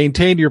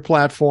 maintain your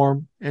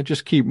platform, and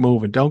just keep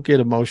moving. Don't get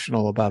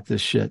emotional about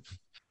this shit.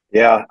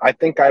 Yeah, I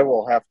think I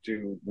will have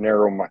to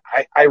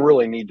I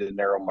really need to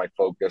narrow my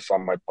focus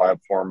on my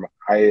platform.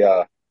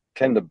 I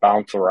tend to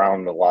bounce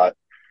around a lot.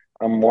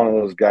 I'm one of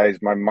those guys,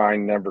 my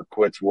mind never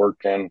quits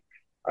working.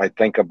 I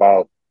think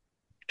about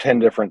 10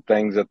 different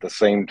things at the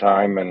same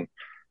time, and,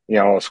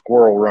 a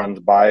squirrel runs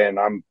by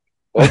and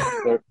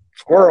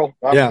squirrel,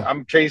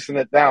 I'm chasing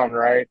it down,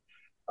 right?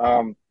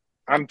 I'm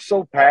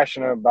so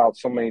passionate about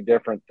so many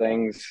different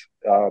things,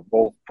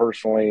 both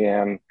personally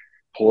and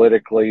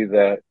politically,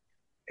 that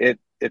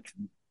it's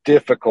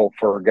difficult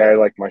for a guy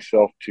like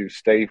myself to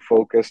stay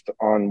focused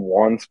on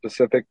one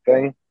specific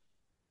thing.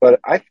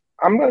 But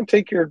I'm going to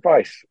take your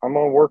advice. I'm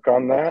going to work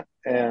on that.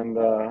 And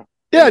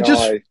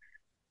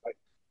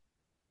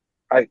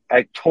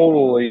I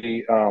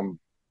totally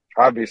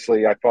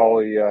obviously I follow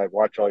you. I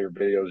watch all your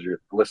videos.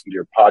 Listen to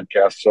your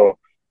podcast. So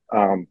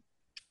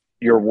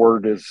your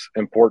word is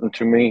important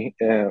to me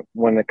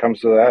when it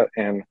comes to that.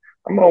 And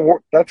I'm going to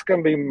work. That's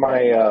going to be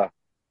my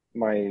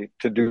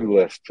to-do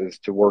list, is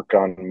to work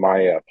on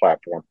my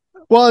platform.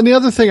 Well, and the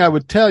other thing I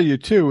would tell you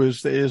too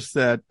is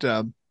that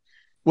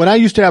when I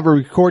used to have a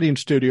recording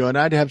studio and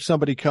I'd have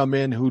somebody come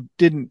in who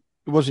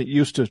wasn't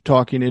used to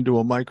talking into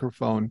a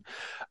microphone,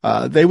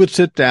 they would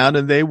sit down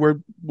and they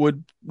would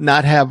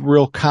not have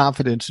real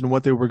confidence in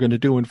what they were going to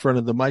do in front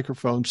of the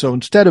microphone. So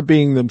instead of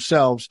being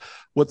themselves,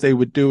 what they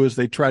would do is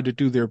they tried to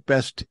do their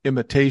best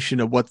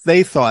imitation of what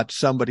they thought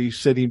somebody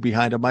sitting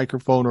behind a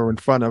microphone or in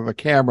front of a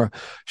camera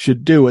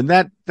should do. And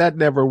that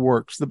never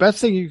works. The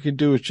best thing you can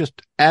do is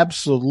just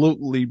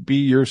absolutely be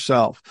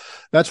yourself.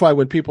 That's why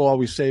when people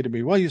always say to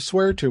me, well, you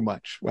swear too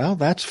much. Well,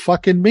 that's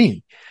fucking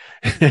me.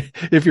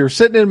 If you're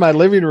sitting in my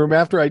living room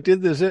after I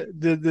did this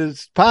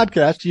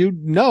podcast, you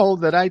know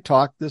that I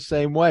talk the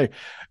same way.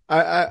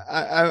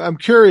 I'm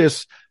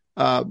curious.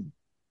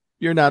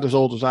 You're not as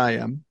old as I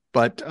am,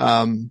 but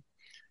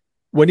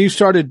when you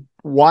started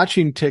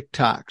watching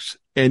TikToks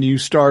and you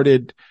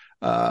started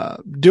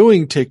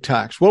doing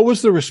TikToks, what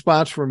was the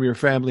response from your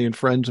family and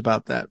friends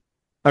about that?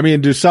 I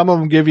mean, do some of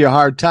them give you a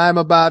hard time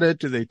about it?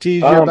 Do they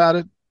tease you about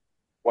it?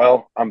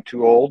 Well, I'm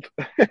too old.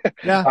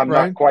 Yeah, I'm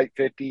not quite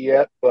 50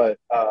 yet, but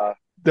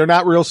they're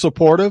not real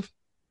supportive.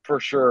 For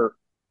sure.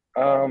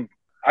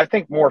 I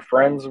think more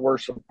friends were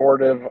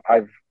supportive.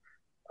 I've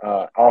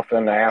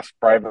often asked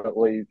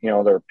privately,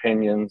 their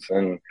opinions,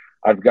 and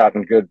I've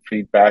gotten good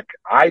feedback.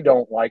 I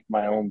don't like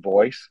my own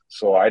voice,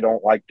 so I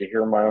don't like to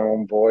hear my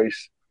own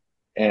voice,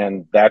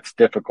 and that's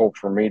difficult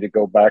for me to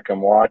go back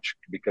and watch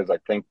because I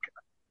think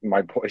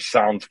my voice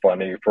sounds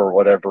funny for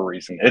whatever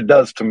reason. It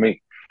does to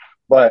me.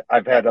 But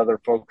I've had other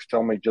folks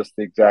tell me just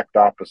the exact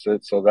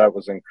opposite, so that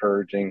was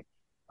encouraging.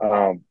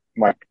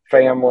 My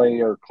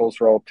family or close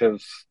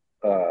relatives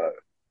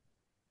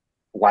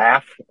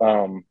laugh.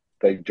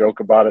 They joke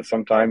about it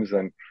sometimes,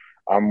 and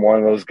I'm one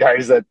of those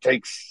guys that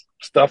takes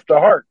stuff to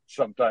heart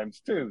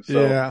sometimes too.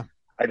 So yeah.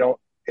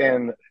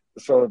 And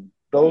so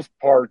those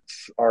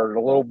parts are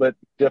a little bit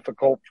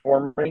difficult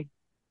for me.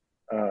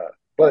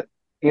 But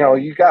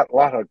you got a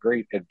lot of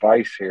great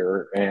advice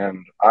here,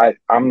 and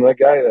I'm the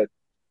guy that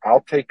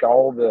I'll take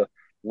all the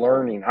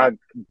learning. I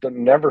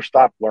never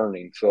stop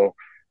learning. So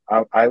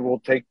I will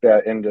take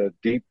that into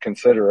deep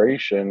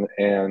consideration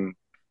and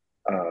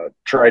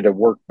try to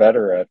work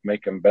better at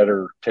making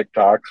better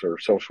TikToks or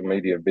social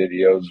media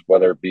videos,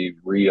 whether it be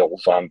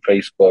reels on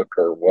Facebook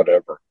or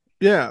whatever.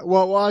 Yeah.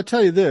 Well, I'll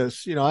tell you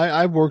this,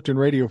 I've worked in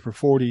radio for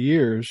 40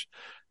 years,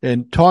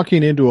 and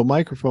talking into a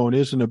microphone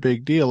isn't a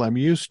big deal. I'm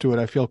used to it.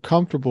 I feel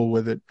comfortable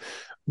with it.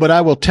 But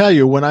I will tell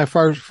you, when I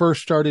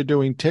first started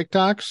doing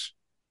TikToks,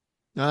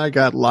 I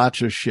got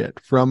lots of shit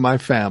from my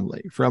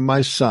family, from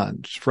my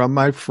sons, from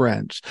my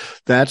friends.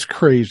 That's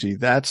crazy.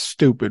 That's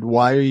stupid.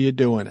 Why are you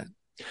doing it?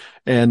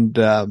 And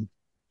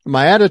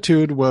my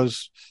attitude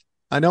was,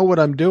 I know what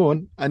I'm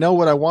doing. I know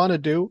what I want to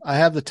do. I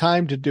have the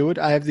time to do it.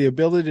 I have the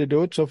ability to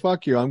do it. So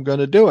fuck you. I'm going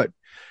to do it.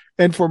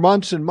 And for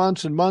months and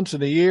months and months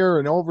and a year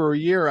and over a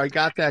year, I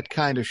got that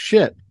kind of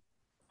shit.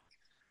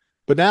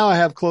 But now I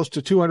have close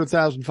to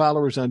 200,000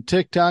 followers on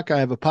TikTok. I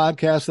have a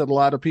podcast that a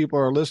lot of people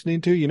are listening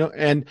to,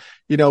 and,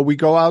 we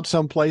go out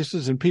some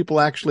places and people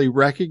actually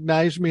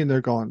recognize me and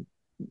they're going,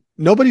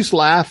 nobody's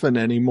laughing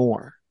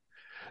anymore.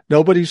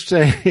 Nobody's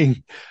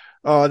saying,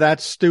 oh,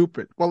 that's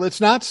stupid. Well,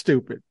 it's not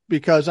stupid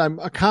because I'm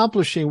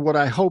accomplishing what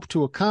I hope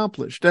to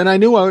accomplish. And I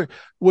knew I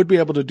would be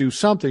able to do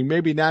something,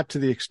 maybe not to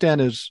the extent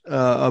as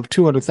of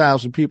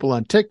 200,000 people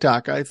on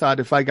TikTok. I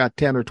thought if I got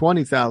 10 or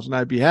 20,000,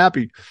 I'd be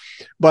happy.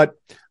 But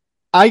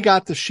I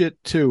got the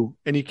shit too.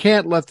 And you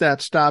can't let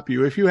that stop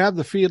you. If you have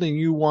the feeling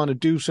you want to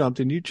do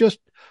something, you just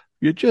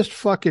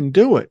fucking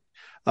do it.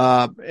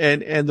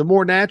 And the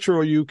more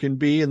natural you can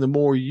be and the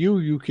more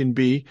you can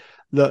be,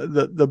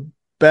 the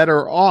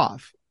better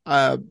off.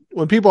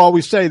 When people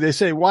always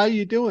say, why are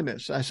you doing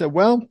this? I said,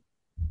 well,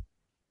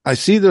 I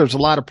see there's a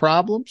lot of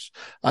problems.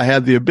 I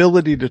have the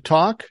ability to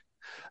talk.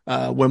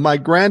 When my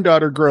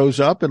granddaughter grows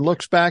up and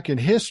looks back in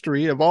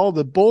history of all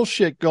the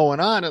bullshit going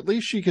on, at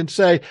least she can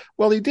say,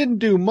 well, he didn't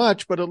do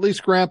much, but at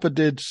least Grandpa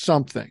did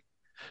something.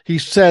 He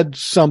said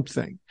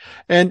something.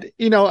 And,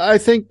 I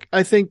think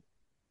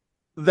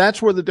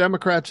that's where the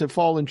Democrats have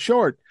fallen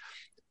short.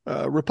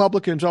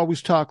 Republicans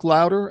always talk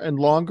louder and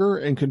longer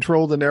and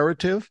control the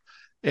narrative.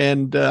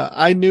 And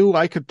I knew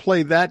I could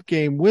play that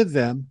game with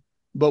them,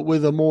 but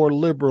with a more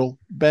liberal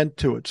bent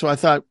to it. So I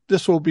thought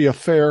this will be a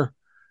fair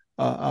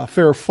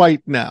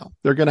fight now.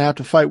 They're going to have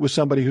to fight with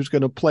somebody who's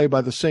going to play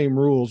by the same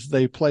rules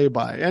they play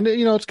by. And,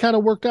 it's kind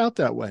of worked out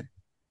that way.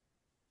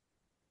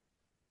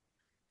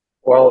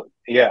 Well,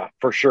 yeah,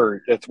 for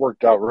sure. It's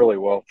worked out really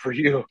well for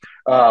you.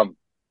 I'm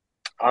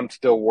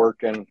still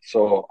working,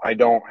 so I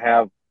don't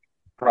have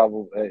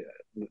probably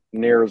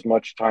near as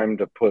much time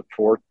to put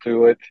forth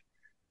to it.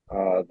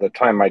 The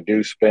time I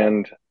do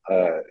spend,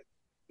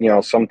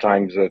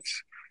 sometimes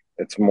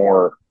it's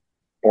more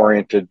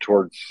oriented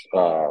towards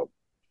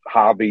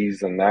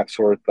hobbies and that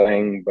sort of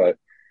thing. But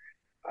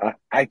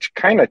I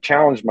kind of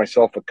challenged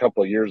myself a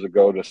couple of years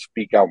ago to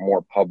speak out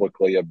more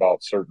publicly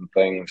about certain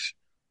things.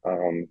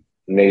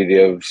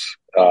 Native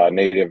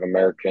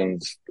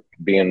Americans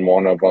being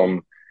one of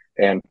them,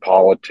 and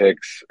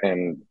politics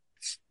and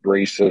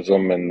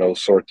racism and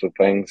those sorts of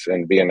things,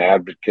 and be an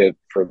advocate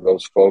for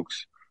those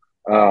folks.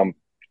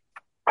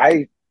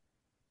 I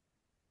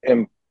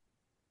am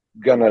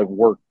going to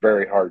work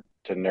very hard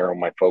to narrow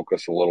my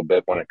focus a little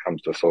bit when it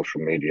comes to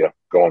social media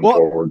going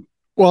forward.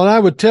 Well, I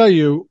would tell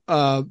you,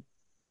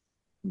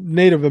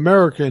 Native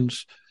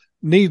Americans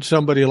need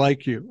somebody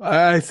like you.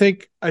 I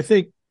think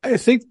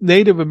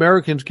Native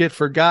Americans get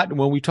forgotten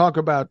when we talk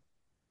about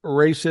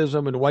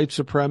racism and white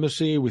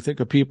supremacy. We think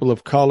of people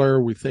of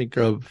color. We think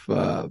of,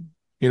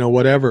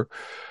 whatever.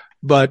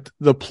 But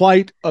the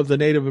plight of the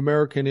Native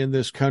American in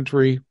this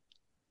country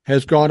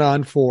has gone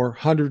on for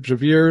hundreds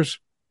of years.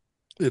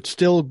 It's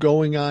still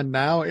going on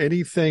now.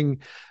 Anything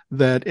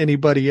that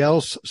anybody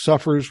else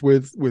suffers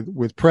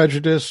with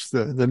prejudice,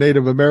 the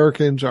Native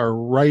Americans are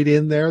right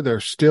in there. They're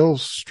still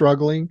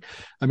struggling.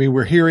 I mean,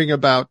 we're hearing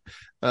about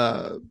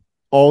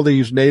all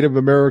these Native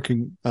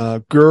American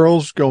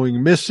girls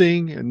going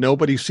missing, and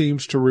nobody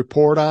seems to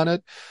report on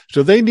it.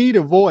 So they need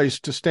a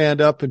voice to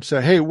stand up and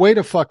say, hey, wait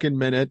a fucking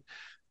minute.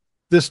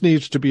 This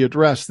needs to be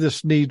addressed.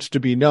 This needs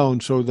to be known.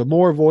 So the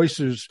more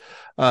voices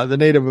the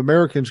Native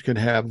Americans can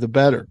have, the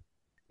better.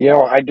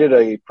 I did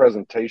a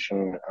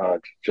presentation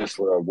just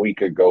a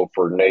week ago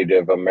for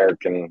Native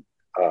American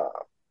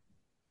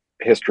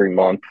History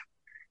Month,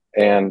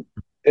 and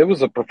it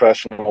was a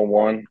professional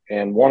one.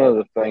 And one of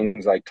the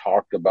things I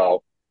talked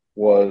about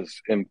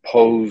was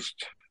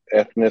imposed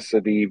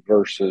ethnicity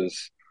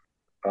versus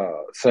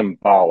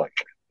symbolic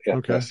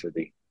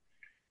ethnicity.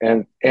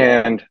 Okay.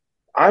 And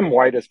I'm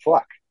white as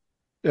fuck.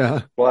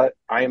 Yeah. But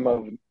I'm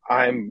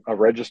a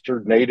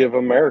registered Native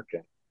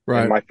American.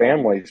 Right. And my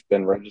family's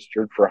been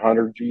registered for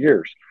hundreds of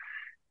years.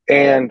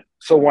 And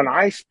so when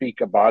I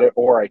speak about it,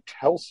 or I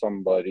tell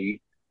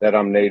somebody that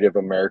I'm Native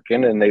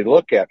American and they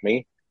look at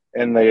me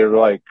and they're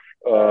like,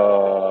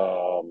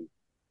 so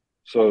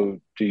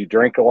do you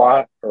drink a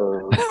lot?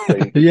 Or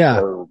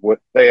or what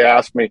they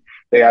ask me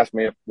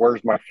if,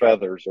 where's my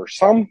feathers, or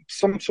some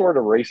sort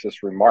of racist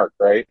remark,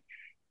 right?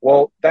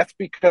 Well, that's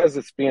because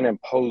it's being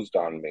imposed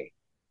on me.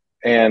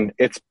 And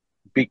it's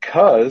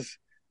because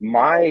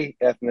my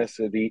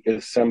ethnicity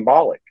is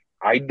symbolic.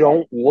 I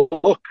don't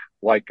look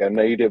like a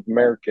Native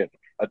American,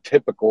 a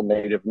typical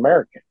Native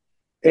American.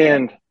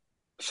 And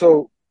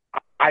so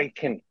I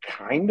can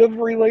kind of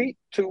relate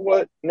to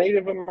what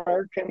Native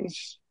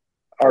Americans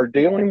are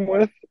dealing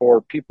with,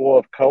 or people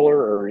of color,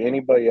 or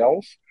anybody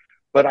else,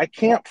 but I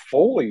can't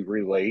fully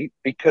relate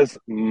because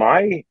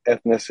my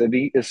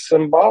ethnicity is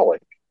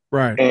symbolic.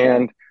 Right.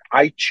 And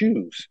I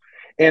choose.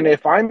 And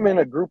if I'm in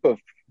a group of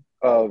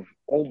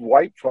old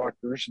white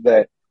fuckers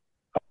that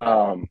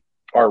are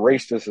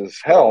racist as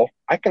hell,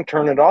 I can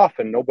turn it off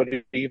and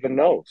nobody even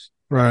knows.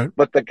 Right.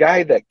 But the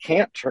guy that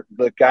can't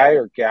the guy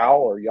or gal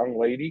or young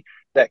lady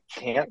that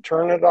can't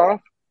turn it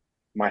off,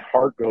 my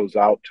heart goes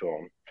out to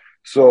them.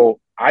 So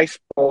I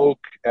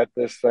spoke at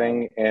this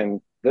thing,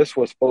 and this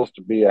was supposed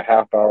to be a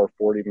half-hour,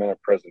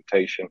 40-minute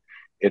presentation.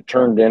 It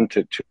turned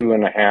into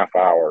 2.5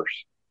 hours.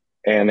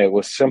 And it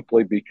was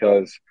simply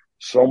because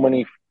so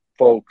many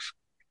folks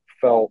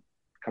felt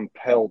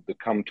compelled to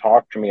come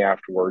talk to me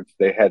afterwards.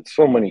 They had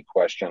so many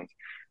questions.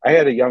 I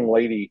had a young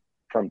lady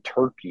from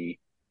Turkey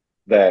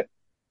that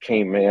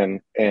came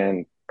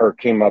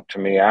up to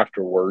me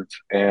afterwards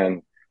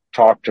and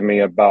talked to me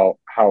about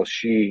how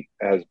she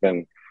has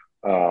been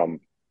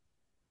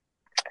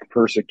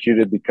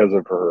persecuted because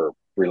of her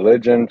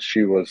religion.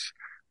 She was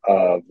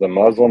the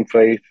Muslim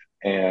faith,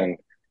 and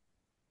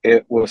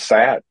it was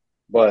sad.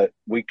 But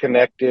we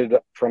connected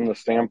from the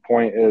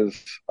standpoint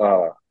is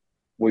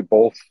we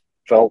both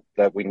felt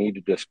that we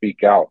needed to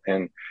speak out.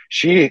 And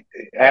she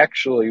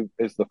actually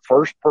is the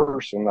first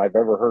person I've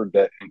ever heard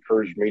that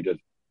encouraged me to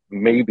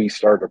maybe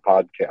start a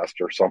podcast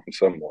or something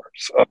similar.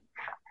 So,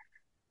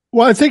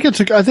 well, I think it's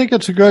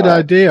a good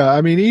idea.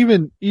 I mean,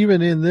 even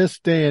in this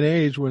day and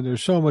age when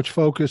there's so much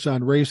focus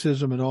on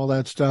racism and all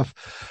that stuff,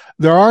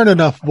 there aren't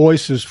enough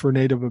voices for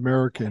Native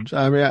Americans.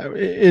 I mean,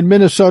 in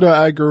Minnesota,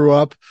 I grew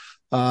up.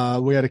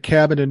 We had a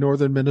cabin in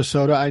northern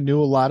Minnesota. I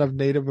knew a lot of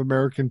Native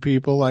American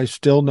people. I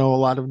still know a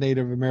lot of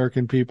Native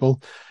American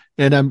people.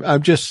 And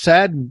I'm just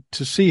saddened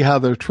to see how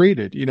they're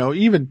treated,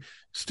 even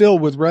still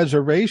with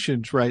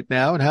reservations right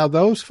now, and how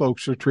those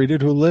folks are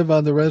treated who live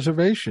on the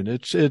reservation.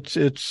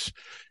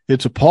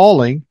 It's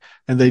appalling,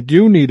 and they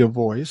do need a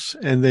voice,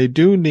 and they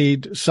do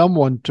need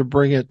someone to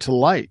bring it to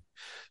light.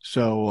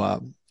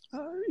 So,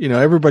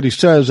 everybody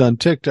says on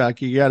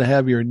TikTok, you got to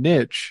have your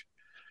niche.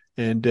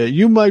 And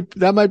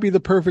that might be the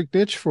perfect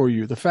niche for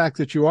you. The fact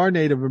that you are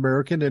Native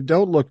American and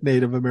don't look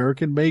Native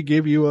American may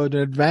give you an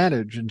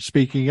advantage in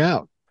speaking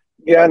out.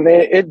 Yeah, and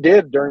it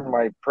did during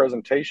my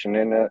presentation.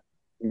 And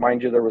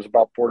mind you, there was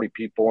about 40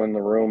 people in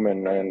the room,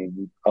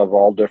 and of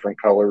all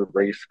different color,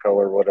 race,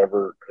 color,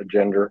 whatever,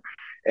 gender.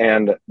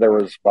 And there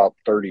was about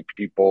 30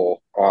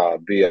 people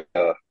via,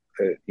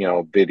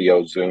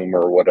 video, Zoom,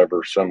 or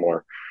whatever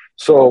similar.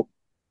 So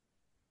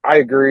I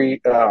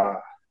agree.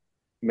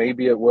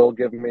 Maybe it will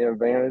give me an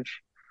advantage.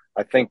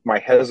 I think my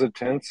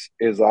hesitance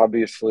is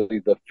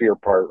obviously the fear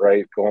part,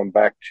 right? Going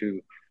back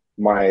to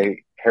my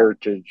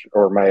heritage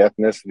or my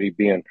ethnicity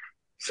being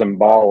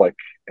symbolic,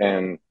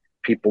 and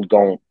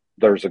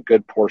there's a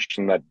good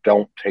portion that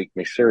don't take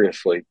me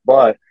seriously.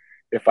 But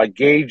if I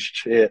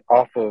gauged it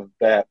off of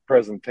that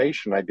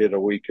presentation I did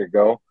a week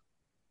ago,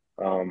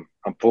 I'm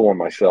fooling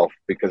myself,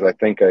 because I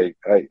think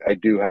I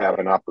do have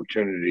an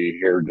opportunity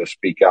here to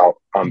speak out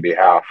on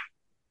behalf.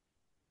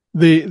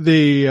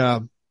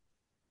 The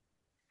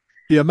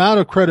amount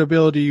of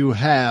credibility you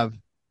have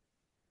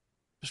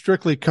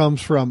strictly comes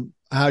from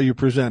how you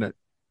present it,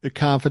 the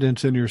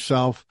confidence in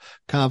yourself,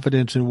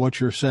 confidence in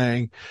what you're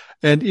saying.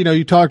 And,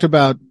 you talked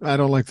about, I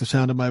don't like the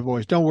sound of my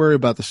voice. Don't worry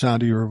about the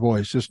sound of your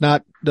voice.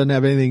 Doesn't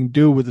have anything to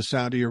do with the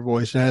sound of your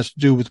voice. It has to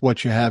do with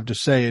what you have to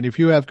say. And if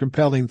you have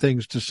compelling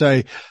things to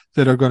say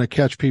that are going to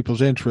catch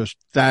people's interest,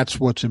 that's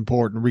what's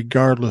important,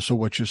 regardless of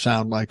what you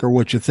sound like or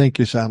what you think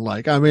you sound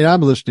like. I mean,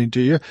 I'm listening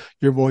to you.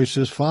 Your voice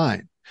is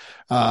fine.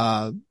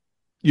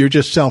 You're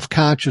just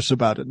self-conscious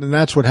about it. And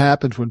that's what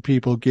happens when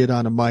people get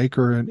on a mic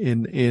or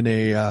in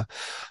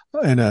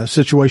a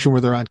situation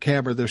where they're on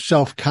camera. They're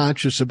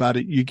self-conscious about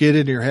it. You get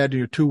in your head and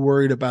you're too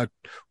worried about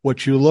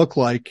what you look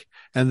like,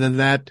 and then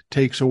that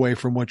takes away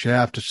from what you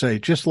have to say.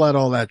 Just let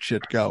all that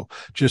shit go.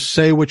 Just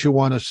say what you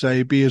want to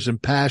say. Be as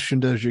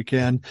impassioned as you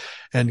can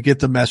and get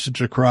the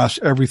message across.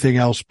 Everything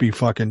else be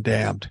fucking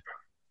damned.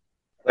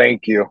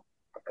 Thank you.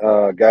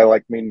 A guy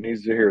like me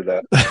needs to hear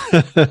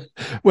that.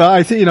 Well,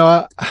 I think,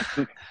 I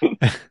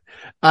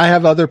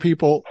have other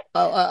people.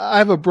 I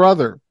have a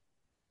brother,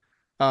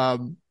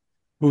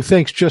 who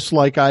thinks just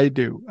like I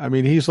do. I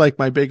mean, he's like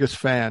my biggest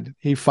fan.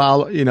 He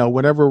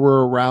whenever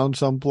we're around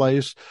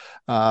someplace,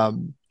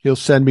 he'll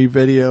send me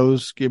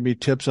videos, give me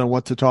tips on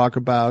what to talk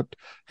about.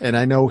 And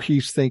I know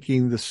he's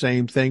thinking the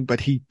same thing, but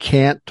he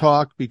can't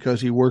talk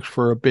because he works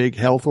for a big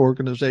health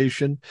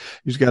organization.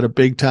 He's got a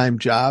big time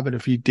job. And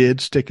if he did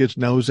stick his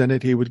nose in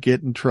it, he would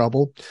get in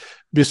trouble.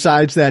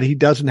 Besides that, he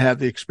doesn't have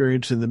the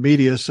experience in the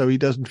media, so he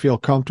doesn't feel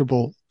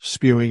comfortable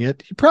spewing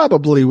it. He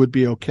probably would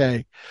be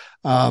okay.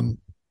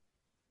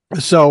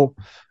 So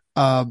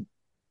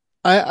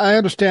I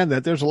understand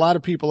that. There's a lot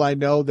of people I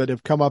know that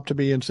have come up to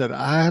me and said,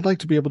 I'd like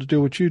to be able to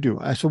do what you do.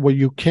 I said, well,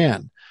 you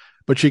can,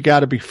 but you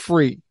got to be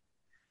free.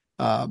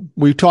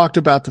 We talked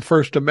about the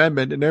First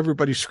Amendment, and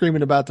everybody's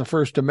screaming about the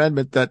First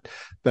Amendment that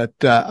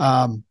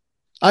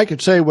I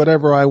could say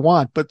whatever I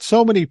want, but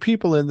so many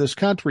people in this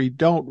country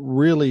don't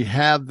really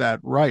have that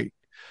right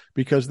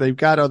because they've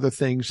got other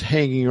things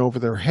hanging over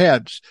their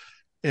heads.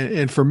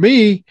 And for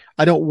me,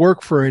 I don't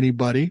work for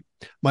anybody.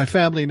 My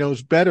family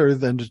knows better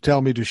than to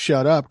tell me to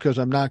shut up because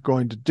I'm not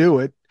going to do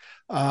it.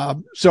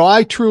 So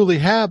I truly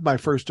have my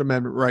First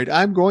Amendment right.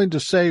 I'm going to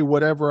say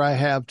whatever I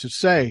have to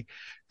say.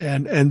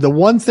 And the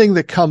one thing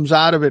that comes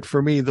out of it for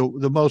me,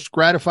 the most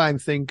gratifying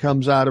thing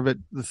comes out of it,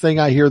 the thing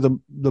I hear the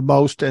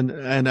most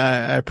and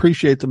I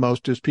appreciate the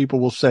most is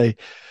people will say,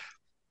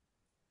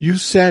 you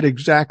said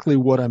exactly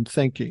what I'm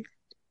thinking.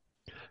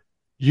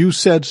 You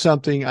said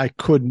something I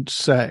couldn't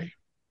say.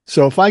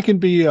 So if I can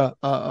be a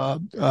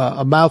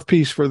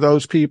mouthpiece for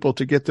those people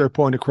to get their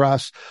point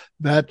across,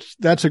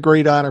 that's a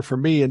great honor for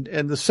me.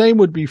 And the same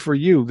would be for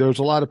you. There's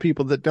a lot of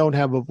people that don't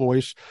have a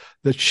voice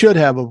that should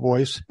have a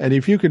voice. And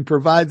if you can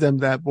provide them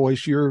that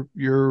voice,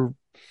 you're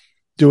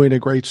doing a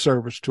great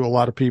service to a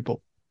lot of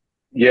people.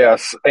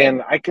 Yes.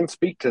 And I can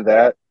speak to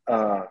that,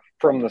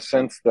 from the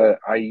sense that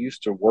I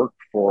used to work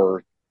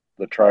for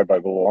the tribe I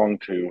belong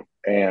to,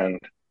 and,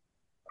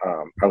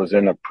 I was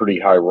in a pretty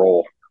high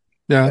role.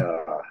 Yeah.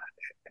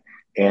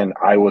 And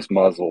I was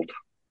muzzled.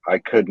 I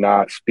could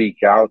not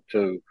speak out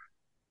to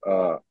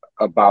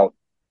about,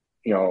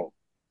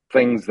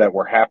 things that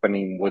were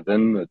happening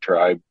within the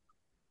tribe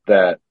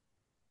that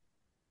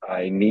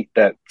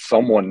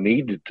someone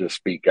needed to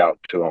speak out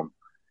to them.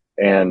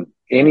 And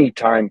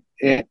anytime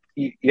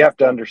you have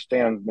to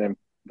understand, and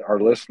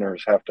our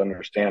listeners have to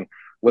understand,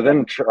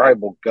 within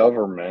tribal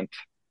government,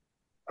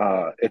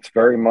 it's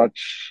very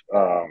much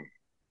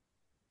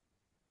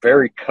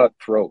very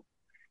cutthroat.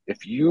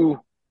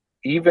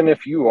 Even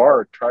if you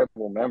are a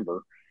tribal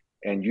member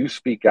and you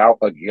speak out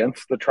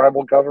against the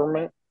tribal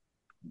government,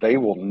 they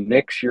will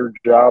nix your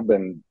job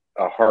in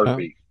a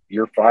heartbeat.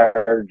 You're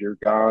fired, you're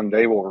gone,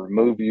 they will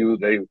remove you,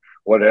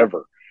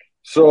 whatever.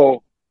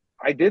 So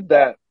I did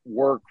that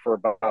work for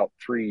about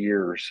 3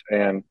 years,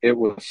 and it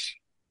was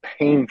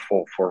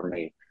painful for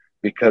me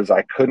because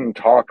I couldn't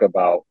talk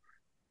about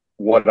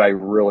what I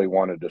really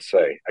wanted to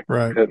say. I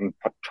couldn't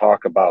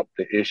talk about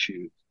the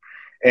issues.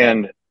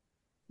 And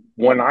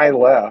when I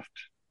left,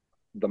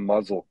 the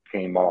muzzle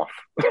came off.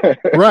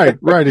 Right.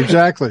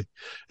 Exactly.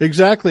 And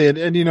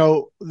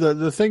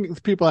the thing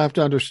people have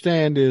to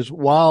understand is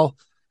while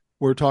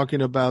we're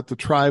talking about the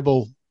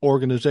tribal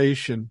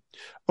organization,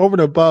 over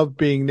and above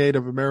being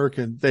Native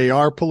American, they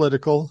are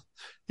political.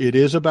 It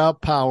is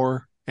about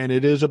power and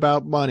it is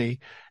about money.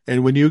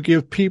 And when you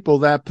give people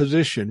that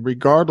position,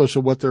 regardless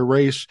of what their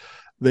race,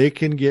 they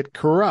can get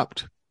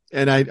corrupt.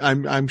 And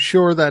I'm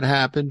sure that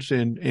happens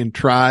in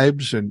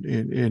tribes and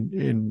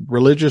in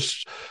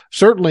religious,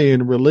 certainly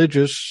in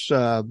religious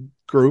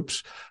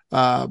groups.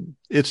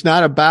 It's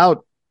not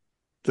about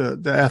the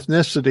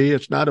ethnicity.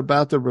 It's not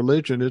about the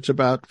religion. It's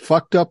about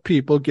fucked up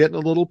people getting a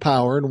little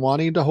power and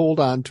wanting to hold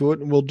on to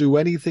it, and will do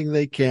anything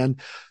they can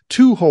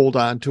to hold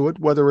on to it,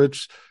 whether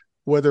it's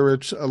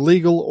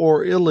illegal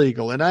or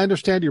illegal. And I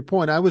understand your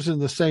point. I was in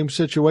the same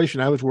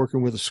situation. I was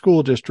working with a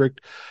school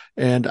district,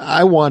 and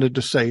I wanted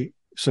to say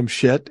some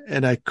shit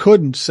and I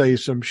couldn't say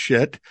some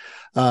shit.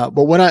 But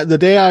the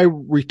day I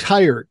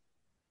retired,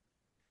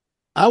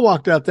 I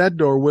walked out that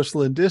door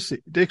whistling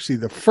Dixie.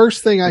 The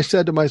first thing I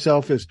said to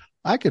myself is,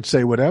 I could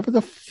say whatever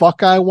the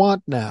fuck I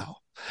want now.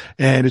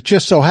 And it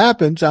just so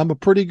happens I'm a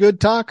pretty good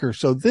talker.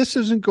 So this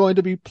isn't going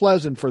to be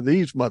pleasant for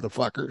these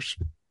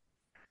motherfuckers.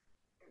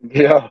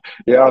 Yeah,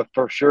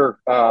 for sure.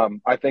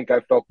 I think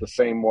I felt the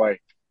same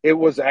way. It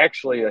was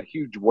actually a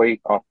huge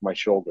weight off my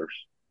shoulders.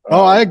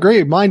 I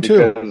agree. Mine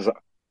too. Because,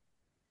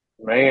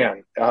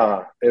 man,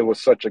 it was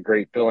such a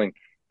great feeling.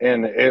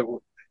 And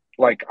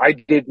I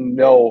didn't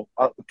know.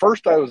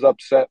 First, I was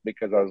upset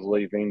because I was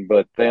leaving,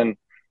 but then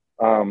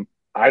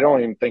I don't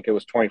even think it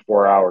was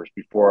 24 hours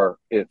before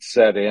it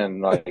set in.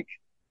 Like,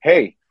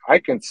 hey, I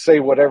can say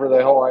whatever the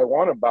hell I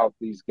want about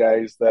these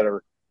guys that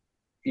are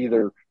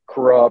either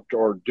corrupt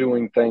or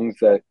doing things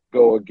that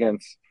go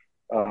against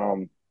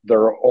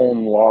their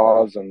own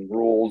laws and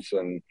rules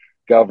and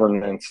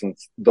governance and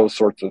those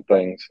sorts of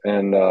things.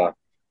 And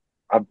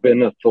I've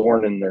been a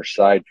thorn in their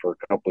side for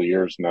a couple of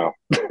years now.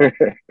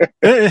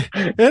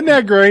 Isn't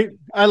that great?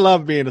 I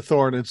love being a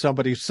thorn in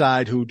somebody's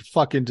side who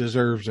fucking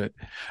deserves it.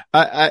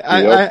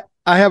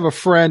 I have a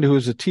friend who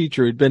is a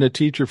teacher. He'd been a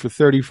teacher for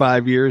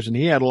 35 years, and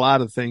he had a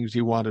lot of things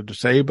he wanted to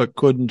say but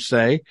couldn't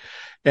say.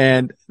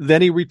 And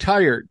then he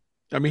retired.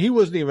 I mean, he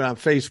wasn't even on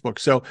Facebook.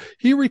 So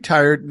he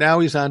retired. Now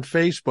he's on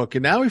Facebook,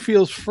 and now he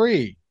feels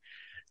free.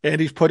 And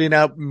he's putting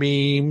out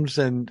memes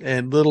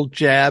and little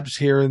jabs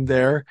here and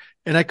there.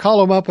 And I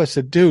call him up. I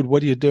said, dude,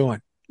 what are you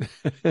doing?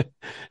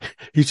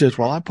 He says,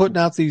 well, I'm putting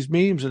out these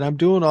memes and I'm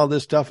doing all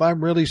this stuff.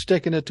 I'm really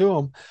sticking it to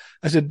him.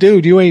 I said,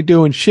 dude, you ain't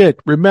doing shit.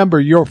 Remember,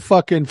 you're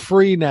fucking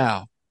free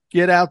now.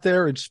 Get out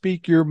there and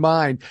speak your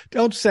mind.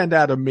 Don't send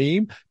out a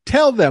meme.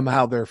 Tell them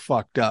how they're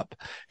fucked up.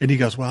 And he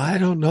goes, well, I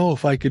don't know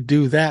if I could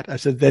do that. I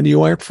said, then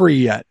you aren't free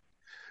yet.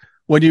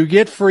 When you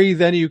get free,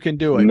 then you can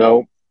do it.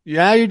 No.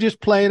 Yeah, you're just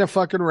playing a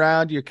fucking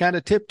round. You're kind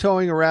of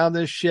tiptoeing around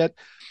this shit.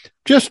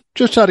 Just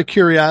out of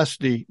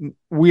curiosity,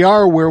 we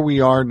are where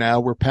we are now.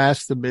 We're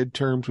past the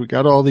midterms. We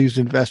got all these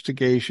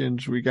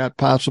investigations. We got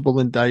possible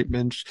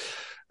indictments.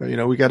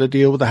 We got to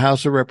deal with the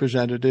House of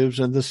Representatives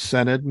and the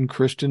Senate and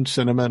Kyrsten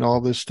Sinema and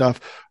all this stuff.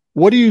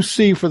 What do you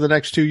see for the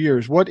next 2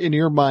 years? What in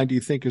your mind do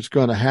you think is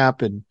going to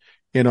happen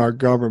in our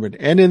government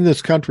and in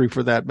this country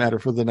for that matter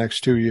for the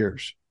next 2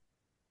 years?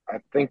 I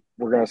think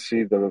we're going to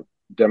see the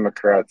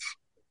Democrats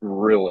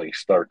really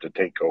start to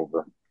take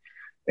over.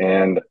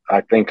 And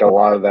I think a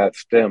lot of that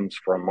stems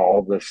from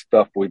all this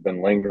stuff we've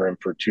been lingering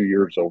for 2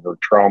 years over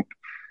Trump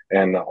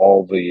and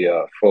all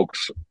the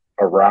folks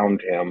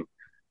around him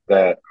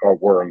that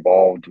were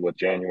involved with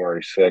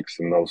January 6th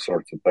and those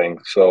sorts of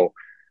things. So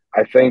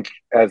I think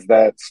as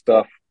that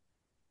stuff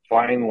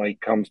finally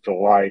comes to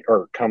light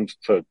or comes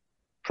to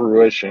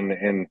fruition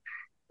and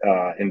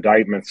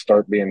indictments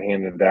start being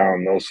handed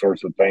down, those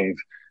sorts of things,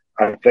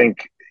 I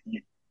think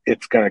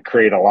it's going to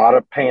create a lot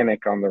of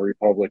panic on the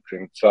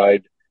Republican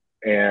side,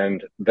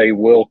 and they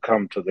will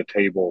come to the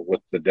table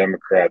with the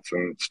Democrats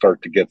and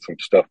start to get some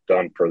stuff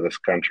done for this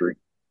country.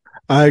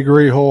 I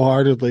agree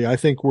wholeheartedly. I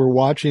think we're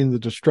watching the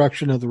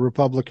destruction of the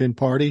Republican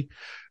Party,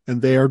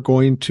 and they are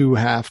going to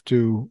have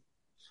to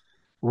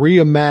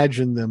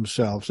reimagine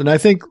themselves. And I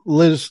think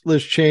Liz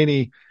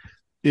Cheney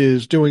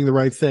is doing the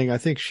right thing. I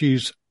think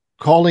she's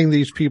calling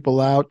these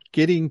people out,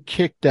 getting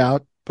kicked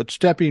out, but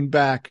stepping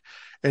back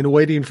and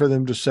waiting for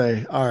them to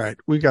say, all right,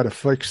 we got to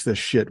fix this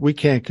shit. We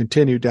can't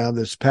continue down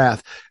this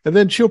path. And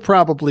then she'll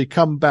probably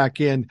come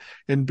back in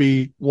and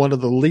be one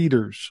of the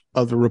leaders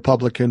of the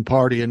Republican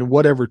Party and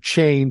whatever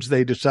change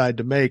they decide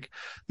to make.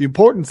 The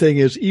important thing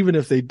is, even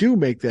if they do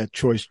make that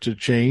choice to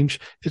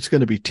change, it's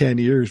going to be 10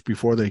 years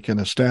before they can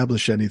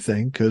establish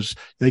anything because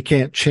they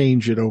can't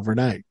change it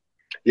overnight.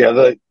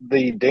 Yeah,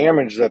 the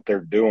damage that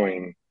they're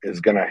doing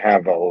is going to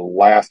have a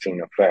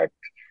lasting effect.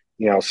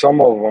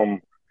 Some of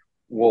them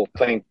will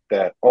think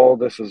that,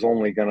 this is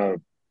only going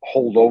to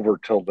hold over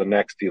till the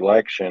next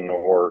election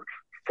or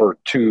for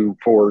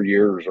 2-4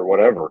 years or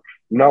whatever.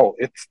 No,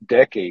 it's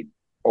decades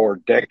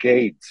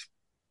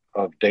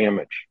of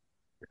damage.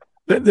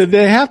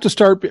 They have to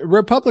start,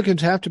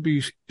 Republicans have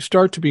to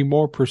start to be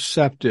more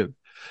perceptive.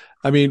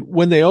 I mean,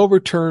 when they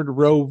overturned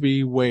Roe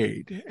v.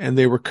 Wade and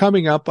they were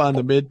coming up on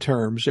the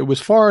midterms, it was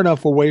far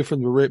enough away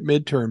from the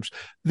midterms.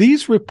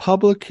 These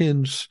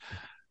Republicans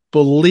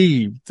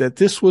believed that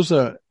this was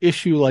a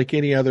issue like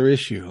any other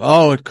issue.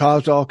 It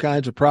caused all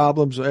kinds of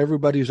problems.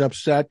 Everybody's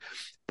upset.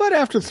 But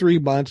after 3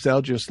 months,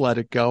 they'll just let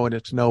it go and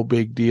it's no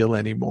big deal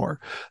anymore.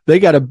 They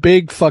got a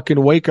big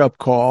fucking wake-up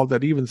call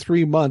that even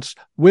 3 months,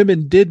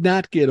 women did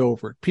not get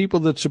over it. People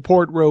that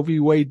support Roe v.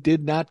 Wade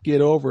did not get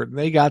over it. And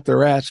they got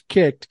their ass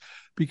kicked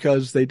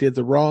because they did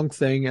the wrong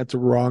thing at the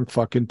wrong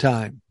fucking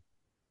time.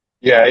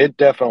 Yeah, it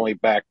definitely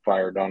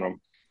backfired on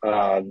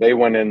them. They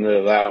went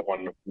into that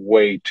one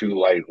way too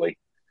lightly.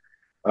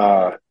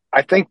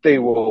 I think they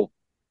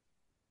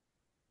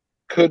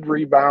could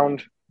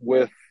rebound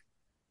with,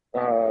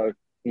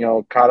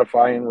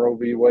 codifying Roe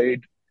v.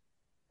 Wade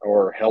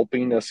or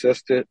helping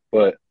assist it.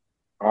 But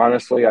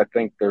honestly, I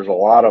think there's a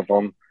lot of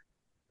them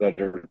that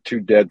are too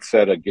dead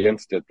set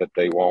against it that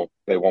they won't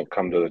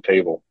come to the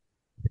table.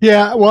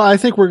 Yeah, well, I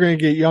think we're going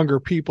to get younger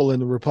people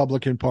in the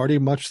Republican Party,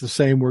 much the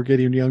same we're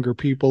getting younger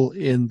people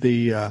in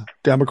the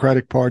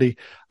Democratic Party.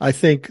 I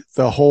think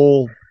the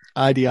whole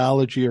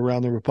ideology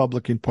around the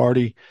Republican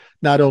Party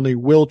not only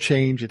will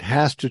change, it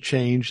has to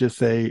change if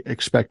they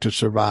expect to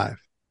survive.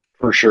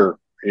 For sure.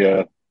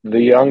 Yeah. The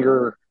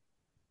younger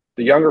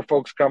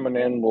folks coming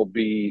in will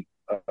be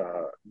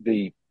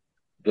the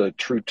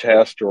true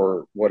test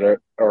or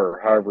whatever, or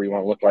however you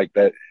want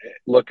to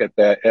look at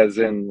that as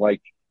in,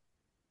 like,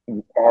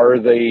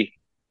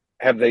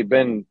 have they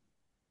been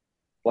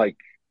like,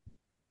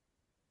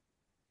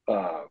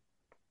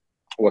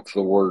 what's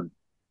the word?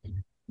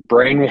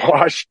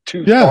 Brainwashed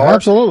too far? Yeah,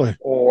 absolutely.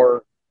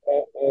 Or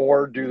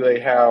do they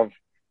have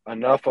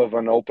enough of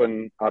an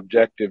open,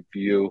 objective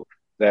view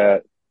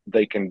that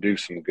they can do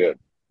some good?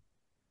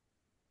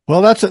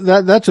 Well, that's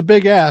a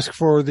big ask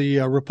for the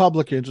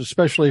Republicans,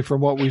 especially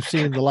from what we've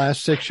seen the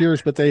last 6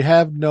 years, but they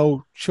have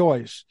no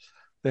choice.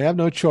 They have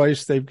no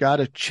choice. They've got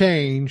to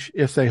change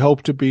if they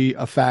hope to be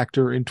a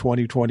factor in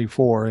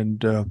 2024.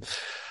 And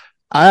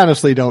I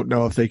honestly don't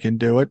know if they can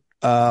do it.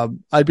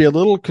 I'd be a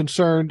little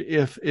concerned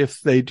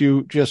if they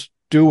do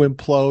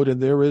implode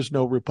and there is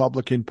no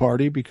Republican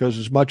Party, because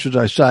as much as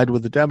I side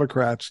with the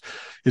Democrats,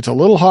 it's a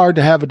little hard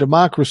to have a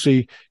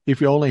democracy if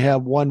you only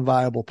have one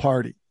viable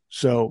party.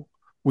 So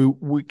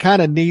we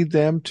kind of need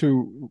them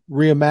to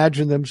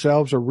reimagine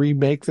themselves or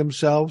remake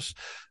themselves.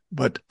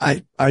 But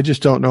I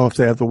just don't know if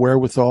they have the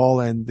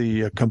wherewithal and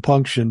the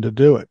compunction to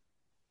do it.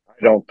 I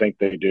don't think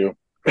they do.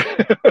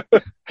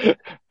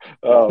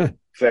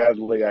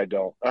 Sadly, I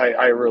don't.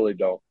 I really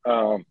don't.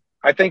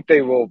 I think they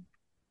will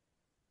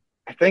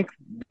I think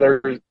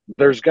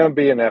there's going to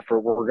be an effort.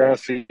 We're going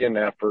to see an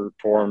effort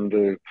for him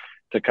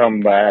to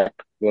come back,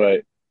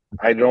 but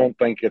I don't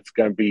think it's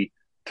going to be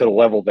to the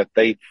level that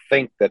they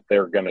think that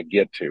they're going to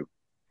get to.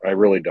 I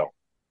really don't.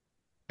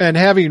 And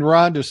having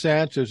Ron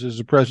DeSantis as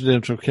a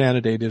presidential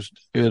candidate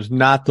is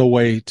not the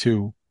way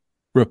to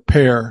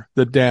repair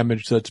the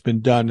damage that's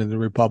been done in the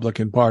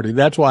Republican Party.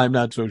 That's why I'm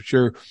not so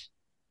sure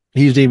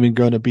he's even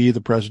going to be the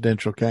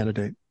presidential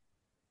candidate.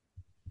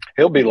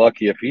 He'll be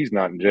lucky if he's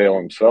not in jail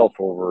himself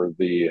over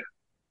the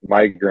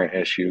migrant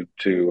issue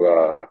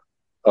to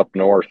up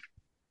north.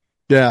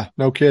 Yeah,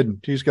 no kidding.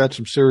 He's got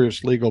some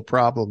serious legal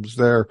problems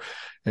there,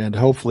 and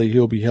hopefully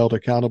he'll be held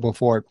accountable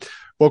for it.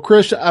 Well,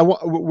 Chris,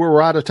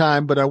 we're out of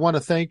time, but I want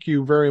to thank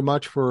you very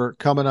much for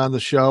coming on the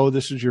show.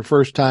 This is your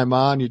first time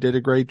on. You did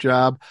a great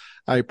job.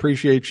 I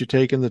appreciate you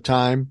taking the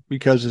time,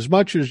 because as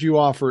much as you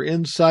offer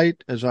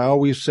insight, as I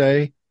always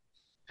say,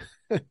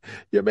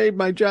 you made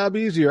my job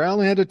easier. I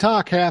only had to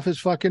talk half as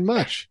fucking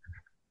much.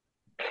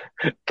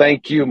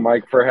 Thank you,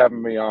 Mike, for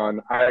having me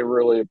on. I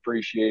really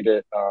appreciate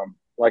it.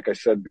 Like I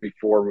said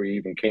before we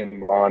even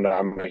came on,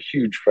 I'm a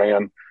huge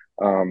fan.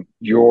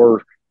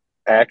 You're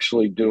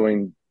actually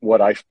doing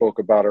what I spoke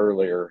about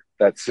earlier,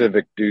 that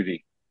civic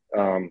duty.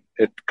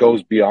 It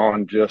goes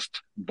beyond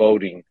just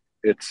voting.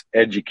 It's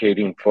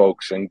educating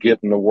folks and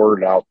getting the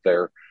word out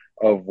there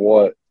of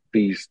what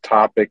these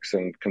topics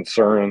and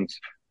concerns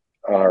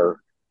are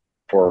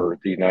for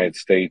the United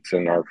States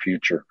and our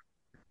future.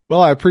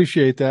 Well, I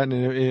appreciate that. And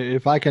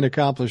if I can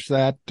accomplish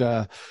that,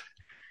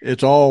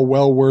 it's all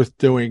well worth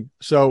doing.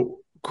 So,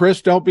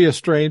 Chris, don't be a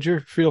stranger.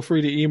 Feel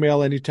free to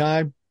email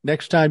anytime.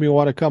 Next time you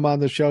want to come on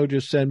the show,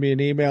 just send me an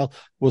email.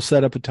 We'll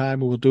set up a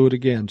time and we'll do it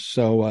again.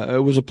 So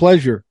it was a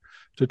pleasure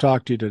to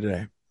talk to you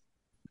today.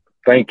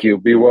 Thank you.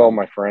 Be well,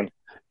 my friend.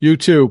 You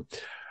too.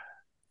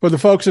 For the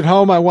folks at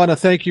home, I want to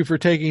thank you for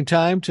taking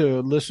time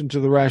to listen to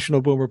the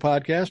Rational Boomer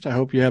podcast. I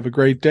hope you have a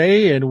great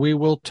day, and we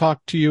will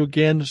talk to you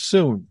again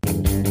soon.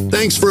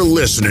 Thanks for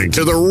listening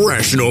to the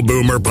Rational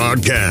Boomer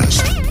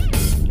podcast.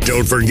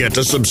 Don't forget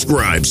to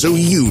subscribe so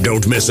you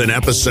don't miss an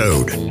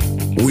episode.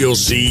 We'll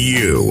see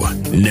you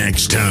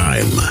next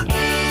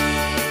time.